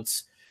there. And so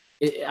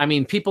I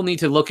mean, people need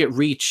to look at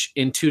reach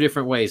in two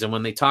different ways. And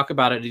when they talk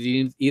about it,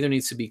 it either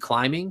needs to be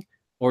climbing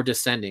or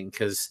descending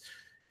because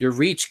your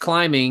reach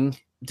climbing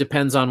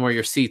depends on where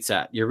your seat's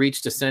at. Your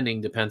reach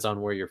descending depends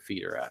on where your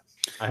feet are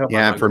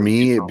at. For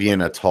me,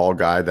 being a tall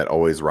guy that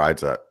always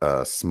rides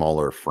a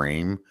smaller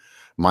frame,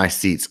 my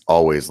seat's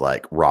always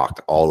like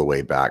rocked all the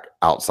way back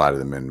outside of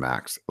the min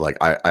max. Like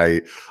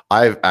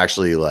I've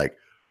actually like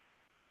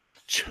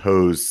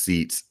chose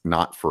seats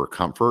not for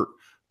comfort,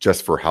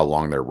 just for how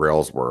long their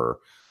rails were,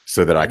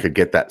 so that I could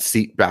get that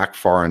seat back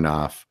far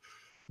enough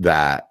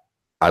that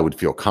I would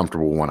feel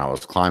comfortable when I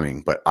was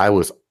climbing. But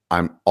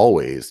I'm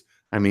always,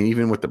 I mean,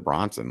 even with the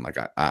Bronson, like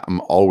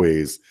I'm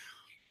always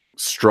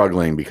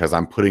struggling because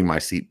I'm putting my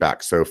seat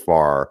back so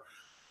far,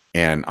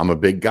 and I'm a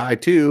big guy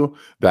too,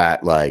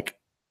 that like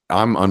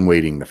I'm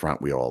unweighting the front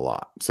wheel a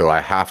lot. So I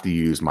have to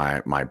use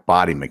my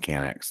body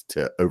mechanics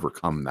to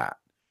overcome that.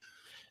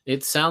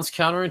 It sounds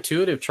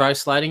counterintuitive. Try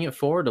sliding it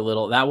forward a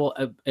little. That will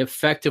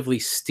effectively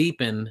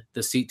steepen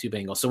the seat tube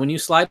angle. So when you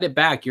slide it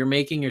back, you're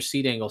making your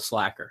seat angle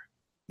slacker.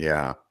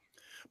 Yeah.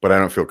 But I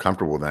don't feel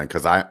comfortable then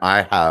because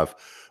I have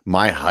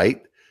my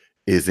height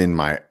is in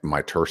my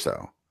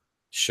torso.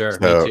 Sure.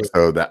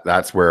 So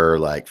that's where,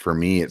 like, for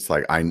me, it's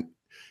like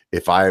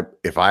if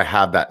I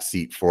have that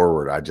seat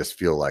forward, I just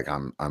feel like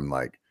I'm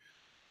like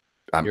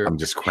Your I'm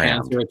just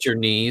hands crammed. are at your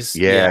knees.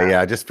 Yeah,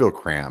 I just feel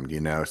crammed,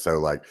 so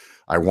like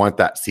I want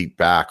that seat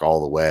back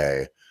all the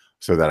way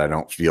so that I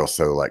don't feel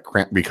so like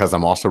cramped, because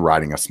I'm also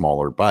riding a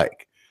smaller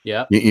bike.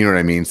 Yep. You know what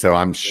I mean? So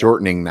I'm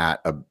shortening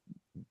that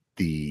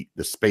the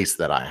space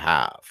that I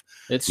have.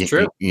 It's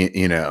true.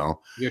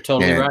 You're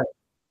totally right.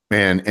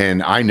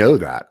 And I know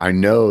that. I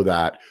know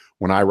that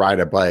when I ride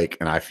a bike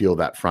and I feel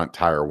that front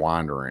tire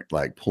wandering,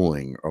 like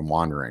pulling or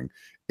wandering,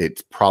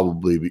 it's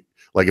probably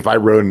like if I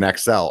rode an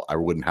XL, I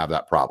wouldn't have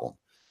that problem.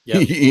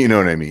 Yep. You know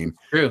what I mean?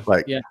 True.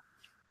 Like, yeah.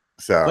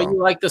 So, but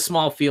you like the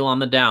small feel on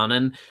the down,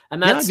 and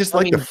that's I just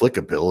like the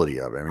flickability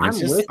of it. I mean, it's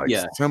just like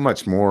so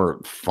much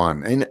more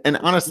fun. And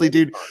honestly,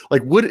 dude,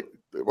 like well,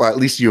 at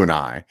least you and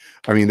I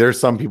mean, there's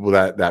some people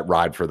that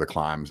ride for the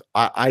climbs.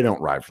 I don't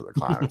ride for the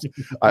climbs.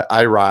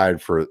 I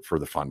ride for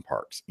the fun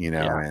parts,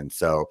 and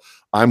so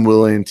I'm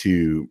willing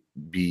to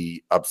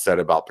be upset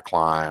about the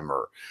climb,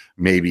 or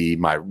maybe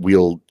my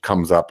wheel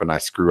comes up and I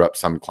screw up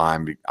some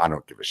climb. I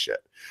don't give a shit.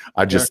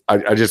 I just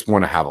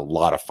want to have a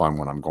lot of fun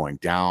when I'm going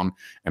down,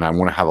 and I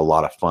want to have a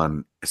lot of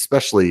fun,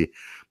 especially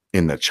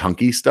in the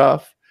chunky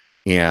stuff.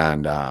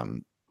 And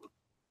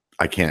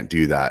I can't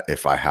do that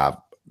if I have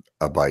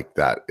a bike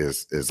that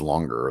is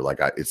longer. Like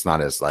it's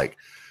not as like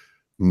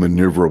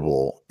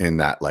maneuverable in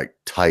that like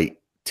tight,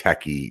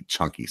 techy,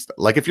 chunky stuff.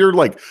 Like if you're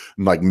like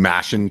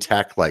mashing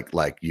tech,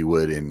 like you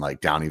would in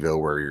like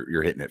Downeyville where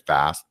you're hitting it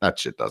fast, that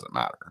shit doesn't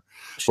matter.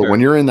 Sure. But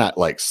when you're in that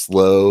like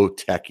slow,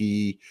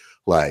 techy,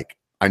 like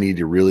I need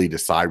to really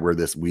decide where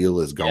this wheel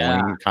is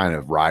going, kind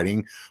of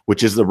riding,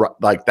 which is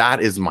that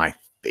is my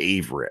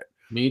favorite.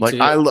 Me like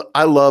too.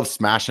 I love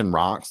smashing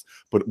rocks,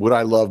 but what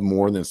I love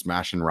more than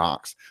smashing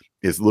rocks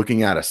is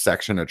looking at a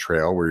section of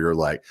trail where you're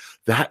like,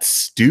 that's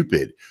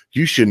stupid.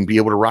 You shouldn't be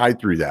able to ride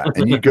through that.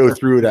 And you go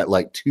through it at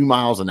like 2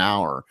 miles an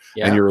hour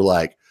and you're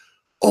like,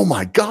 oh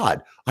my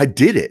God, I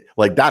did it.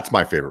 Like, that's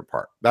my favorite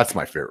part. That's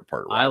my favorite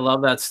part. I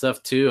love that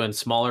stuff too. And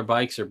smaller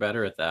bikes are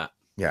better at that.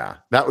 Yeah.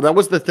 That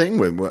was the thing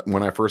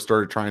when I first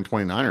started trying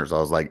 29ers. I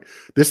was like,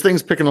 this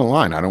thing's picking a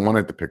line. I don't want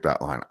it to pick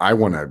that line. I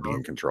want to be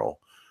in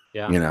control.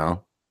 Yeah.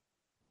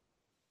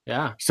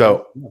 Yeah.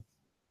 So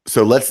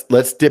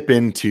let's dip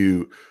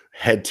into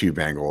head tube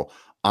angle.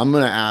 I'm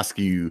going to ask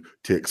you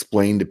to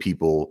explain to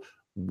people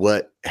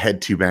what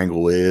head tube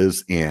angle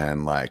is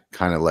and like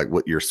kind of like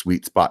what your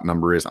sweet spot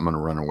number is. I'm going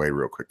to run away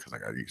real quick because I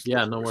got to use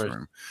no worries.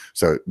 room.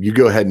 So you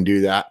go ahead and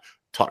do that.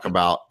 Talk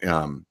about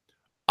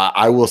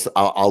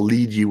I'll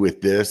lead you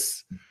with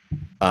this.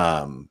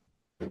 No,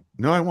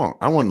 I won't.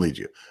 I won't lead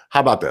you.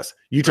 How about this?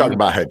 You talk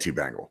about head tube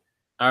angle.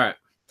 All right.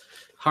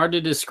 Hard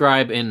to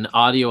describe in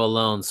audio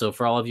alone. So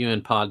for all of you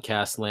in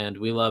podcast land,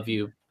 we love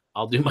you.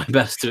 I'll do my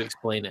best to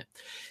explain it.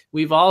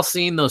 We've all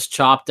seen those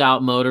chopped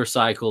out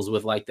motorcycles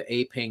with like the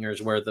ape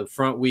hangers where the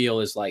front wheel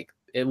is like,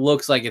 it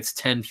looks like it's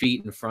 10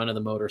 feet in front of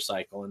the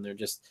motorcycle and they're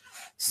just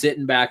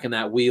sitting back and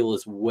that wheel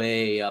is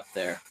way up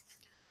there.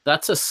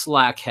 That's a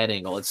slack head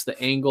angle. It's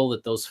the angle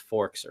that those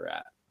forks are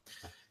at.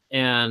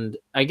 And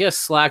I guess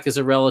slack is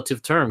a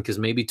relative term because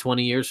maybe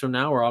 20 years from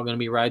now, we're all going to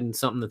be riding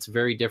something that's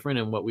very different.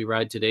 And what we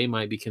ride today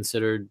might be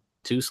considered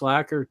too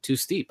slack or too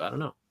steep. I don't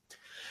know.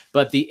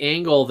 But the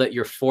angle that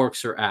your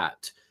forks are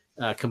at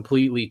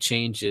completely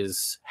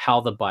changes how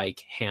the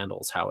bike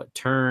handles, how it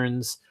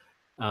turns.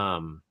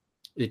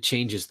 It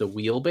changes the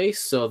wheelbase.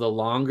 So the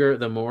longer,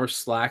 the more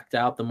slacked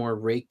out, the more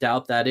raked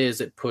out that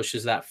is, it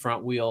pushes that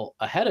front wheel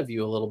ahead of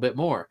you a little bit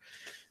more,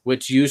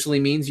 which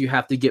usually means you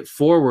have to get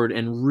forward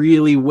and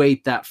really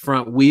weight that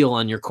front wheel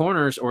on your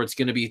corners or it's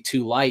going to be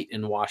too light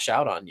and wash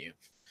out on you.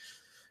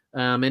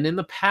 And in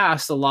the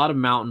past, a lot of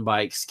mountain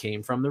bikes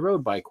came from the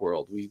road bike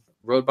world.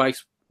 Road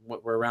bikes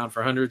were around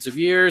for hundreds of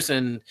years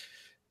and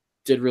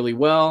did really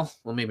well.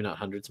 Well, maybe not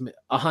hundreds,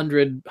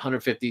 100,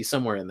 150,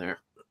 somewhere in there.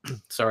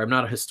 Sorry, I'm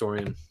not a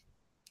historian.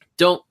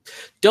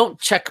 Don't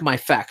check my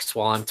facts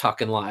while I'm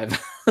talking live.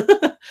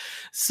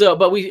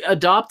 But we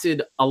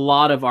adopted a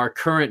lot of our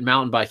current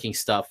mountain biking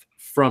stuff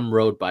from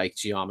road bike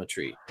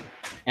geometry.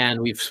 And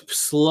we've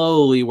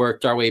slowly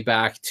worked our way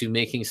back to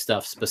making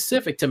stuff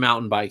specific to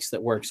mountain bikes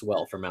that works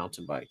well for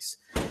mountain bikes.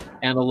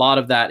 And a lot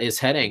of that is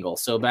head angle.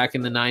 So back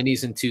in the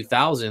 90s and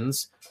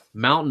 2000s,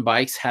 mountain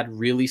bikes had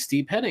really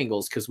steep head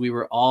angles because we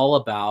were all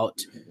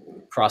about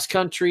cross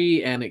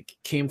country and it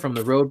came from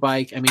the road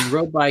bike. I mean,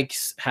 road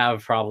bikes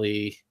have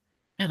probably,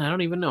 I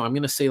don't even know. I'm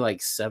going to say like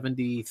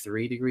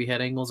 73-degree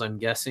head angles, I'm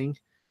guessing.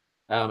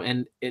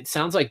 And it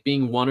sounds like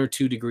being 1 or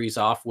 2 degrees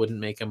off wouldn't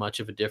make much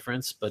of a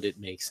difference, but it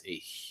makes a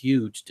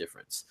huge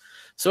difference.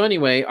 So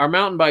anyway, our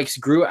mountain bikes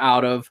grew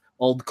out of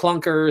old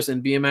clunkers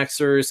and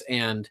BMXers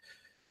and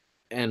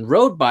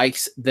road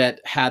bikes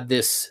that had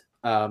this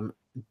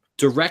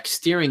direct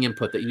steering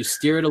input that you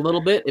steer it a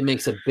little bit, it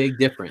makes a big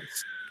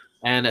difference.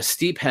 And a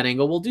steep head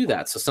angle will do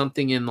that. So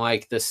something in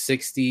like the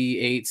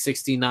 68,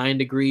 69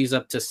 degrees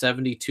up to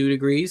 72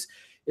 degrees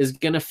is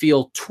going to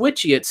feel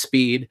twitchy at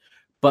speed,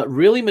 but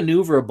really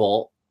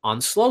maneuverable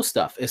on slow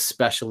stuff,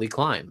 especially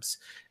climbs.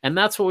 And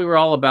that's what we were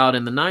all about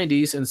in the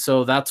 90s. And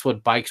so that's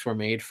what bikes were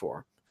made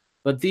for.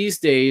 But these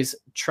days,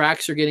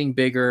 tracks are getting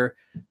bigger.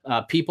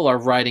 People are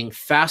riding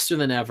faster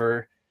than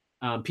ever.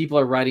 People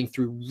are riding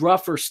through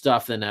rougher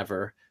stuff than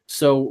ever.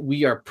 So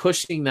we are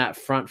pushing that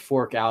front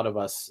fork out of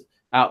us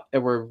out,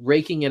 and we're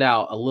raking it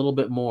out a little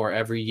bit more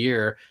every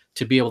year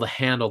to be able to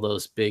handle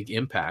those big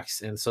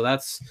impacts. And so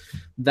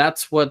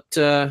that's what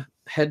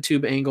head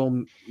tube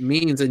angle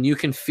means, and you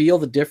can feel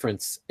the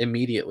difference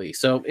immediately.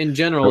 So in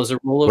general, as a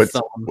rule of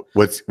thumb,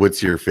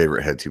 what's your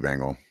favorite head tube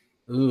angle?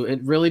 Ooh,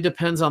 it really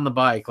depends on the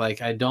bike.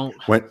 Like I don't.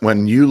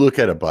 When you look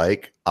at a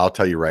bike, I'll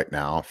tell you right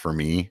now. For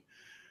me,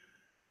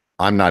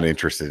 I'm not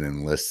interested in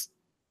unless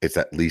it's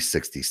at least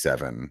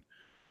 67,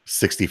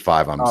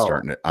 65. I'm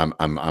starting to.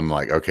 I'm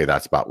like, okay,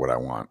 that's about what I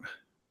want.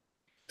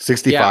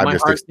 65 yeah, to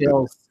 60.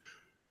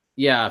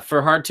 Yeah,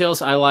 for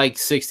hardtails, I like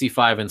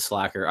 65 and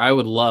slacker. I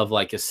would love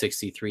like a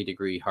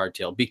 63-degree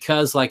hardtail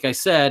because, like I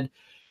said,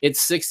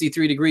 it's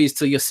 63 degrees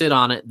till you sit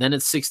on it. Then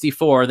it's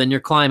 64. Then you're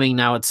climbing.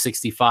 Now it's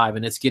 65,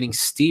 and it's getting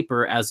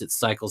steeper as it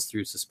cycles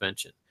through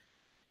suspension.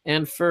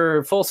 And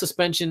for full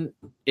suspension,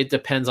 it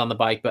depends on the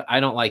bike, but I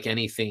don't like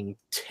anything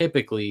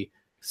typically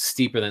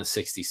steeper than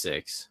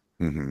 66.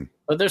 Mm-hmm.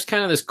 But there's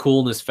kind of this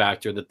coolness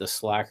factor that the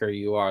slacker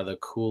you are, the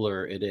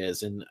cooler it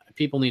is, and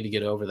people need to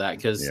get over that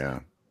because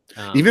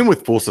even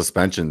with full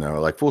suspension though,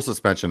 like full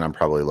suspension, I'm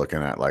probably looking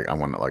at like I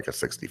want like a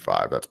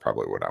 65. That's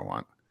probably what I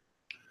want.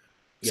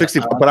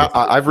 65, but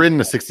I've ridden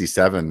a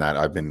 67 that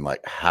I've been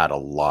like had a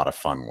lot of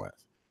fun with.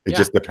 It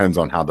just depends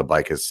on how the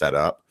bike is set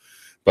up.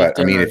 But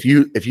I mean, if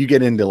you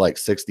get into like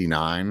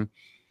 69,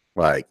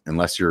 like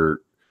unless you're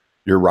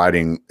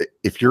riding,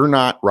 if you're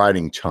not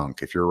riding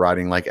chunk, if you're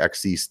riding like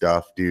XC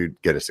stuff, dude,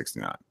 get a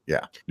 69.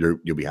 Yeah,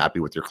 you'll be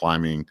happy with your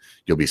climbing.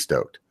 You'll be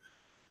stoked.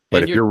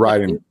 But if you're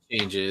riding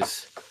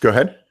changes, go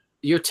ahead.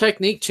 Your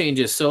technique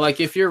changes. So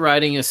like if you're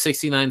riding a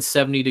 69,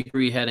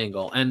 70-degree head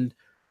angle, and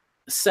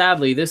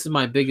sadly, this is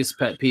my biggest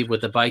pet peeve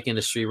with the bike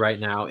industry right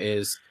now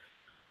is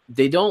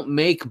they don't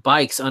make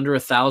bikes under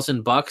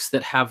 $1,000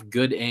 that have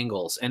good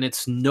angles, and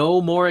it's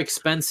no more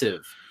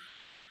expensive.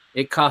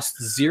 It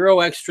costs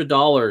 $0 extra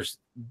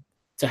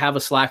to have a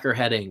slacker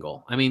head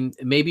angle. I mean,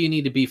 maybe you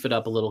need to beef it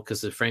up a little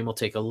because the frame will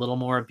take a little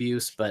more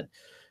abuse, but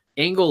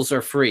angles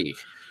are free.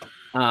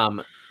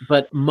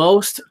 But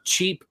most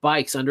cheap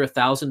bikes under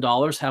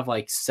 $1,000 have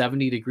like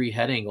 70-degree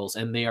head angles,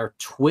 and they are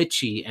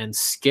twitchy and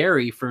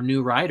scary for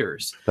new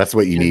riders. That's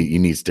what you need. You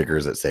need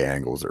stickers that say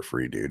angles are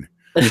free, dude.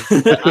 I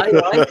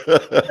like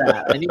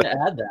that. I need to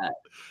add that.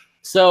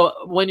 So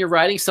when you're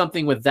riding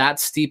something with that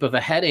steep of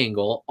a head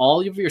angle, all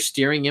of your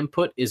steering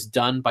input is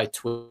done by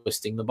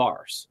twisting the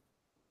bars.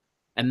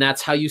 And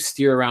that's how you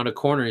steer around a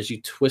corner is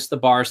you twist the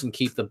bars and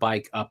keep the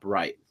bike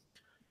upright.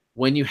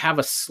 When you have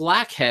a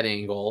slack head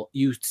angle,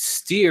 you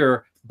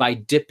steer by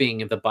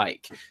dipping the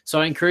bike. So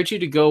I encourage you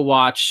to go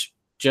watch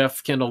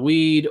Jeff Kendall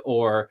Weed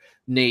or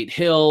Nate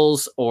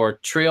Hills or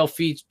Trail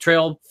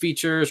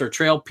Features or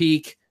Trail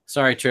Peak.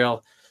 Sorry,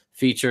 Trail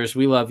Features.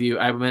 We love you.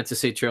 I meant to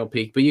say Trail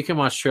Peak, but you can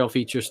watch Trail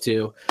Features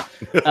too.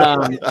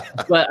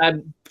 But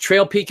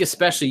Trail Peak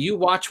especially, you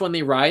watch when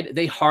they ride,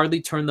 they hardly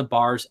turn the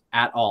bars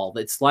at all.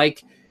 It's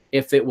like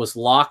if it was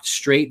locked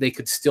straight, they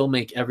could still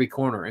make every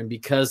corner. And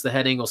because the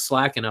head angle's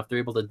slack enough, they're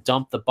able to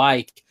dump the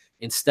bike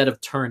instead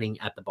of turning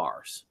at the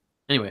bars.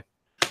 Anyway.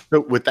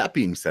 So with that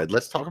being said,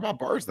 let's talk about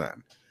bars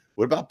then.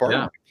 What about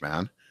bar,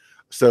 man?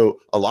 So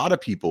a lot of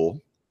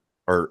people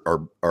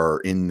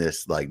are in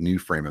this like new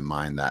frame of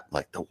mind that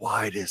like the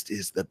widest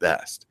is the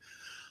best.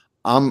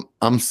 I'm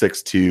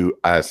 6'2",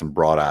 I have some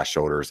broad ass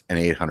shoulders, and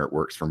 800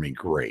 works for me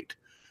great.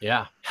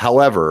 Yeah.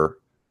 However,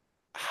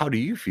 how do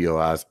you feel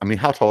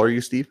how tall are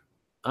you, Steve?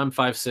 I'm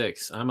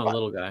 5'6". I'm a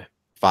little guy.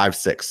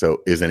 5'6".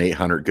 So is an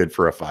 800 good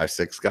for a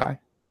 5'6" guy?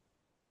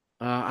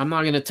 I'm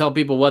not going to tell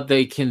people what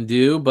they can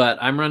do, but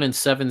I'm running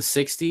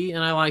 760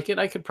 and I like it.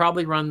 I could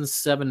probably run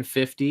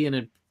 750 and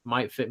it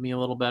might fit me a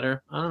little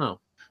better. I don't know.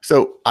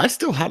 So I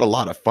still had a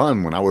lot of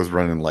fun when I was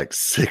running like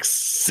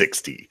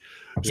 660.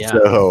 Yeah.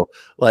 So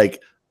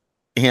like,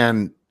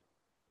 and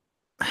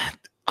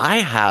I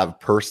have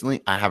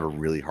a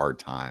really hard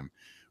time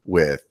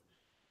with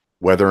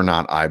whether or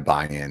not I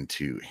buy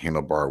into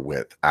handlebar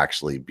width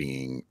actually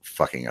being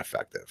fucking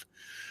effective,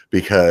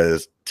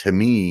 because to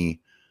me,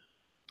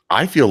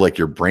 I feel like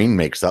your brain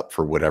makes up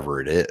for whatever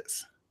it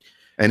is.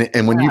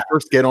 And when you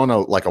first get on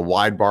a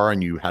wide bar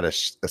and you had a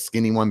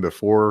skinny one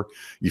before,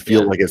 you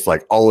feel like it's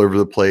like all over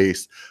the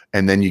place.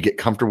 And then you get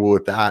comfortable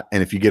with that.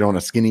 And if you get on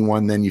a skinny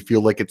one, then you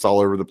feel like it's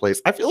all over the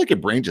place. I feel like your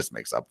brain just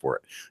makes up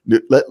for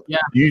it.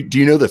 Do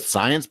you know the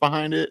science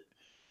behind it?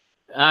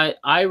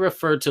 I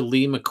refer to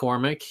Lee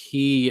McCormick.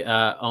 He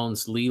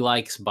owns Lee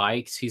Likes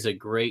Bikes. He's a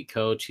great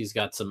coach. He's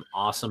got some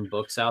awesome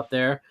books out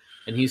there.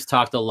 And he's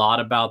talked a lot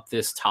about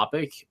this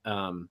topic.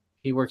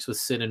 He works with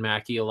Sid and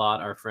Mackie a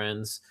lot, our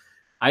friends.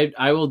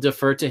 I will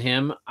defer to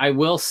him. I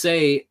will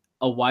say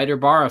a wider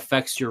bar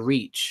affects your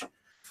reach.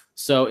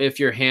 So if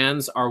your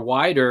hands are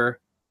wider,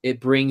 it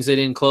brings it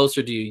in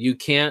closer to you. You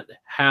can't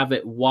have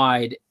it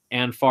wide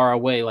and far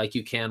away like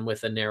you can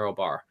with a narrow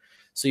bar.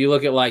 So you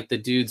look at like the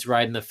dudes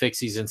riding the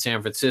Fixies in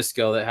San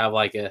Francisco that have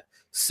like a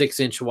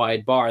 6-inch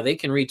wide bar, they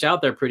can reach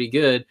out there pretty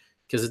good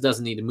because it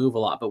doesn't need to move a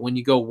lot. But when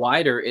you go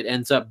wider, it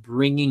ends up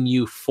bringing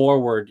you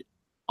forward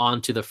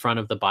onto the front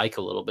of the bike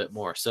a little bit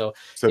more. So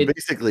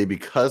basically,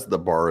 because the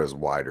bar is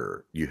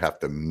wider, you have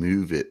to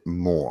move it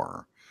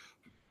more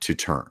to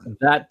turn.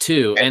 That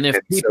too. And if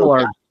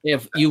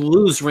if you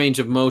lose range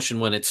of motion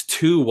when it's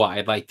too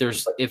wide, like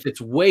if it's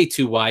way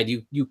too wide,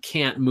 you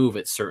can't move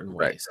it certain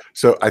ways.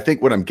 So I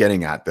think what I'm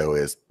getting at though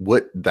is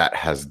what that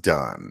has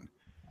done.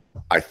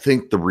 I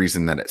think the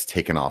reason that it's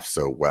taken off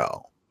so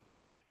well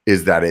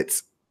is that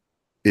it's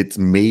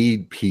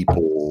made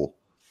people's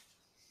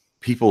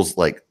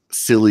like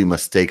silly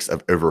mistakes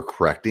of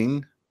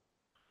overcorrecting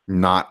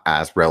not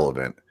as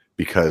relevant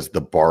because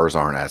the bars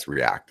aren't as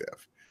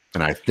reactive.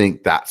 And I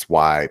think that's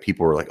why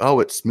people are like, oh,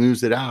 it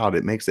smooths it out.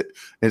 It makes it.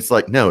 And it's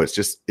like, no, it's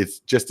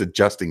just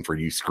adjusting for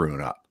you screwing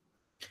up.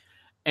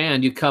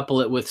 And you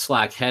couple it with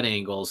slack head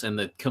angles and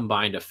the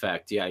combined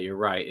effect. Yeah, you're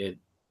right.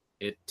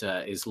 It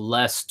is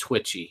less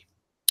twitchy.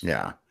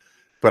 Yeah.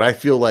 But I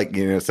feel like,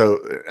 so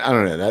I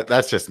don't know,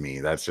 that's just me.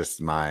 That's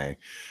just my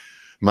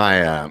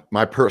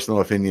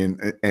personal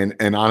opinion.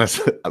 And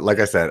honestly, like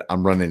I said,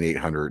 I'm running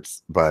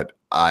 800s, but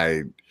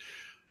I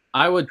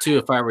would too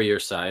if I were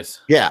your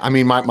size. Yeah, I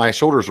mean, my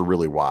shoulders are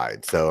really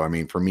wide. So, I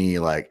mean, for me,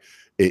 like,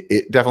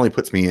 it definitely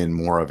puts me in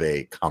more of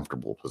a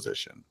comfortable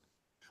position.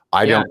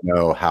 I don't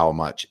know how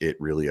much it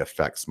really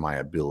affects my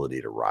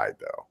ability to ride,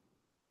 though.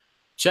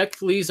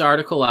 Check Lee's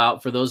article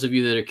out for those of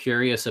you that are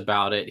curious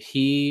about it.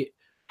 He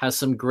has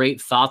some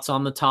great thoughts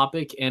on the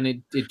topic, and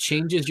it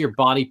changes your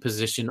body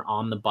position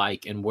on the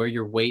bike and where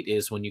your weight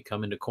is when you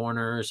come into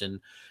corners and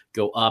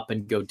go up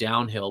and go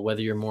downhill,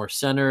 whether you're more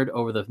centered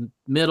over the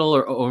middle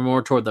or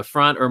more toward the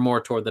front or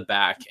more toward the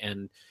back.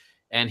 And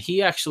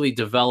he actually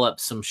developed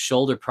some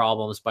shoulder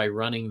problems by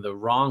running the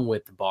wrong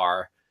width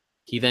bar.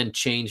 He then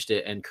changed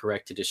it and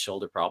corrected his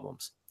shoulder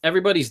problems.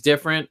 Everybody's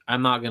different.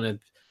 I'm not going to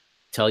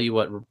tell you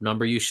what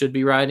number you should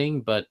be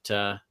riding, but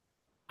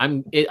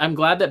I'm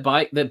glad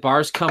that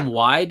bars come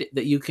wide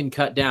that you can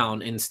cut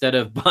down instead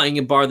of buying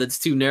a bar that's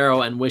too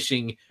narrow and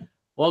wishing,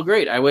 well,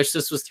 great, I wish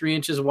this was 3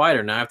 inches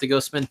wider. Now I have to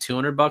go spend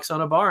 $200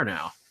 on a bar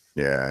now.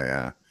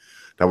 Yeah.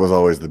 That was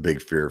always the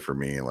big fear for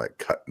me, like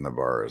cutting the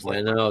bars. Like,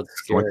 I know, it's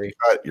scary. Once you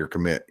cut, your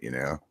commit,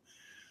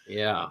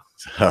 Yeah.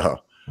 So,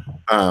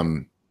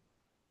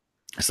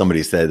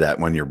 somebody said that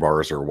when your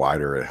bars are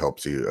wider, it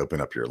helps you open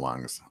up your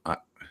lungs.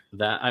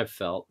 That I've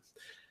felt.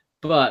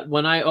 But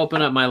when I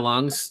open up my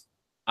lungs,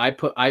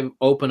 I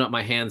open up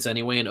my hands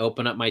anyway and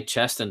open up my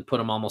chest and put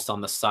them almost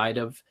on the side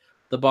of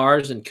the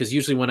bars. And because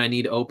usually when I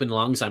need open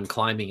lungs, I'm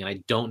climbing and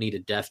I don't need a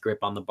death grip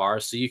on the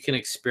bars. So you can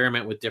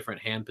experiment with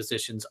different hand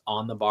positions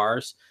on the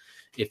bars.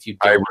 If you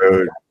don't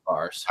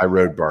I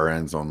rode bar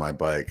ends on my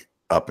bike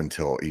up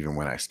until even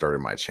when I started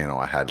my channel.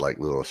 I had like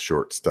little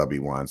short stubby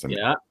ones, and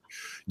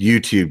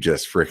YouTube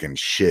just freaking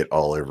shit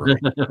all over me.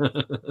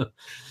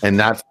 And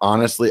that's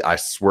honestly, I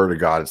swear to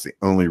God, it's the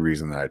only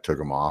reason that I took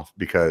them off,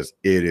 because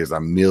it is a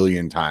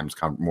million times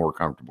more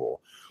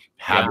comfortable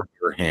having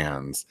your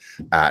hands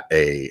at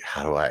a,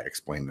 how do I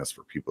explain this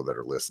for people that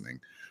are listening?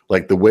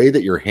 Like the way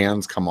that your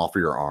hands come off of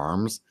your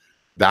arms,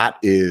 that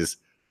is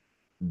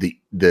the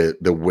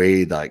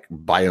way, like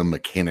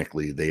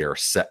biomechanically they are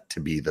set to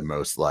be the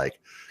most like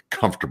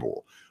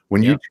comfortable.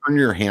 When you turn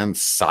your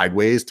hands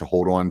sideways to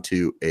hold on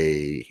to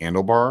a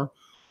handlebar,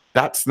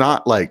 that's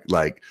not like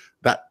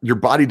that. Your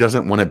body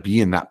doesn't want to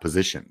be in that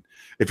position.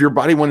 If your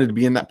body wanted to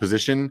be in that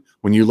position,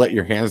 when you let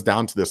your hands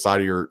down to the side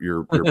of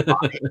your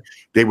body,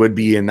 they would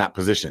be in that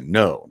position.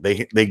 No,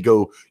 they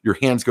go, your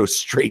hands go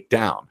straight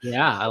down.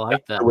 Yeah, I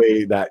like that. The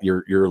way that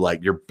your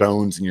like your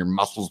bones and your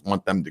muscles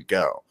want them to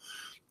go.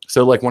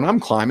 So like when I'm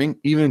climbing,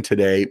 even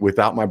today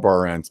without my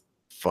bar ends,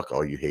 fuck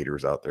all you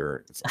haters out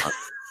there. It's not,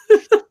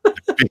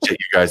 bitch at you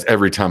guys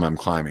every time I'm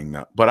climbing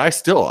now. But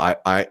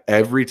I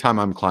every time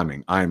I'm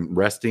climbing, I'm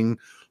resting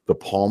the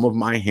palm of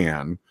my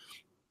hand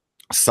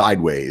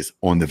sideways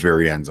on the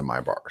very ends of my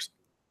bars.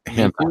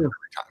 Hand every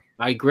time.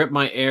 I grip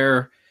my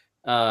air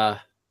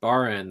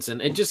bar ends,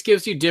 and it just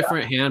gives you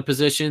different hand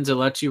positions. It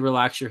lets you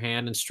relax your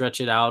hand and stretch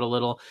it out a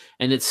little,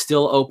 and it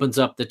still opens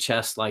up the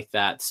chest like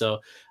that. So,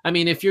 I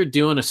mean, if you're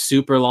doing a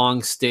super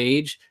long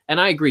stage,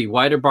 and I agree,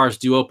 wider bars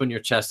do open your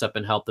chest up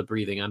and help the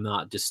breathing. I'm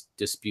not just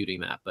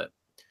disputing that, but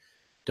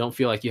don't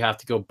feel like you have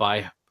to go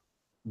buy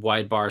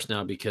wide bars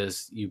now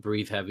because you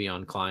breathe heavy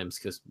on climbs,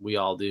 because we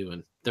all do,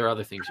 and there are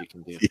other things you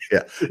can do.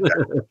 Yeah,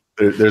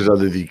 there's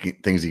other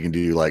things you can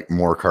do, like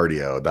more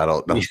cardio.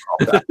 That'll solve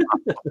that.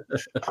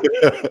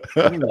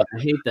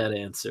 I hate that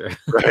answer.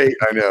 Right?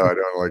 I know. I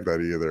don't like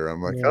that either.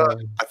 I'm like,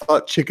 I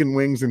thought chicken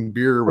wings and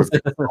beer was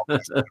going to solve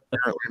this.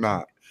 Apparently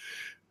not.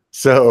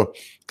 So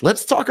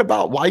let's talk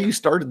about why you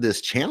started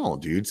this channel,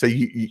 dude. So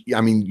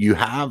I mean, you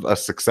have a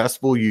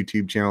successful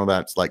YouTube channel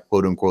that's like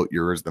quote unquote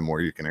yours. The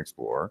more you can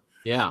explore.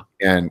 Yeah.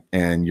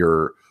 And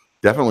you're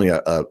definitely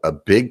a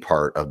big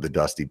part of the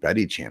Dusty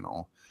Betty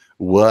channel.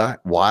 Why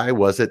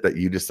was it that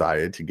you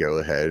decided to go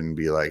ahead and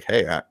be like,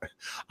 hey,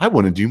 I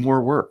want to do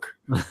more work?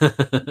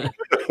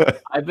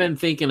 I've been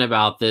thinking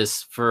about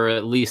this for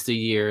at least a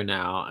year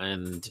now,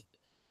 and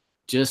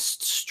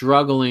just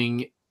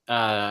struggling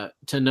to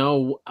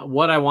know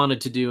what I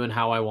wanted to do and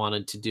how I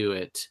wanted to do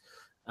it.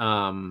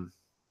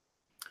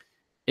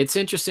 It's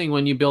interesting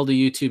when you build a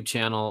YouTube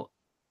channel,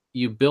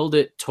 you build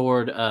it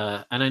toward,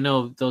 and I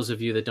know those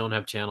of you that don't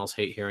have channels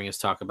hate hearing us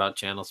talk about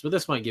channels, but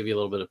this might give you a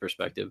little bit of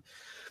perspective.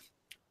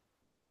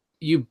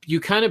 You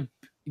kind of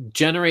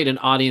generate an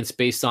audience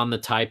based on the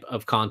type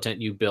of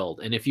content you build.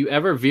 And if you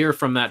ever veer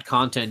from that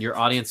content, your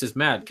audience is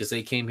mad because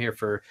they came here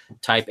for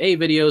type A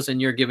videos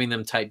and you're giving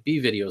them type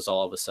B videos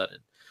all of a sudden.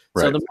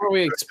 Right. So the more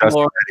we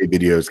explore,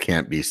 videos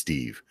can't be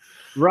Steve.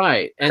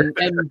 Right. And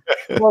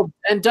well,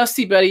 and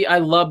Dusty Betty, I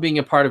love being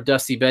a part of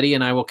Dusty Betty,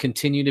 and I will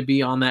continue to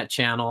be on that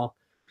channel.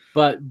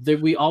 But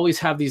we always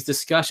have these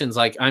discussions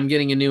like, I'm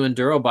getting a new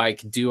enduro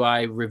bike. Do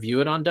I review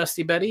it on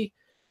Dusty Betty?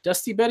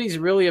 Dusty Betty's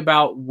really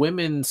about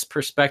women's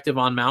perspective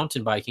on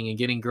mountain biking and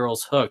getting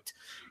girls hooked.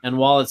 And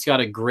while it's got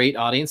a great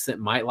audience that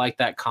might like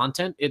that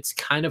content, it's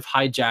kind of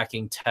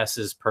hijacking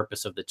Tess's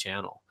purpose of the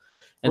channel.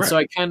 And so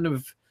I kind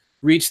of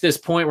reached this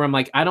point where I'm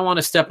like, I don't want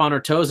to step on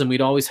her toes. And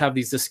we'd always have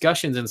these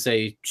discussions and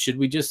say, should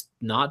we just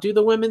not do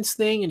the women's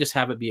thing and just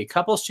have it be a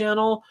couples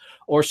channel?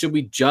 Or should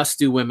we just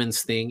do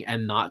women's thing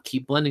and not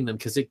keep blending them?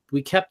 Because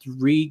we kept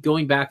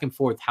going back and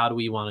forth. How do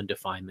we want to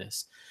define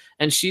this?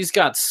 And she's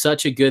got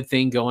such a good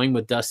thing going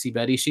with Dusty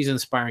Betty. She's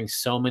inspiring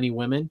so many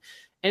women.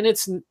 And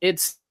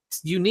it's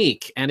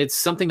unique. And it's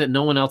something that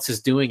no one else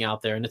is doing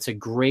out there. And it's a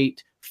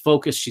great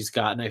focus she's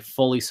got. And I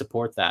fully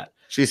support that.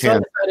 She's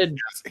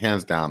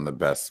hands down the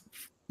best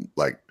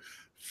like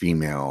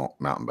female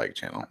mountain bike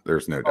channel.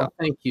 There's no doubt.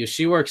 Thank you.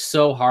 She works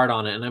so hard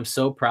on it, and I'm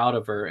so proud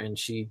of her. And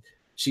she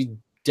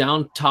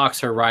down talks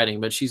her riding,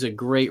 but she's a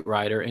great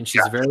rider and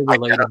she's very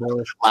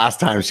relatable.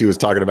 Last time she was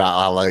talking about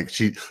how like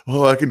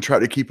I can try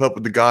to keep up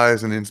with the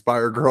guys and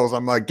inspire girls.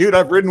 I'm like, dude,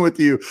 I've ridden with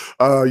you.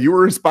 You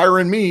were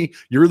inspiring me.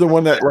 You're the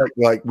one that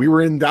like we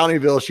were in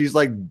Downeyville. She's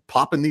like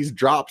popping these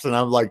drops, and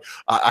I'm like,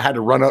 I had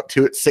to run up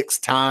to it 6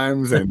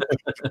 times and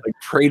like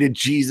pray to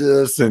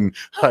Jesus, and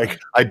like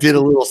I did a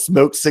little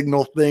smoke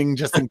signal thing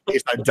just in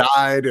case I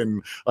died,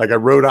 and like I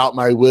wrote out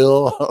my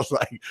will. I was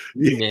like,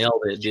 you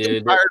nailed it, dude.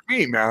 Inspired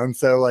me, man.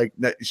 So like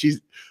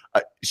she's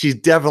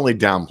definitely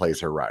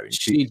downplays her riding.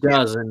 She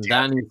does, and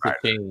that needs to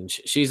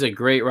change. She's a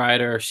great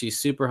rider. She's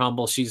super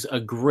humble. She's a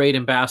great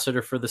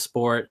ambassador for the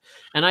sport.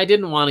 And I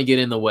didn't want to get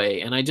in the way.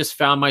 And I just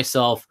found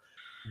myself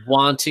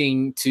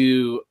wanting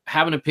to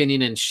have an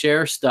opinion and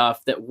share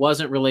stuff that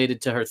wasn't related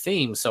to her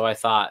theme. So I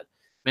thought,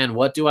 man,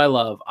 what do I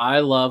love? I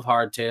love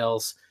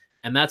hardtails.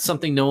 And that's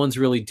something no one's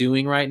really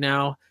doing right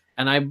now.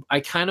 And I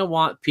kind of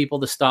want people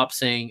to stop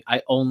saying,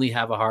 I only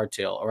have a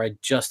hardtail, or I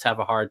just have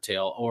a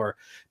hardtail, or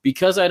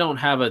because I don't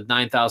have a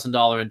 $9,000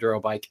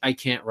 enduro bike, I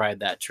can't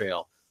ride that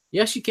trail.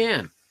 Yes, you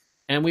can.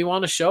 And we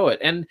want to show it.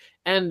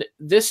 And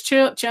this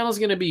channel is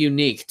going to be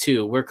unique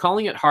too. We're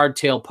calling it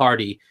Hardtail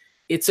Party.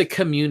 It's a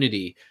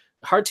community.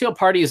 Hardtail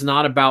Party is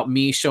not about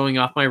me showing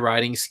off my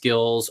riding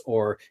skills,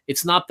 or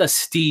it's not the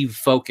Steve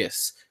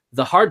focus.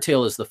 The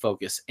hardtail is the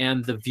focus,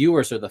 and the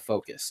viewers are the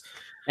focus.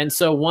 And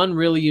so one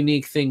really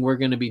unique thing we're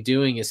going to be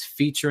doing is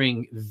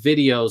featuring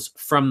videos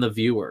from the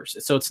viewers.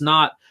 So it's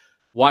not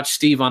watch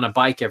Steve on a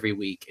bike every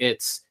week.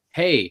 It's,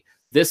 hey,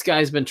 this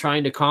guy's been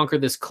trying to conquer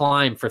this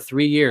climb for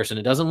 3 years, and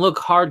it doesn't look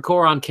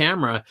hardcore on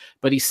camera,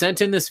 but he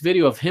sent in this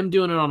video of him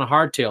doing it on a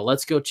hardtail.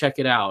 Let's go check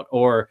it out.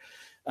 Or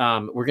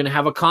we're going to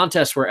have a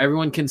contest where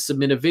everyone can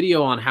submit a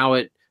video on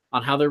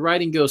how their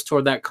riding goes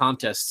toward that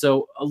contest.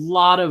 So a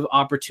lot of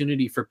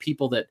opportunity for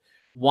people that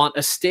want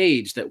a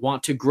stage, that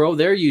want to grow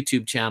their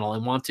YouTube channel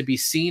and want to be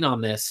seen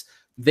on this.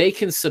 They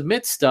can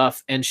submit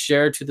stuff and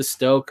share to the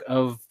stoke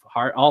of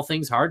all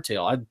things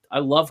hardtail. I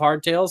love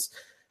hardtails.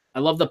 I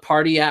love the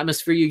party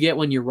atmosphere you get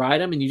when you ride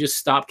them, and you just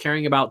stop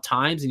caring about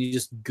times and you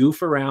just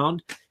goof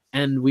around.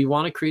 And we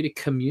want to create a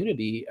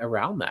community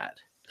around that.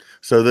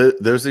 So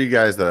those of you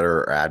guys that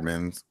are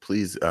admins,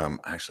 please,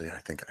 actually, I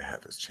think I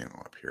have his channel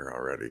up here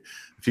already.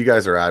 If you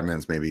guys are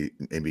admins,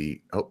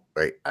 maybe, oh,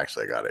 wait,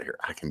 actually, I got it here.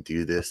 I can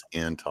do this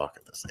and talk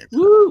at the same time.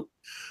 Woo!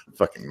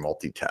 Fucking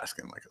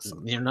multitasking like a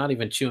son. You're not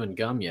even chewing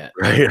gum yet.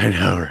 Right, I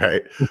know,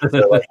 right?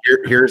 So like,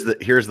 here's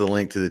the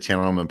link to the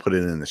channel. I'm going to put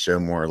it in the show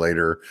more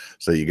later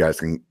so you guys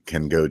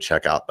can go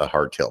check out the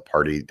Hardtail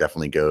Party.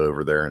 Definitely go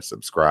over there and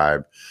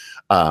subscribe.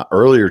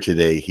 Earlier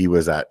today, he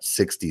was at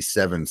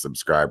 67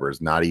 subscribers,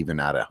 not even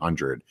at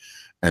 100.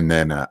 And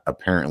then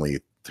apparently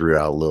threw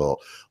out a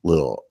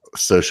little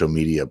social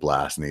media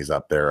blast, and he's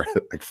up there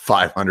like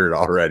 500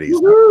 already.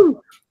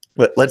 So,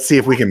 let's see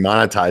if we can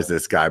monetize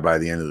this guy by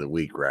the end of the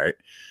week, right?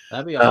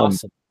 That'd be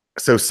awesome.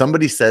 So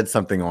somebody said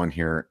something on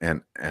here,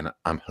 and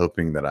I'm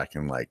hoping that I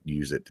can like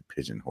use it to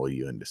pigeonhole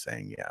you into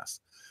saying yes.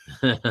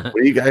 What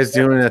are you guys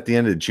doing at the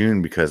end of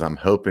June? Because I'm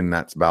hoping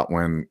that's about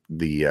when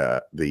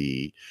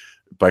the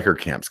biker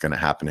camp's going to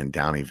happen in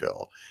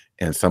Downeyville.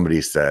 And somebody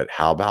said,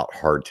 how about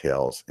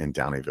hardtails in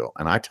Downeyville?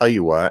 And I tell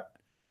you what,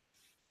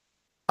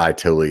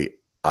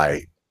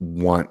 I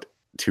want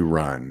to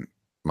run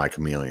my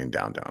Chameleon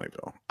down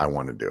Downeyville. I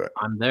want to do it.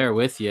 I'm there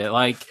with you.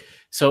 Like,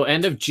 so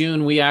end of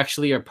June, we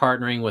actually are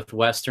partnering with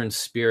Western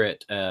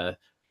Spirit.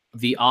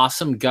 the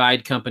awesome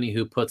guide company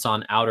who puts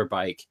on Outer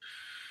Bike,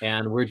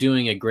 and we're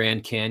doing a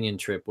Grand Canyon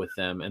trip with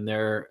them, and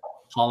they're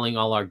hauling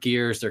all our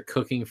gears, they're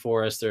cooking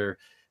for us, they're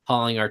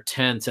hauling our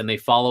tents, and they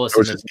follow us I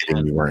was in just the kidding.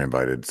 van. You weren't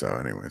invited, so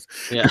anyways.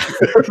 Yeah.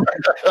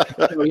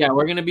 So, yeah,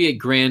 we're going to be at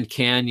Grand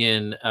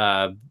Canyon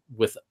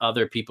with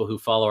other people who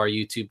follow our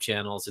YouTube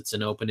channels. It's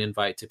an open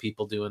invite to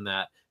people doing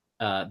that.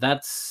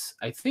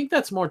 I think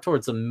that's more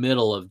towards the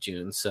middle of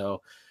June.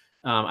 So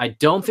I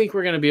don't think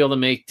we're going to be able to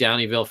make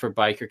Downeyville for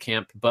biker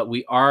camp, but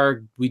we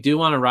do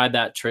want to ride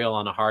that trail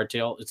on a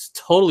hardtail. It's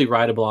totally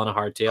rideable on a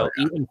hardtail,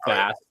 even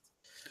fast.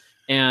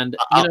 And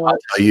you know what?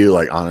 I'll tell you,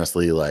 like,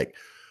 honestly, like,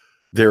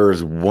 there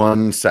is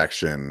one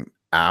section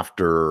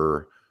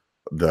after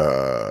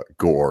the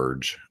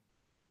gorge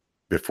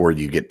before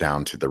you get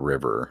down to the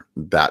river.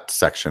 That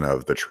section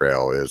of the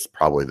trail is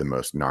probably the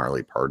most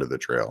gnarly part of the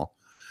trail.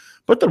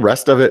 But the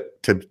rest of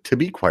it, to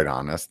be quite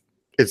honest,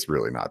 it's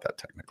really not that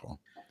technical.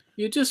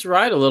 You just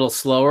ride a little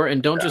slower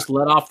and don't just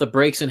let off the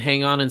brakes and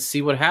hang on and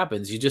see what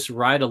happens. You just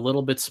ride a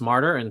little bit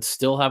smarter and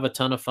still have a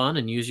ton of fun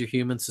and use your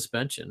human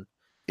suspension.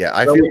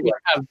 Yeah,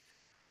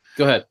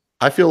 go ahead.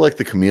 I feel like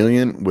the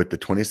Chameleon with the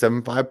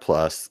 27.5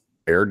 plus,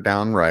 aired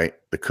down right,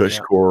 the Cush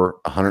Core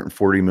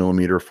 140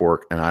 millimeter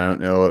fork, and I don't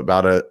know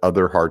about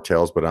other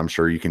hardtails, but I'm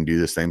sure you can do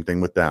the same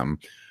thing with them.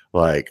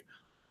 Like,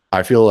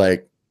 I feel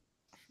like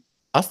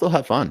I'll still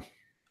have fun.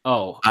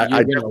 Oh, I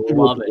definitely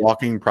love it.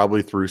 Walking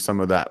probably through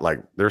some of that. Like,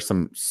 there's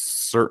some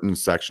certain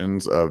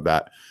sections of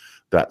that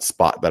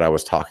spot that I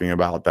was talking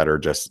about that are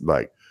just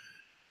like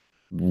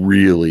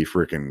really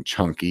freaking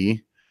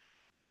chunky.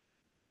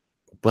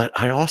 But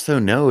I also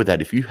know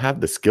that if you have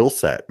the skill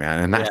set,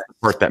 man, and that's the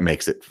part that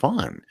makes it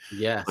fun.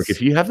 Yes. Like,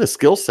 if you have the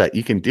skill set,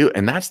 you can do it.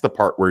 And that's the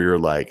part where you're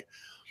like,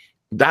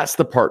 that's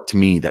the part to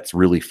me that's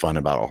really fun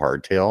about a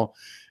hardtail,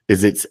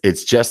 is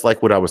it's just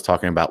like what I was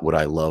talking about, what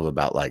I love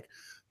about like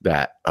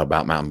that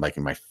about mountain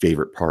biking. My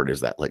favorite part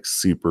is that like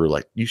super,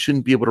 like, you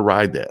shouldn't be able to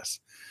ride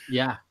this.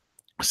 Yeah.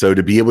 So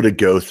to be able to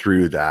go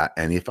through that,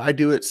 and if I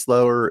do it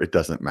slower, it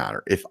doesn't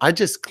matter. If I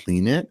just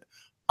clean it,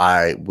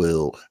 I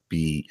will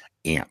be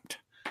amped.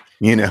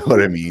 You know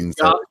what I mean? You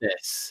got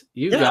this.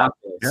 You got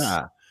this.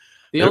 Yeah.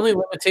 The only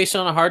limitation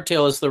on a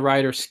hardtail is the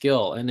rider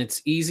skill, and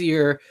it's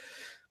easier.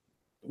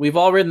 We've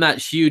all ridden that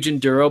huge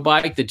enduro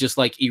bike that just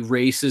like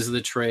erases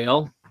the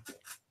trail,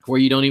 where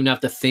you don't even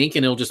have to think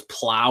and it'll just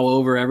plow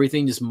over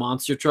everything, just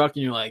monster truck,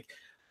 and you're like,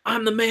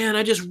 I'm the man.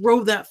 I just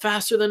rode that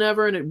faster than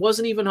ever, and it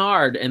wasn't even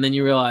hard. And then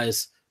you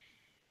realize,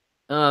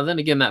 then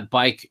again, that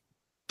bike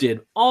did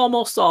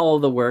almost all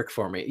of the work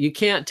for me. You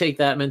can't take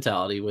that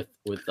mentality with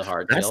the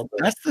hardtail.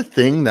 That's the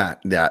thing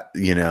that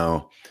you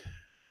know,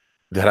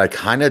 that I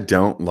kind of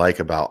don't like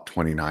about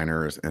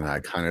 29ers, and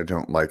I kind of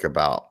don't like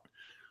about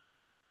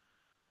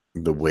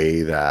the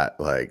way that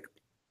like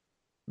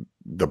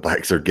the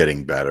bikes are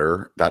getting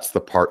better. That's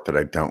the part that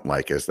I don't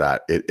like, is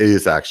that it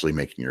is actually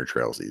making your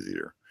trails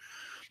easier.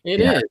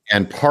 It is.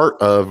 And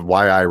part of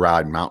why I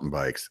ride mountain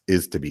bikes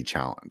is to be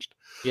challenged.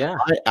 Yeah.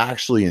 I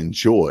actually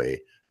enjoy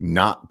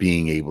not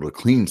being able to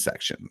clean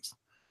sections.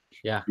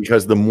 Yeah.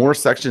 Because the more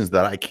sections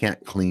that I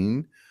can't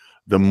clean,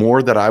 the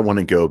more that I want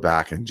to go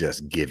back and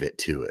just give it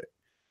to it.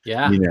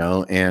 Yeah. You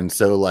know, and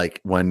so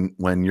like when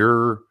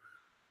you're,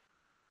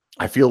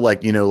 I feel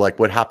like, you know, like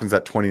what happens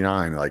at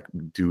 29, like,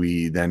 do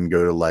we then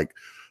go to like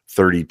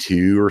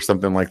 32 or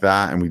something like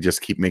that? And we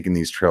just keep making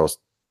these trails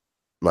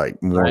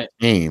like more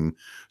tame.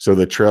 So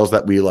the trails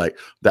that we like,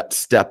 that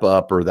step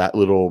up, or that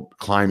little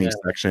climbing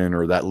section,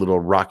 or that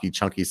little rocky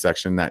chunky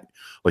section, that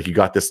like you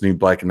got this new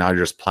bike and now you're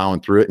just plowing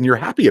through it and you're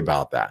happy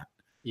about that.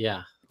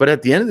 Yeah. But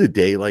at the end of the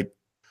day, like,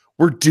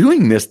 we're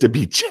doing this to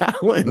be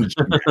challenged.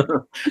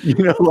 You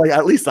know, like,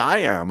 at least I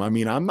am. I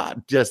mean, I'm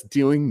not just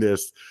doing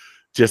this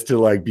just to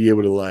like be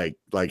able to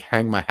like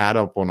hang my hat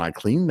up when I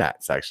clean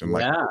that section.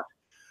 Like,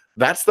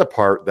 that's the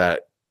part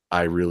that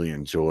I really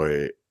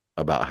enjoy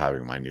about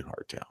having my new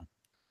hardtail.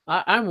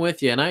 I'm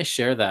with you, and I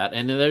share that.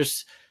 And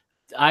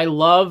I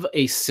love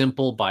a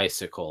simple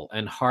bicycle,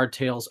 and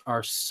hardtails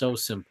are so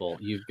simple.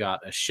 You've got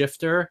a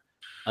shifter,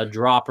 a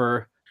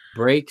dropper,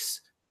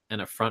 brakes,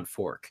 and a front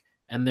fork.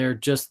 And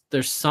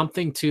there's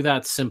something to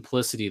that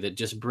simplicity that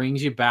just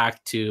brings you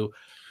back to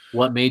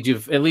what made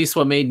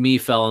me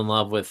fell in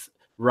love with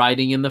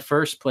riding in the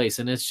first place.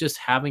 And it's just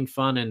having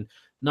fun and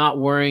not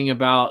worrying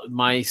about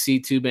my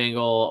seat tube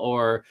angle,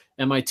 or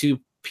am I too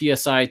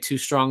PSI too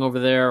strong over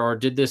there, or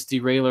did this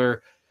derailleur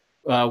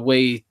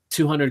weigh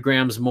 200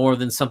 grams more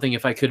than something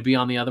if I could be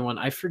on the other one.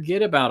 I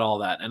forget about all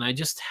that, and I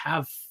just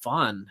have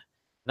fun.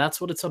 That's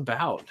what it's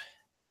about.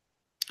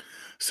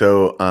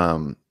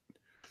 So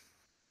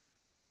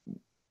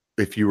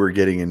if you were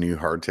getting a new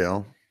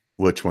hardtail,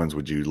 which ones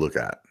would you look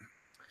at?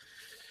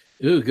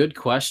 Ooh, good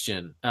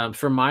question.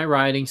 For my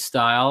riding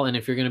style, and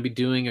if you're going to be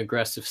doing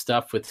aggressive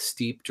stuff with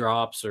steep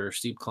drops or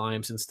steep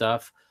climbs and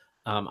stuff,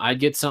 I'd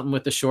get something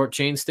with a short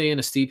chainstay and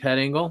a steep head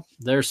angle.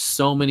 There's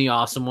so many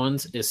awesome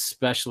ones,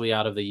 especially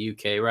out of the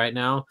UK right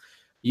now.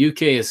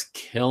 UK is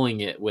killing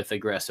it with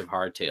aggressive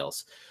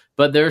hardtails.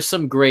 But there's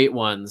some great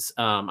ones.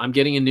 I'm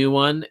getting a new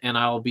one, and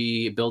I'll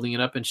be building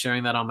it up and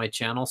sharing that on my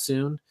channel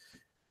soon.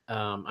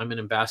 I'm an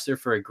ambassador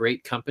for a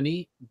great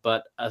company,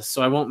 but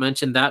so I won't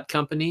mention that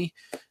company.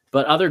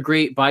 But other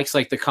great bikes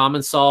like the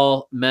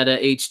Commensol Meta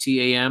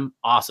HTAM,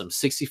 awesome.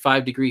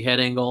 65-degree head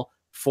angle,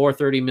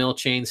 430 mil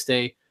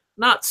chainstay.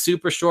 Not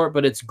super short,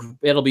 but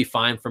it'll be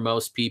fine for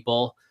most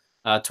people.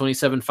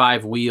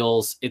 27.5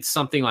 wheels. It's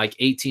something like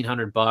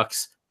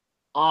 $1,800.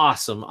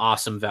 Awesome,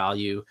 awesome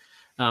value.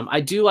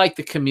 I do like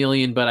the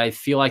Chameleon, but I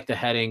feel like the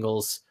head angle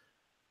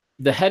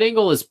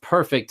is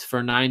perfect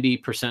for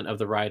 90% of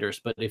the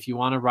riders. But if you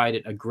want to ride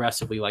it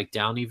aggressively like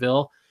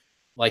Downieville,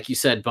 like you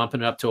said,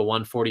 bumping it up to a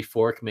 140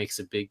 fork makes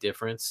a big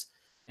difference.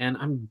 And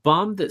I'm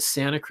bummed that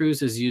Santa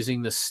Cruz is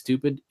using the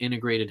stupid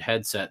integrated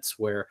headsets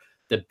where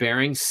the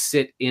bearings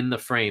sit in the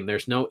frame.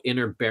 There's no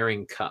inner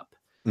bearing cup.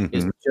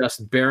 It's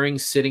just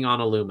bearings sitting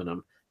on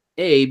aluminum.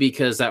 A,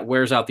 because that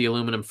wears out the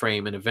aluminum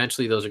frame, and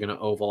eventually those are going to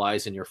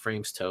ovalize and your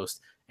frame's toast.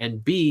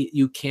 And B,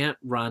 you can't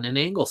run an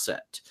angle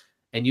set,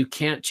 and you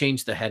can't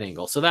change the head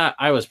angle. So that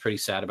I was pretty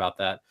sad about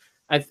that.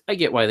 I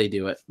get why they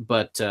do it,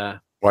 but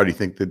why do you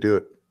think they do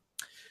it?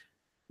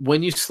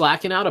 When you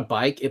slacken out a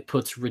bike, it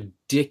puts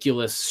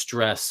ridiculous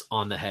stress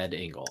on the head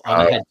angle.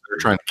 They're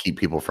trying to keep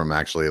people from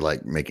actually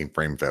like making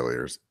frame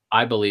failures.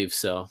 I believe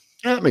so.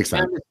 Yeah, that makes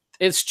sense. And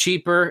it's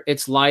cheaper.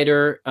 It's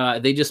lighter.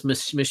 They just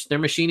they're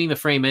machining the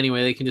frame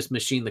anyway. They can just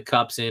machine the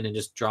cups in and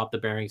just drop the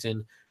bearings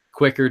in.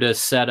 Quicker to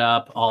set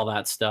up, all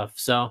that stuff.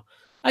 So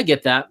I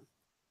get that,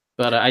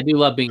 but I do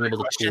love being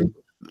able to.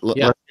 Let's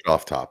get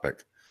off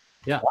topic.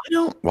 Yeah.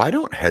 Why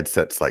don't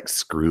headsets like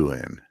screw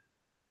in?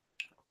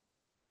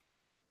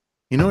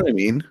 You know what I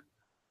mean?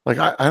 Like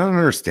I don't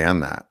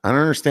understand that. I don't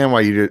understand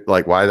why you do,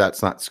 like why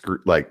that's not screw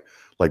like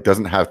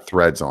doesn't have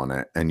threads on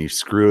it and you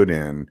screw it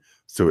in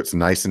so it's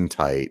nice and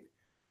tight.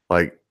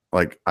 Like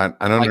I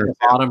don't understand.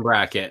 The bottom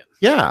bracket.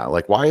 Yeah,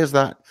 like why is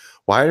that?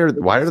 Why are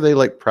they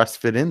like press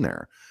fit in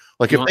there?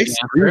 Like if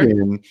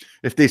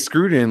they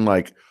screwed in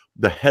like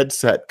the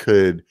headset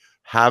could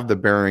have the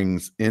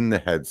bearings in the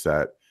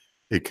headset,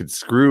 it could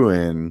screw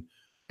in.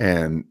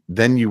 And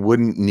then you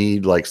wouldn't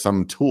need like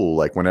some tool,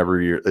 like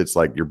whenever it's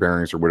like your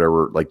bearings or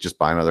whatever, like just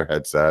buy another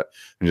headset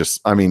and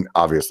just, I mean,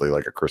 obviously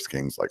like a Chris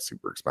King's like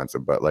super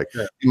expensive, but like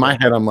in my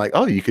head, I'm like,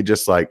 oh, you could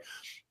just like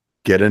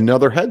get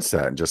another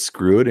headset and just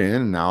screw it in.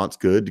 And now it's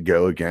good to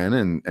go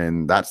again.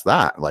 And that's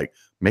that. Like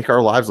make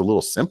our lives a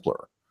little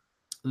simpler.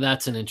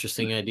 That's an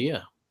interesting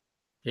idea.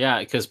 Yeah.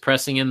 Because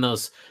pressing in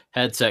those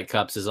headset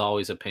cups is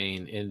always a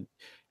pain. And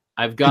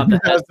I've got the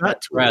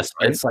headset press,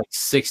 right? It's like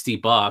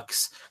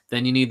 $60.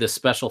 Then you need the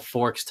special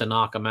forks to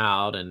knock them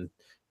out, and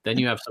then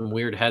you have some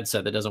weird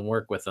headset that doesn't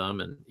work with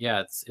them, and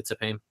yeah, it's a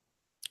pain.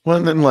 Well,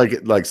 and then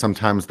like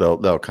sometimes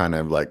they'll kind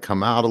of like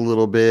come out a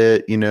little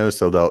bit, you know,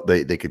 so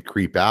they could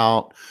creep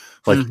out.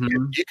 Like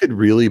you could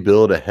really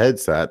build a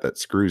headset that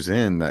screws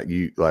in that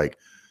you like,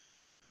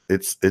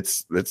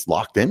 it's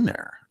locked in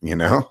there, you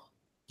know.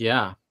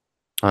 Yeah.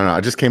 I don't know.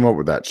 I just came up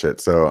with that shit.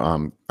 So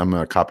I'm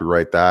gonna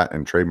copyright that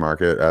and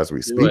trademark it as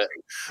we speak.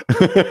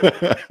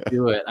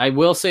 Do it. I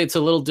will say it's a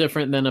little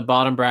different than a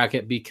bottom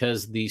bracket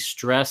because the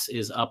stress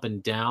is up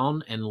and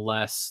down and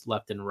less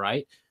left and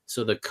right.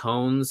 So the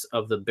cones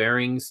of the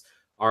bearings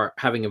are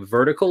having a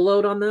vertical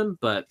load on them,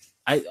 but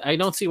I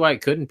don't see why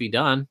it couldn't be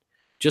done.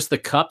 Just the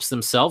cups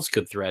themselves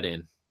could thread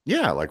in.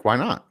 Yeah, like why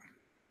not?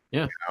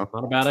 Yeah, you know?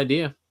 Not a bad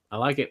idea. I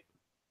like it.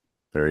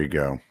 There you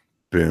go.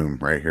 Boom,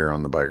 right here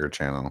on the Biker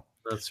channel.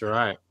 That's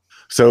right.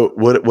 So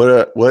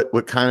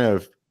what kind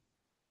of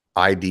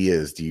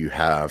ideas do you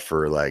have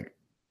for like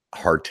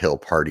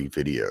hardtail party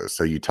videos?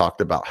 So you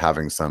talked about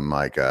having some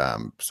like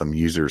some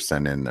users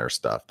send in their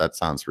stuff. That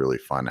sounds really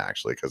fun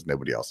actually, because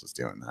nobody else is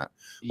doing that.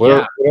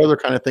 What other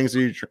kind of things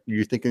are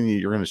you thinking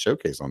you're going to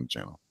showcase on the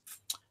channel?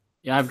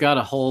 Yeah, I've got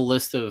a whole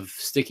list of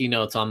sticky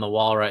notes on the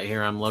wall right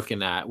here I'm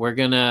looking at.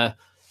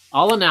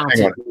 I'll announce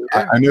it.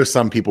 I know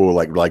some people will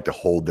like to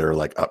hold their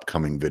like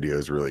upcoming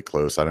videos really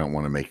close. I don't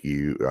want to make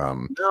you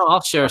no,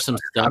 I'll share some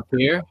stuff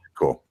here.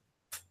 Cool.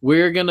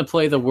 We're gonna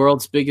play the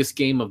world's biggest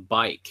game of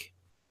bike,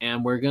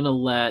 and we're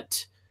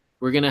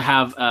gonna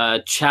have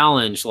a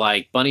challenge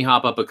like bunny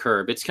hop up a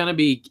curb. It's gonna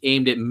be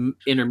aimed at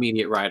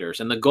intermediate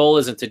riders, and the goal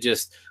isn't to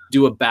just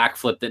do a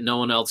backflip that no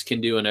one else can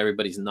do and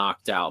everybody's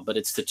knocked out, but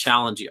it's to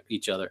challenge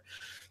each other.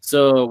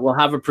 So we'll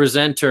have a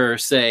presenter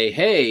say,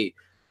 hey,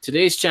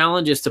 today's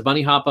challenge is to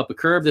bunny hop up a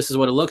curb. This is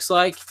what it looks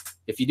like.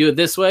 If you do it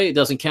this way, it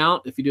doesn't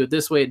count. If you do it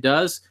this way, it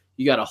does.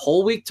 You got a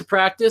whole week to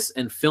practice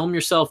and film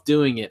yourself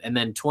doing it. And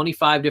then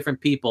 25 different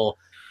people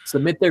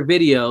submit their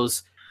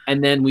videos.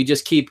 And then we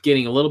just keep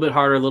getting a little bit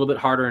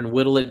harder and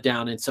whittle it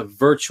down. It's a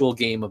virtual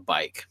game of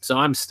bike. So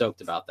I'm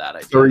stoked about that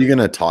idea. So are you going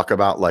to talk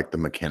about like the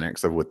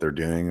mechanics of what they're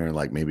doing, or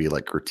like maybe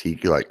like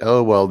critique, like,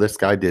 oh, well, this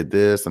guy did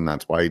this and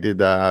that's why he did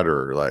that,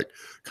 or like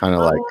kind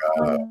of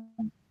like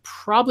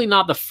probably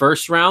not the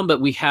first round,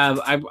 but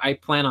I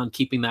plan on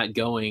keeping that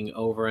going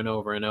over and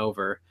over and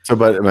over. So,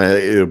 but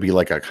it'll be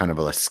like a kind of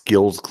a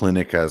skills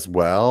clinic as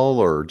well,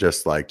 or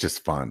just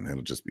fun.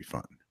 It'll just be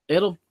fun.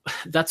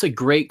 That's a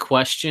great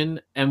question.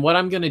 And what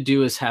I'm going to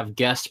do is have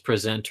guest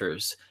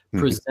presenters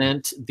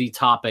present the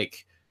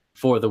topic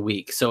for the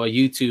week. So a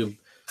YouTube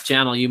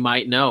channel you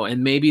might know,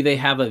 and maybe they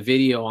have a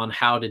video on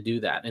how to do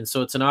that. And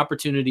so it's an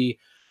opportunity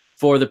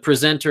for the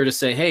presenter to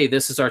say, hey,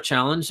 this is our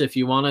challenge. If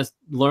you want to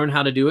learn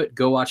how to do it,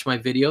 go watch my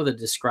video that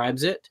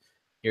describes it.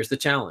 Here's the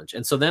challenge.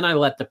 And so then I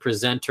let the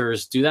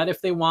presenters do that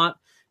if they want.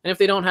 And if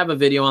they don't have a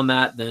video on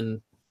that,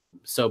 then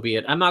so be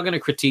it. I'm not going to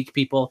critique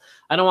people.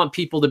 I don't want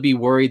people to be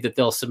worried that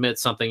they'll submit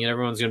something and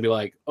everyone's going to be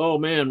like, oh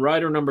man,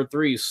 rider number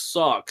 3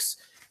 sucks.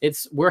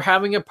 We're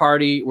having a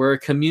party. We're a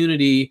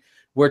community.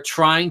 We're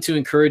trying to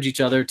encourage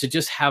each other to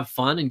just have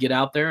fun and get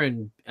out there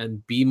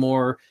and be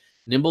more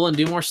nimble and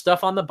do more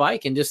stuff on the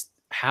bike and just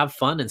have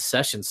fun and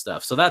session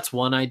stuff. So that's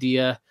one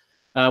idea.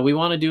 We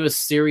want to do a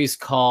series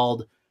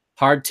called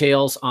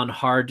Hardtails on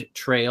Hard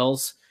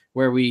Trails,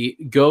 where we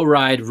go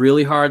ride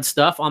really hard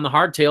stuff on the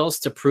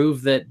hardtails to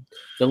prove that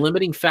the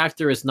limiting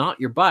factor is not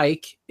your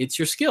bike, it's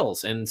your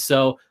skills. And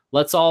so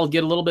let's all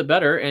get a little bit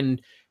better.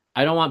 And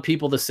I don't want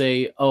people to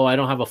say, oh, I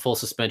don't have a full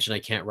suspension, I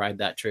can't ride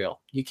that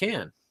trail. You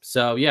can.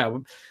 So yeah,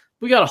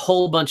 we got a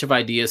whole bunch of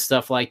ideas,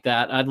 stuff like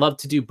that. I'd love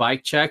to do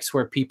bike checks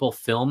where people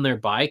film their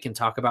bike and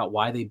talk about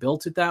why they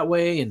built it that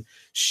way and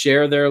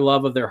share their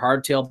love of their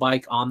hardtail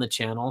bike on the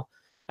channel.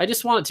 I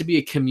just want it to be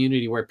a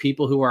community where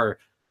people who are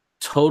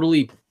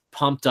totally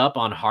pumped up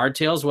on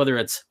hardtails, whether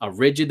it's a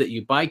rigid that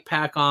you bike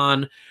pack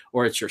on,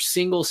 or it's your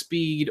single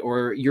speed,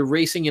 or you're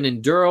racing an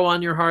enduro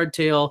on your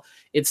hardtail.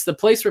 It's the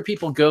place where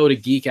people go to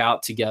geek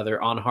out together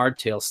on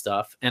hardtail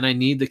stuff. And I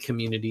need the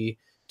community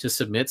to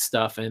submit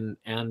stuff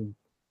and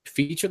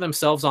feature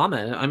themselves on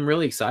that. I'm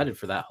really excited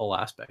for that whole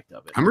aspect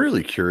of it. I'm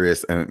really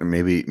curious, and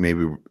maybe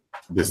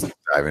this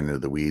dive into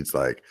the weeds.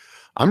 Like,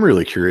 I'm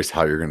really curious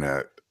how you're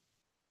gonna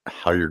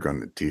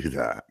do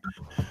that,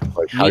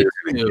 like how you're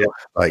gonna get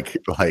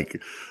like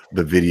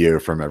the video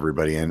from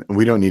everybody. And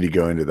we don't need to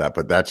go into that,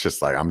 but that's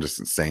just like, I'm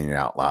just saying it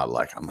out loud.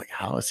 Like, I'm like,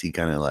 how is he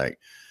gonna like,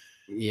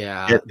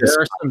 yeah, there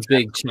are some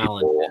big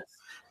challenges.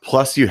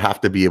 Plus you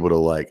have to be able to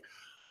like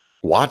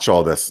watch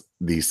all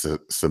these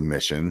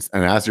submissions,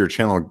 and as your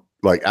channel,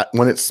 like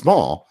when it's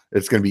small,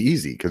 it's going to be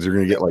easy because you're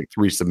going to get like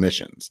 3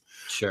 submissions.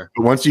 Sure.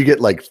 But once you get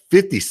like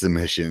 50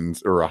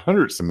 submissions or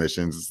 100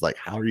 submissions, it's like,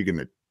 how are you going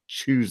to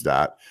choose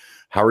that?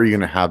 How are you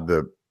going to have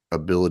the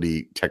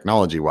ability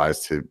technology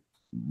wise to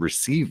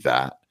receive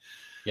that?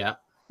 Yeah.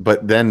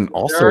 But then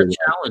also there are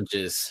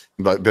challenges.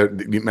 But I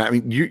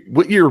mean,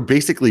 what you're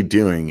basically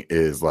doing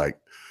is like,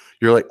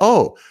 you're like,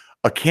 oh,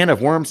 a can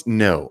of worms?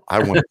 No, I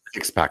want a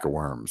 6-pack of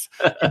worms.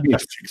 Give me a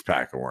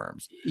 6-pack of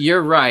worms.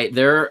 You're right.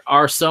 There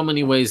are so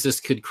many ways this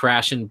could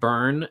crash and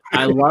burn.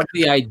 I love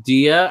the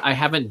idea. I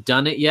haven't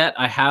done it yet.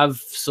 I have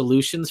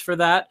solutions for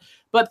that.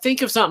 But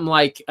think of something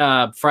like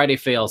Friday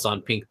Fails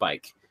on Pink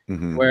Bike,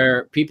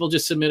 where people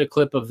just submit a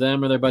clip of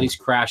them or their buddies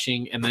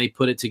crashing, and then they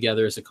put it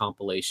together as a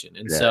compilation.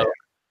 And so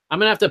I'm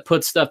going to have to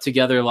put stuff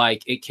together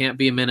like it can't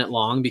be a minute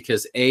long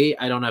because A,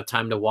 I don't have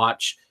time to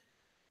watch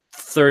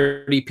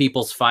 30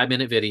 people's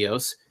 5-minute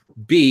videos.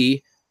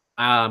 B,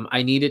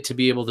 I need it to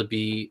be able to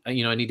be, I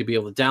need to be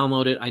able to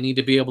download it. I need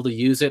to be able to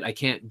use it. I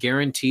can't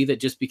guarantee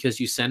that just because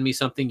you send me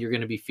something, you're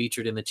going to be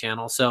featured in the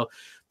channel. So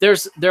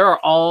there are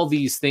all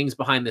these things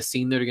behind the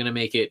scene that are going to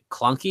make it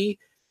clunky,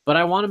 but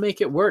I want to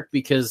make it work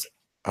because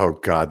oh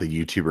God, the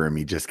YouTuber in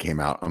me just came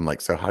out. I'm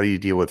like, so how do you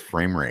deal with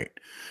frame rate?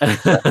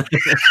 Like,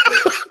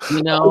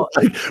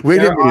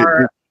 wait a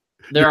minute.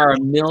 There are a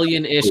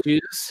million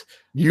issues.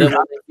 You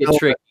have to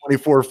film at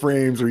 24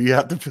 frames, or you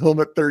have to film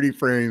at 30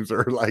 frames,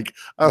 or like,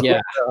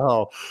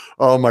 oh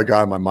my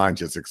God, my mind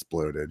just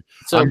exploded.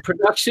 So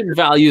production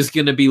value is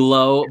going to be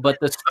low, but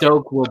the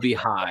stoke will be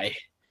high.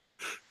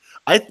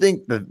 I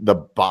think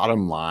the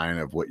bottom line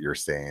of what you're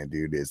saying,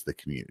 dude, is the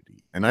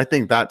community. And I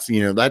think that's,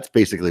 that's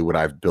basically what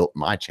I've built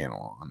my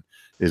channel on,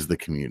 is the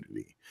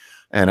community.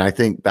 And I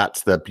think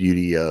that's the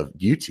beauty of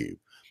YouTube.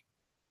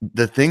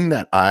 The thing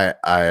that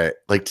I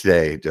like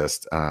today,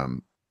 just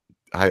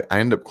I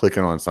end up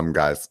clicking on some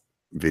guy's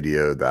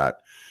video that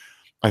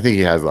I think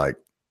he has like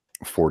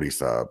 40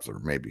 subs or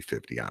maybe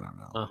 50, I don't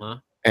know.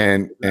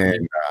 And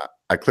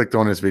I clicked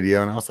on his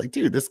video and I was like,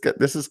 dude,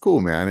 this is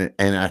cool, man.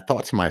 And I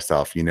thought to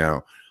myself,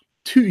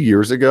 2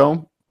 years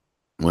ago,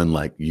 when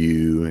like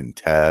you and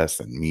Tess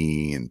and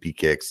me and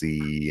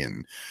PKXE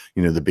and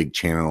the big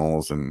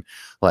channels, and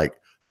like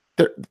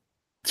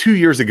 2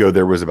 years ago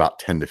there was about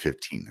 10 to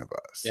 15 of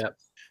us. Yep.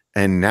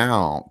 And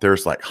now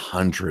there's like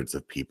hundreds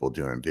of people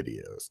doing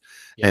videos.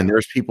 And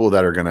there's people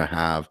that are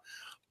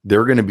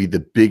they're going to be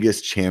the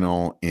biggest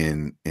channel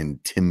in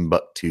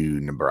Timbuktu,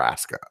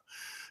 Nebraska,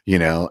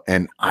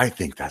 and I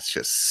think that's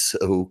just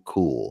so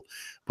cool.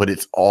 But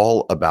it's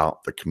all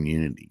about the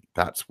community.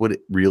 That's what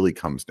it really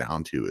comes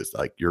down to, is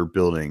like you're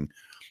building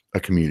a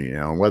community.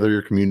 Whether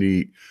your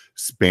community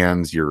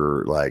spans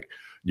your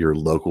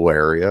local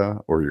area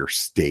or your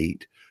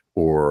state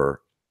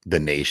or the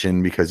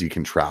nation, because you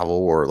can travel,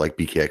 or like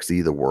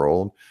BKXE, the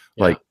world.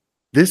 Like,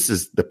 this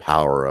is the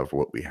power of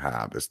what we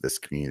have, is this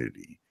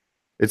community.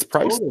 It's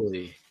priceless.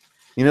 Totally.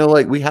 You know,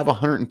 like we have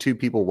 102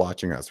 people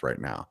watching us right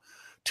now.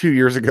 2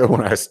 years ago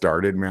when I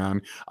started,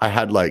 man,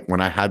 when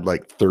I had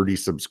like 30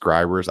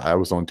 subscribers, I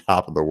was on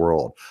top of the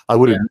world. I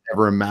would have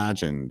never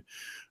imagined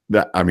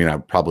that. I mean, I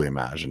probably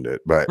imagined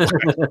it, but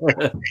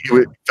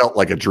it felt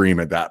like a dream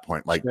at that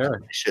point. Like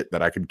shit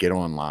that I could get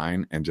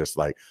online and just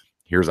like,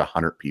 here's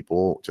 100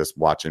 people just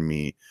watching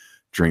me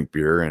drink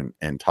beer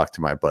and talk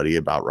to my buddy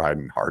about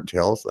riding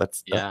hardtails.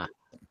 That's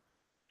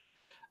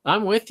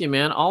I'm with you,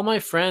 man. All my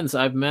friends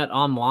I've met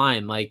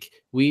online, like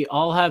we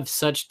all have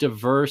such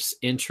diverse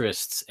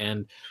interests,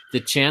 and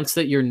the chance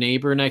that your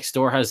neighbor next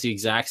door has the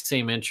exact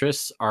same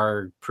interests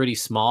are pretty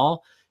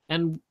small.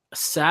 And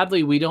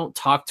sadly, we don't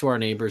talk to our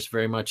neighbors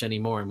very much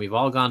anymore, and we've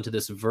all gone to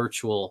this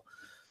virtual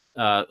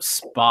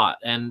spot,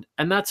 and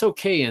that's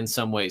okay in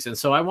some ways. And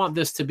so I want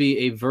this to be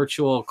a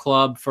virtual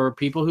club for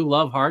people who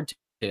love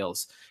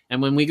hardtails.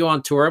 And when we go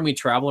on tour and we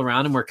travel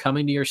around and we're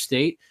coming to your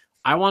state,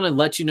 I want to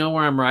let you know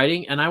where I'm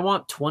riding, and I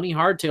want 20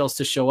 hardtails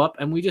to show up,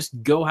 and we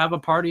just go have a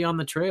party on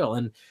the trail.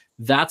 And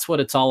that's what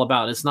it's all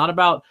about. It's not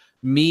about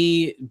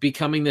me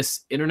becoming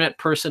this internet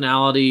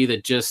personality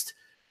that just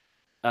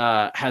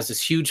has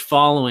this huge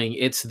following.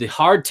 It's the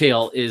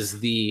hardtail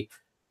is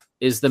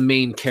the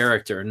main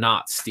character,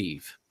 not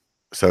Steve.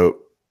 So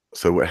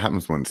what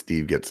happens when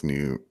Steve gets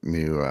new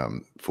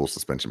full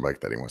suspension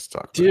bike that he wants to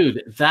talk about?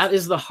 Dude, that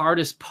is the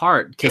hardest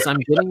part, because I'm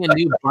getting a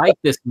new bike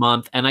this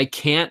month, and I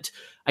can't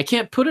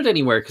put it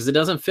anywhere because it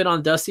doesn't fit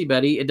on Dusty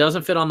Betty. It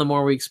doesn't fit on The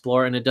More We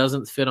Explore, and it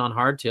doesn't fit on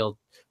Hardtail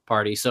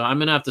Party. So I'm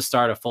gonna have to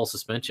start a full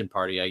suspension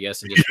party, I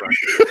guess, and just run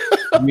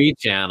 3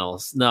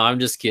 channels. No, I'm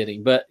just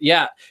kidding. But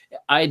yeah,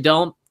 I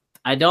don't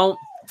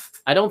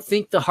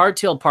think the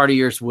Hardtail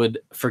Partiers would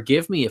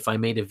forgive me if I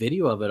made a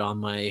video of it on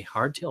my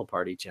Hardtail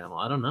Party channel.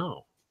 I don't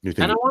know.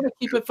 And I want to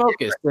keep it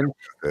focused. And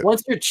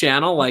once your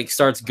channel like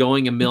starts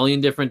going a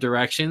million different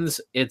directions,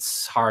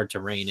 it's hard to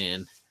rein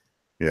in.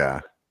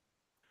 Yeah.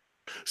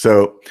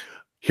 So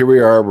here we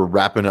are. We're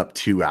wrapping up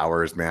 2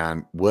 hours,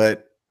 man.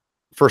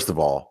 First of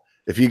all,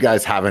 if you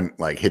guys haven't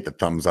like hit the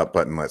thumbs up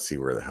button, let's see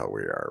where the hell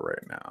we are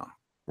right now.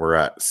 We're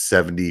at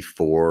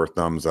 74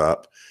 thumbs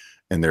up,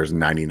 and there's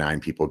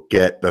 99 people.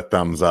 Get the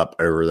thumbs up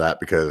over that,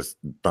 because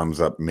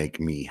thumbs up make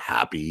me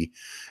happy.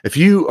 If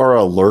you are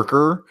a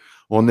lurker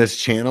on this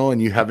channel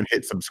and you haven't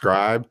hit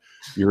subscribe,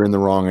 you're in the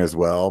wrong as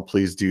well.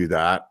 Please do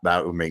that.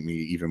 That would make me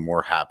even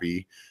more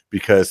happy,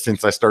 because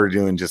since I started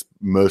doing just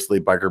mostly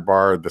Biker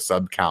Bar, the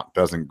sub count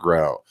doesn't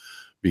grow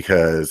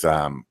because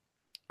I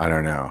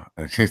don't know.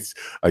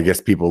 I guess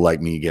people like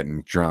me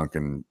getting drunk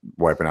and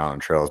wiping out on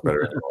trails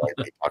better than like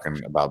me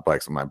talking about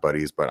bikes with my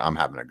buddies, but I'm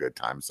having a good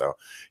time. So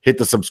hit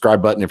the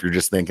subscribe button if you're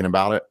just thinking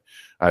about it.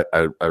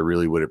 I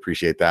really would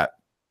appreciate that.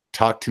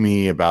 Talk to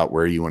me about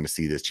where you want to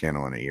see this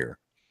channel in a year.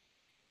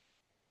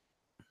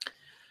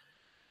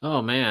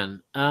 Oh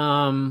man.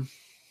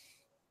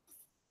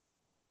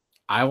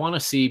 I want to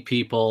see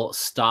people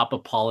stop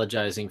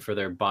apologizing for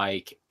their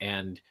bike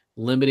and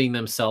limiting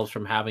themselves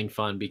from having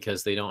fun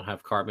because they don't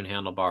have carbon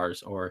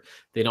handlebars, or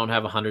they don't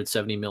have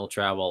 170 mil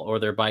travel, or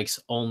their bike's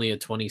only a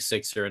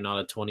 26er and not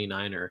a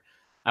 29er.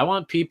 I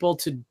want people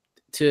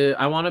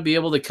I want to be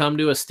able to come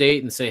to a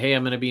state and say, hey,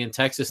 I'm going to be in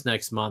Texas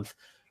next month.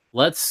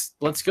 Let's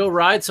go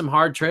ride some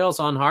hard trails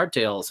on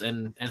hardtails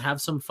and have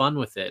some fun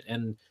with it.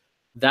 And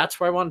that's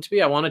where I want it to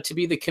be. I want it to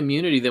be the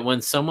community that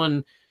when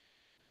someone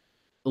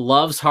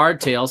loves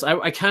hardtails,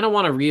 I kind of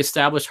want to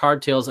reestablish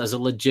hardtails as a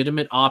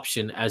legitimate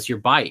option as your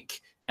bike,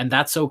 and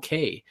that's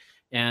okay.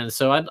 And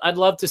so I'd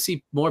love to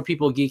see more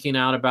people geeking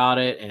out about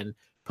it and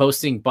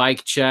posting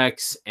bike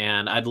checks,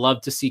 and I'd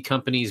love to see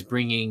companies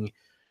bringing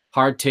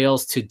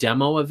hardtails to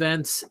demo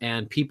events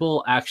and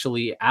people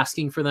actually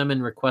asking for them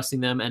and requesting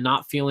them, and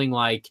not feeling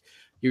like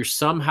you're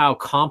somehow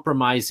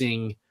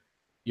compromising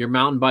your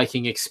mountain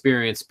biking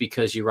experience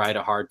because you ride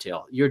a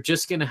hardtail. You're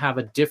just going to have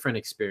a different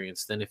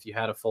experience than if you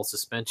had a full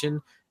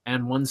suspension,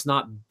 and one's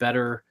not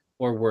better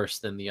or worse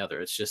than the other.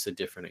 It's just a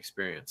different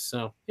experience.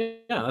 So yeah,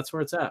 that's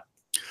where it's at.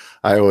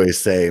 I always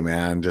say,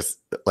 man, just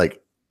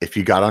like if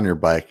you got on your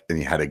bike and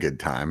you had a good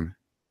time,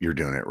 you're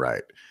doing it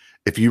right.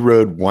 If you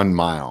rode 1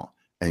 mile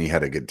and you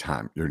had a good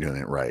time, you're doing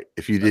it right.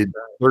 If you did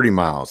 30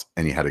 miles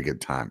and you had a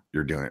good time,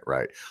 you're doing it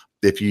right.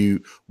 If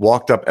you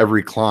walked up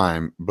every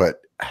climb,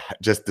 but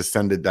just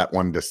descended that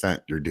one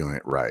descent, you're doing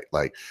it right.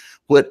 Like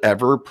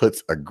whatever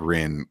puts a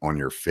grin on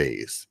your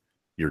face,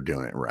 you're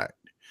doing it right.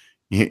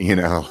 You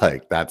know,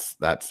 like that's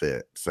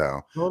it.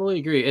 So totally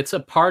agree. It's a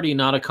party,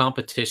 not a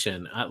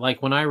competition.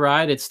 Like when I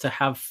ride, it's to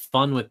have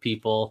fun with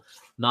people,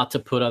 not to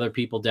put other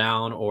people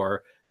down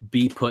or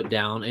be put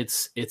down.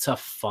 It's a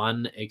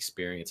fun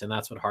experience, and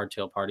that's what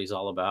Hardtail Party is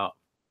all about.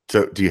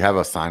 So do you have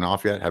a sign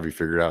off yet? Have you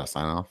figured out a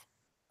sign off?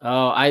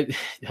 Oh,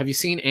 have you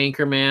seen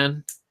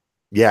Anchorman?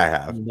 Yeah, I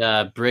have.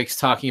 And, Brick's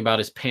talking about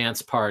his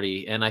pants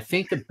party, and I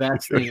think the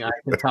best thing I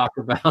can talk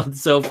about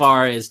so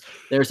far is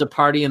there's a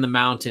party in the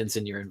mountains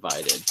and you're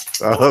invited.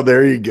 Oh,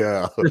 there you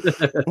go.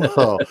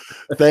 Well,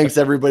 thanks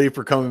everybody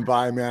for coming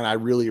by, man. I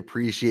really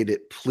appreciate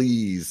it.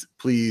 Please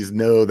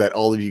know that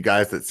all of you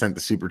guys that sent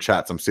the super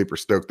chats, I'm super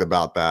stoked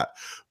about that.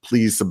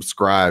 Please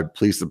subscribe.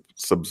 Please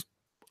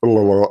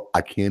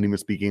I can't even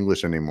speak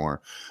English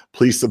anymore.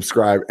 Please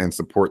subscribe and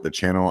support the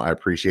channel. I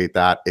appreciate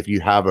that. If you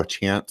have a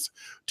chance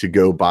to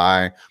go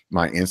by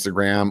my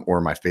Instagram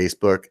or my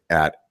Facebook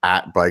at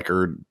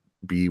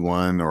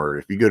BikerB1, or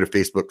if you go to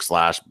Facebook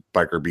 /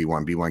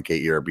 BikerB1,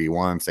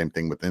 B1KERB1, same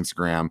thing with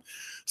Instagram,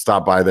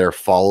 stop by there,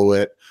 follow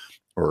it,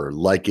 or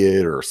like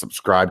it, or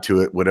subscribe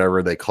to it,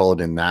 whatever they call it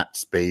in that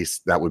space.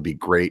 That would be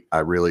great. I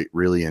really,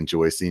 really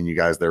enjoy seeing you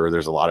guys there.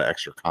 There's a lot of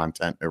extra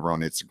content over on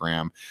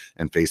Instagram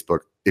and Facebook.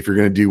 If you're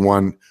going to do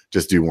one,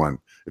 just do one.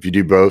 If you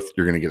do both,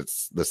 you're going to get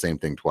the same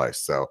thing twice.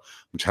 So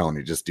I'm telling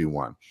you, just do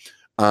one.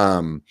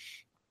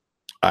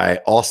 I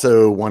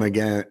also once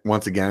again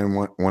want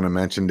to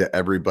mention to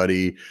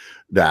everybody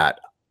that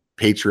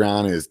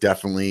Patreon is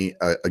definitely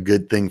a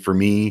good thing for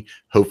me.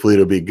 Hopefully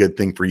it'll be a good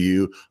thing for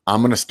you.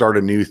 I'm going to start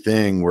a new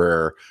thing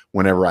where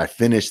whenever I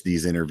finish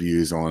these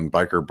interviews on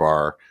Biker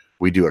Bar,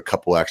 we do a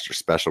couple extra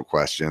special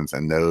questions,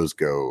 and those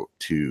go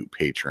to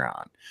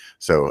Patreon.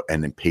 So,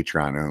 and then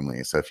Patreon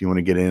only. So if you want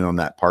to get in on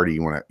that party,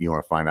 you want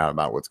to find out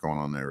about what's going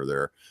on over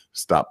there,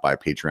 stop by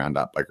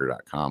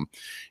patreon.biker.com.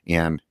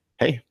 And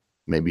hey,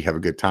 maybe have a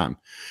good time.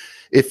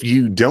 If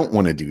you don't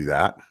want to do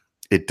that,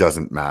 it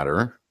doesn't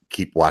matter.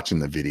 Keep watching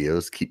the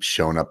videos, keep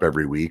showing up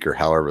every week, or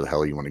however the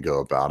hell you want to go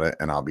about it,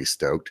 and I'll be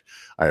stoked.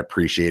 I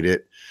appreciate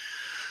it.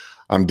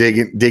 I'm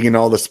digging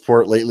all the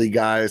support lately,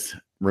 guys.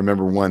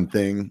 Remember one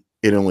thing: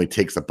 it only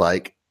takes a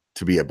bike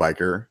to be a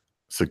biker,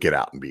 so get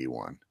out and be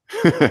one.